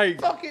any...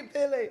 like... Pocket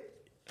Billy.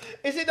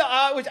 Is it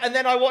not? And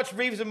then I watched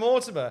Reeves and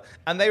Mortimer,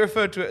 and they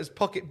referred to it as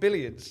Pocket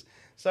Billiards.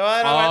 So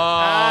I went,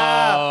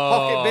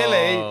 Pocket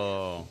Billy.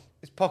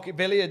 It's Pocket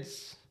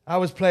Billiards. I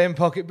was playing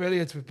pocket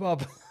billiards with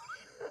Bob.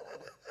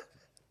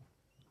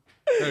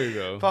 There you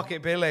go.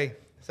 Pocket Billy.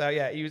 So,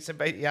 yeah, he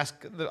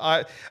asked...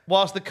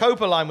 whilst the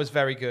Copa line was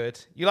very good.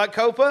 You like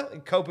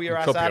Copa? Copa your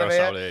ass out of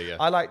here. Yeah.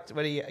 I liked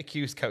when he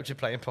accused Coach of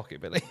playing Pocket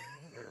Billy.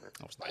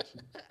 That was nice.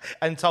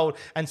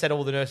 and said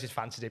all the nurses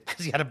fancied him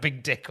because he had a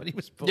big dick when he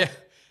was born. Yeah.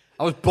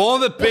 I was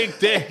born with a big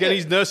dick and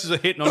these nurses are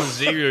hitting on a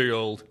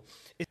 0-year-old.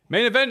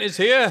 Main event is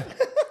here.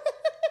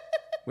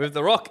 With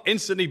The Rock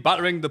instantly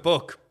battering the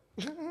book.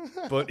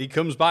 But he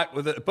comes back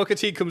with Booker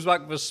T comes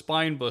back with a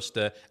spine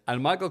buster,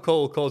 and Michael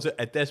Cole calls it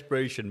a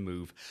desperation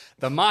move.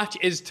 The match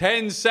is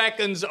 10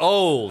 seconds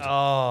old,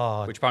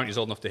 which apparently is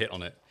old enough to hit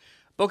on it.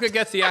 Booker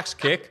gets the axe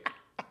kick,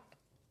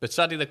 but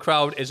sadly the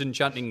crowd isn't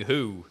chanting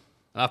who.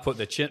 And I put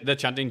they're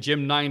chanting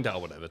Jim Neidhart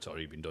or whatever. It's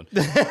already been done.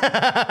 Did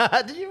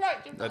you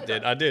write Jim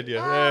Neidhart? I did,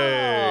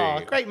 yeah. Oh,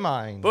 hey. Great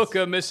minds.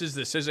 Booker misses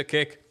the scissor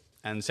kick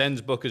and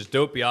sends Booker's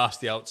dopey ass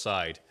to the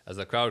outside as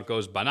the crowd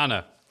goes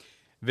banana.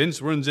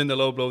 Vince runs in the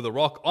low blow The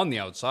Rock on the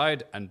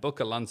outside, and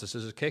Booker lands a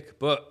scissors kick,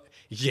 but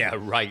yeah,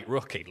 right,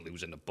 Rock ain't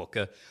losing to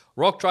Booker.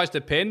 Rock tries to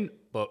pin,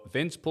 but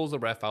Vince pulls the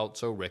ref out,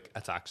 so Rick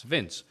attacks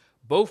Vince.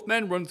 Both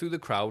men run through the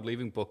crowd,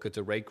 leaving Booker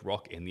to rake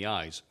Rock in the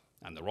eyes,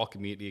 and The Rock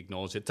immediately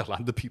ignores it to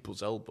land the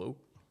people's elbow.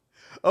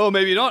 Oh,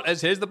 maybe not,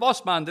 as here's the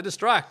Boss Man to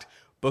distract.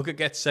 Booker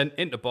gets sent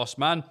into Boss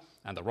Man,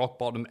 and the Rock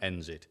Bottom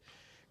ends it.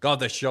 God,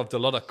 they shoved a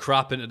lot of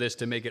crap into this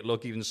to make it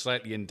look even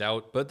slightly in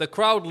doubt, but the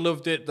crowd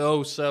loved it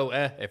though, so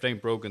if it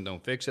ain't broken,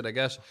 don't fix it, I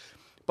guess.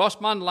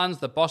 Bossman lands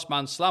the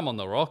Bossman slam on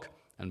The Rock,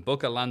 and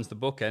Booker lands the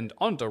bookend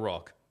onto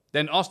Rock.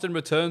 Then Austin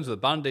returns with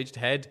a bandaged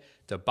head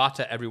to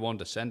batter everyone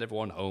to send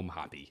everyone home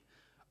happy.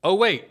 Oh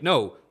wait,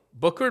 no,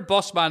 Booker and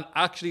Bossman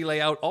actually lay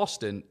out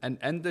Austin and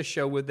end the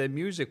show with their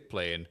music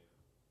playing.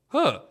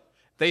 Huh,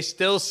 they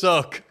still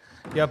suck.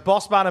 Yeah,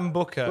 Bossman and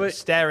Booker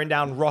staring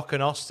down Rock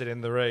and Austin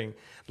in the ring.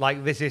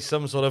 Like this is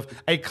some sort of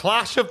a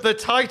clash of the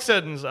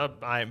titans.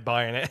 I ain't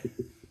buying it.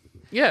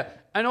 Yeah,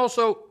 and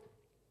also,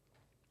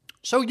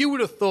 so you would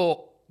have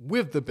thought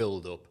with the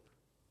build-up,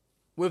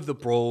 with the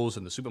brawls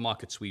and the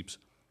supermarket sweeps,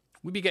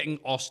 we'd be getting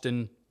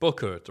Austin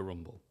Booker at the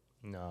Rumble.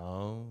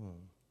 No.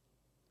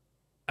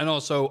 And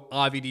also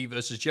RVD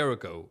versus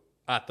Jericho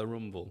at the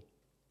Rumble.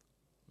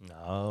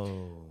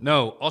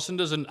 No, Austin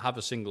doesn't have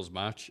a singles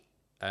match,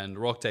 and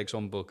Rock takes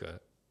on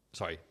Booker.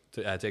 Sorry,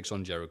 takes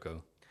on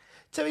Jericho.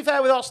 To be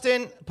fair with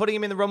Austin, putting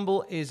him in the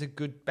Rumble is a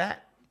good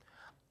bet.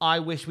 I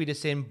wish we'd have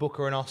seen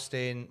Booker and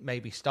Austin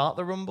maybe start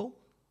the Rumble.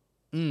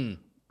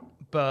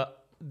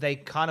 But they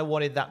kind of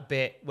wanted that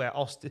bit where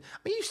Austin... I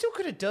mean, you still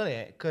could have done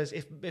it, because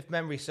if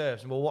memory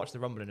serves, and we'll watch the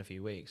Rumble in a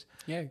few weeks,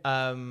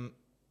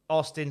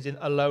 Austin's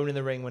alone in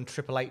the ring when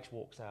Triple H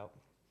walks out.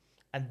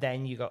 And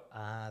then you go,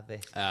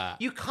 this.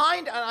 You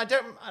kind of... And I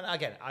don't... And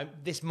again,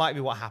 this might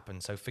be what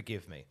happened, so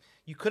forgive me.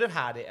 You could have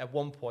had it at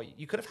one point.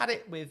 You could have had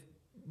it with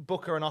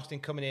Booker and Austin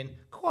coming in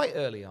quite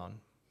early on.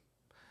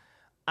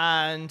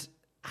 And...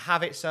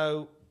 have it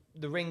so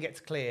the ring gets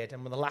cleared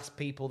and one of the last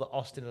people that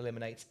Austin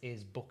eliminates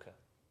is Booker.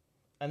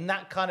 And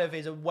that kind of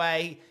is a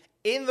way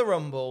in the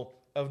Rumble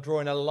of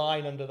drawing a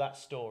line under that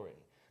story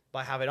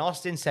by having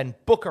Austin send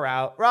Booker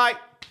out. Right,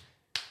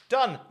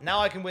 done.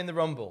 Now I can win the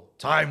Rumble.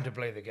 Time to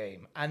play the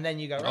game. And then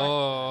you go,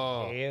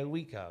 right, here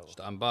we go.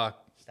 Stand back.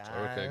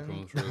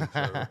 Coming through.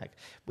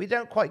 We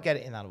don't quite get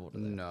it in that order.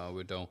 No,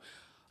 we don't.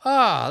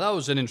 That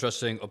was an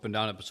interesting up and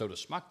down episode of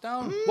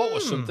SmackDown. What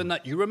was something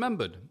that you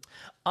remembered?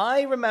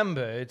 I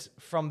remembered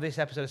from this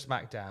episode of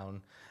SmackDown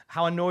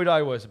how annoyed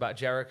I was about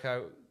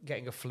Jericho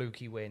getting a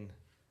fluky win.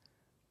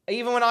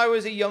 Even when I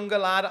was a younger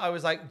lad, I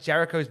was like,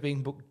 Jericho's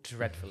being booked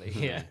dreadfully.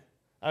 Yeah.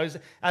 I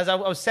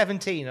was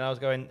 17 and I was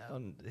going,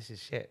 oh, this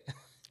is shit.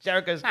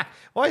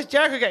 Why is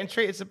Jericho getting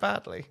treated so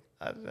badly?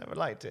 I never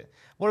liked it.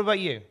 What about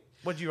you?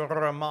 What do you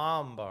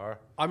remember?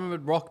 I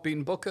remembered Rock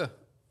beating Booker.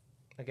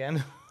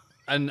 Again?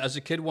 And as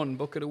a kid, wanting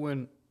Booker to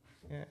win.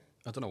 Yeah.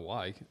 I don't know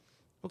why.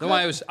 Okay. No,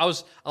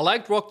 I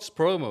liked Rock's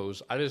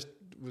promos. I just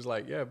was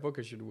like, yeah,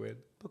 Booker should win.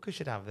 Booker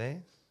should have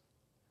this.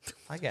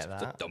 I get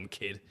that. A dumb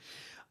kid.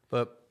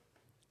 But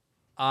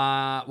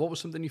what was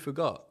something you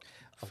forgot?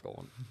 I've got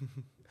one.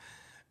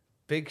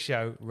 Big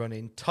Show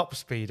running top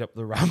speed up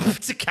the ramp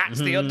to catch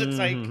The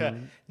Undertaker.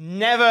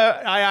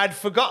 I had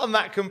forgotten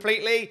that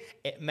completely.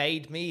 It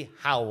made me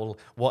howl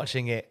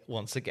watching it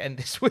once again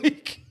this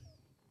week.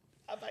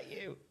 How about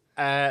you?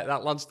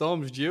 That Lance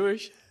Storm's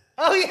Jewish.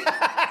 Oh,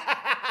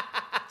 yeah.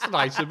 It's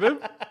nice of him.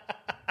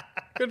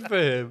 Good for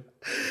him.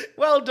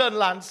 Well done,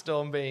 Lance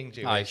Storm, being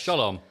Jewish. Aye,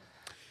 shalom.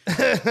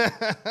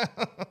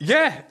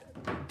 Yeah,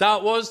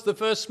 that was the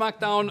first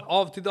SmackDown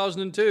of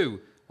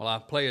 2002. Well,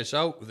 I'll play us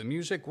out with the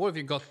music. What have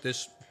you got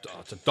this? Oh,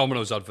 it's a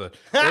Domino's advert.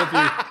 What have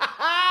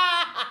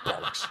you...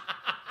 Bollocks.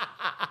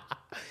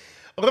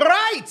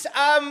 Right.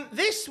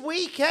 This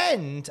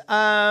weekend...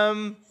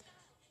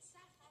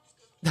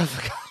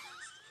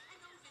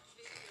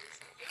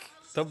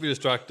 Don't be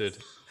distracted.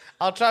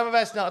 I'll try my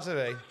best not to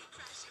be.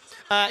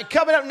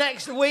 Coming up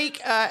next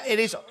week,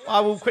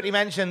 I will quickly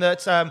mention that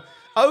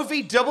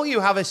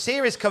OVW have a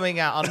series coming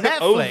out on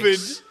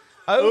Netflix.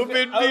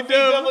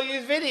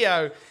 OVW's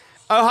video.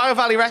 Ohio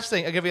Valley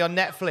Wrestling are going to be on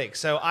Netflix.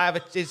 So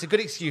it's a good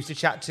excuse to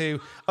chat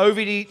to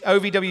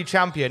OVW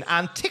champion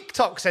and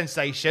TikTok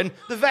sensation,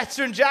 the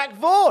veteran Jack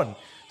Vaughn.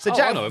 So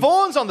Jack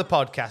Vaughn's on the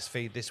podcast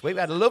feed this week. We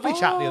had a lovely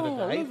chat the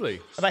other day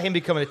about him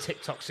becoming a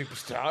TikTok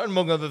superstar,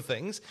 among other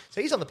things.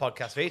 So he's on the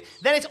podcast feed.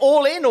 Then it's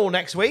All In all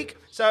next week.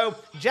 So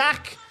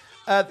Jack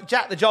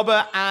the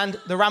Jobber and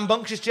the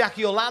rambunctious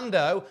Jackie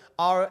Orlando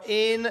are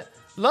in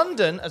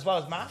London, as well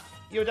as Matt.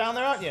 You're down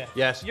there, aren't you?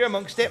 Yes. You're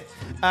amongst it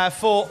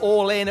for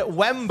All In at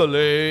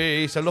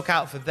Wembley. So look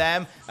out for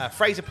them.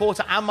 Fraser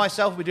Porter and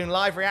myself will be doing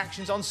live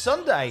reactions on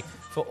Sunday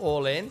for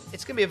All In.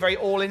 It's going to be a very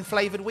All In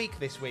flavoured week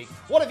this week.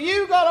 What have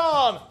you got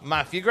on,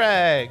 Matthew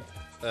Gregg?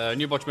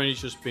 New Botch Mini's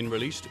just been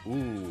released.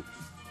 Ooh,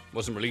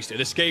 wasn't released.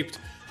 It escaped.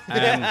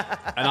 And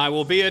I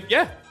will be at,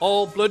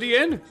 All Bloody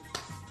In.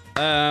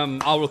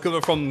 I'll recover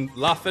from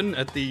laughing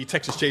at the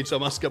Texas Chainsaw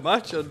Massacre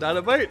match on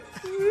Dynamite.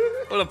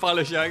 What a pile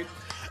of shite.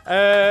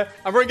 I'm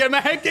going to get my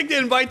head kicked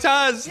in by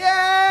Taz.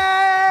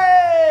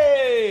 Yay!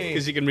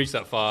 Because he can reach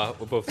that far.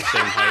 We're both the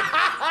same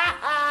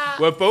height.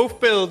 We're both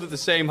billed at the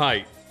same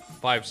height.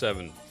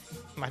 5'7".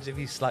 Imagine if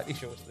he's slightly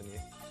shorter than you.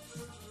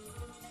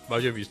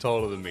 Imagine if he's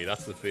taller than me.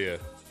 That's the fear.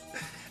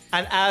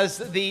 And as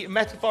the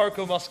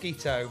metaphorical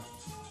mosquito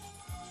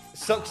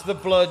sucks the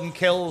blood and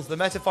kills the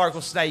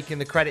metaphorical snake in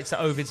the credits at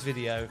Ovid's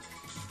video,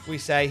 we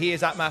say, he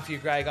is at Matthew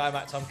Gregg, I'm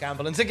at Tom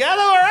Campbell, and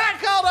together we're at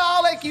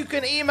Cultaholic. You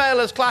can email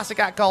us,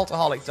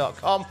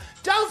 classic@cultaholic.com.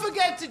 Don't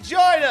forget to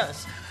join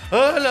us.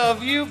 I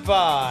love you,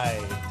 bye.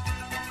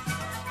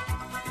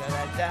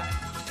 Da-da-da.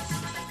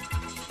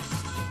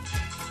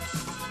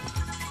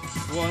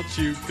 Once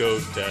you go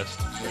test.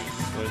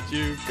 Once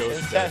you go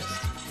test.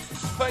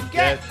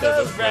 Forget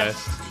the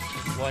rest.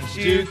 Once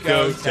you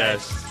go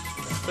test.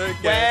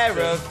 Wear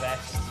a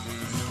vest.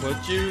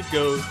 Once you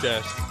go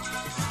test.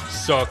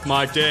 Suck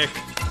my dick.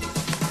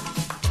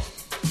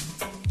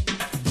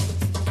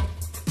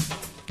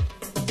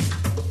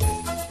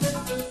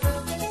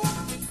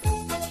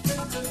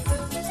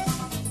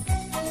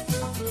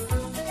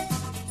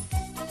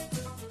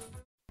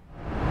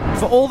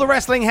 For all the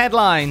wrestling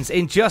headlines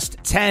in just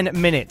 10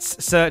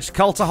 minutes, search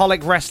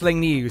Cultaholic Wrestling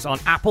News on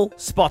Apple,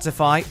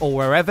 Spotify, or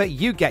wherever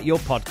you get your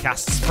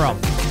podcasts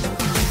from.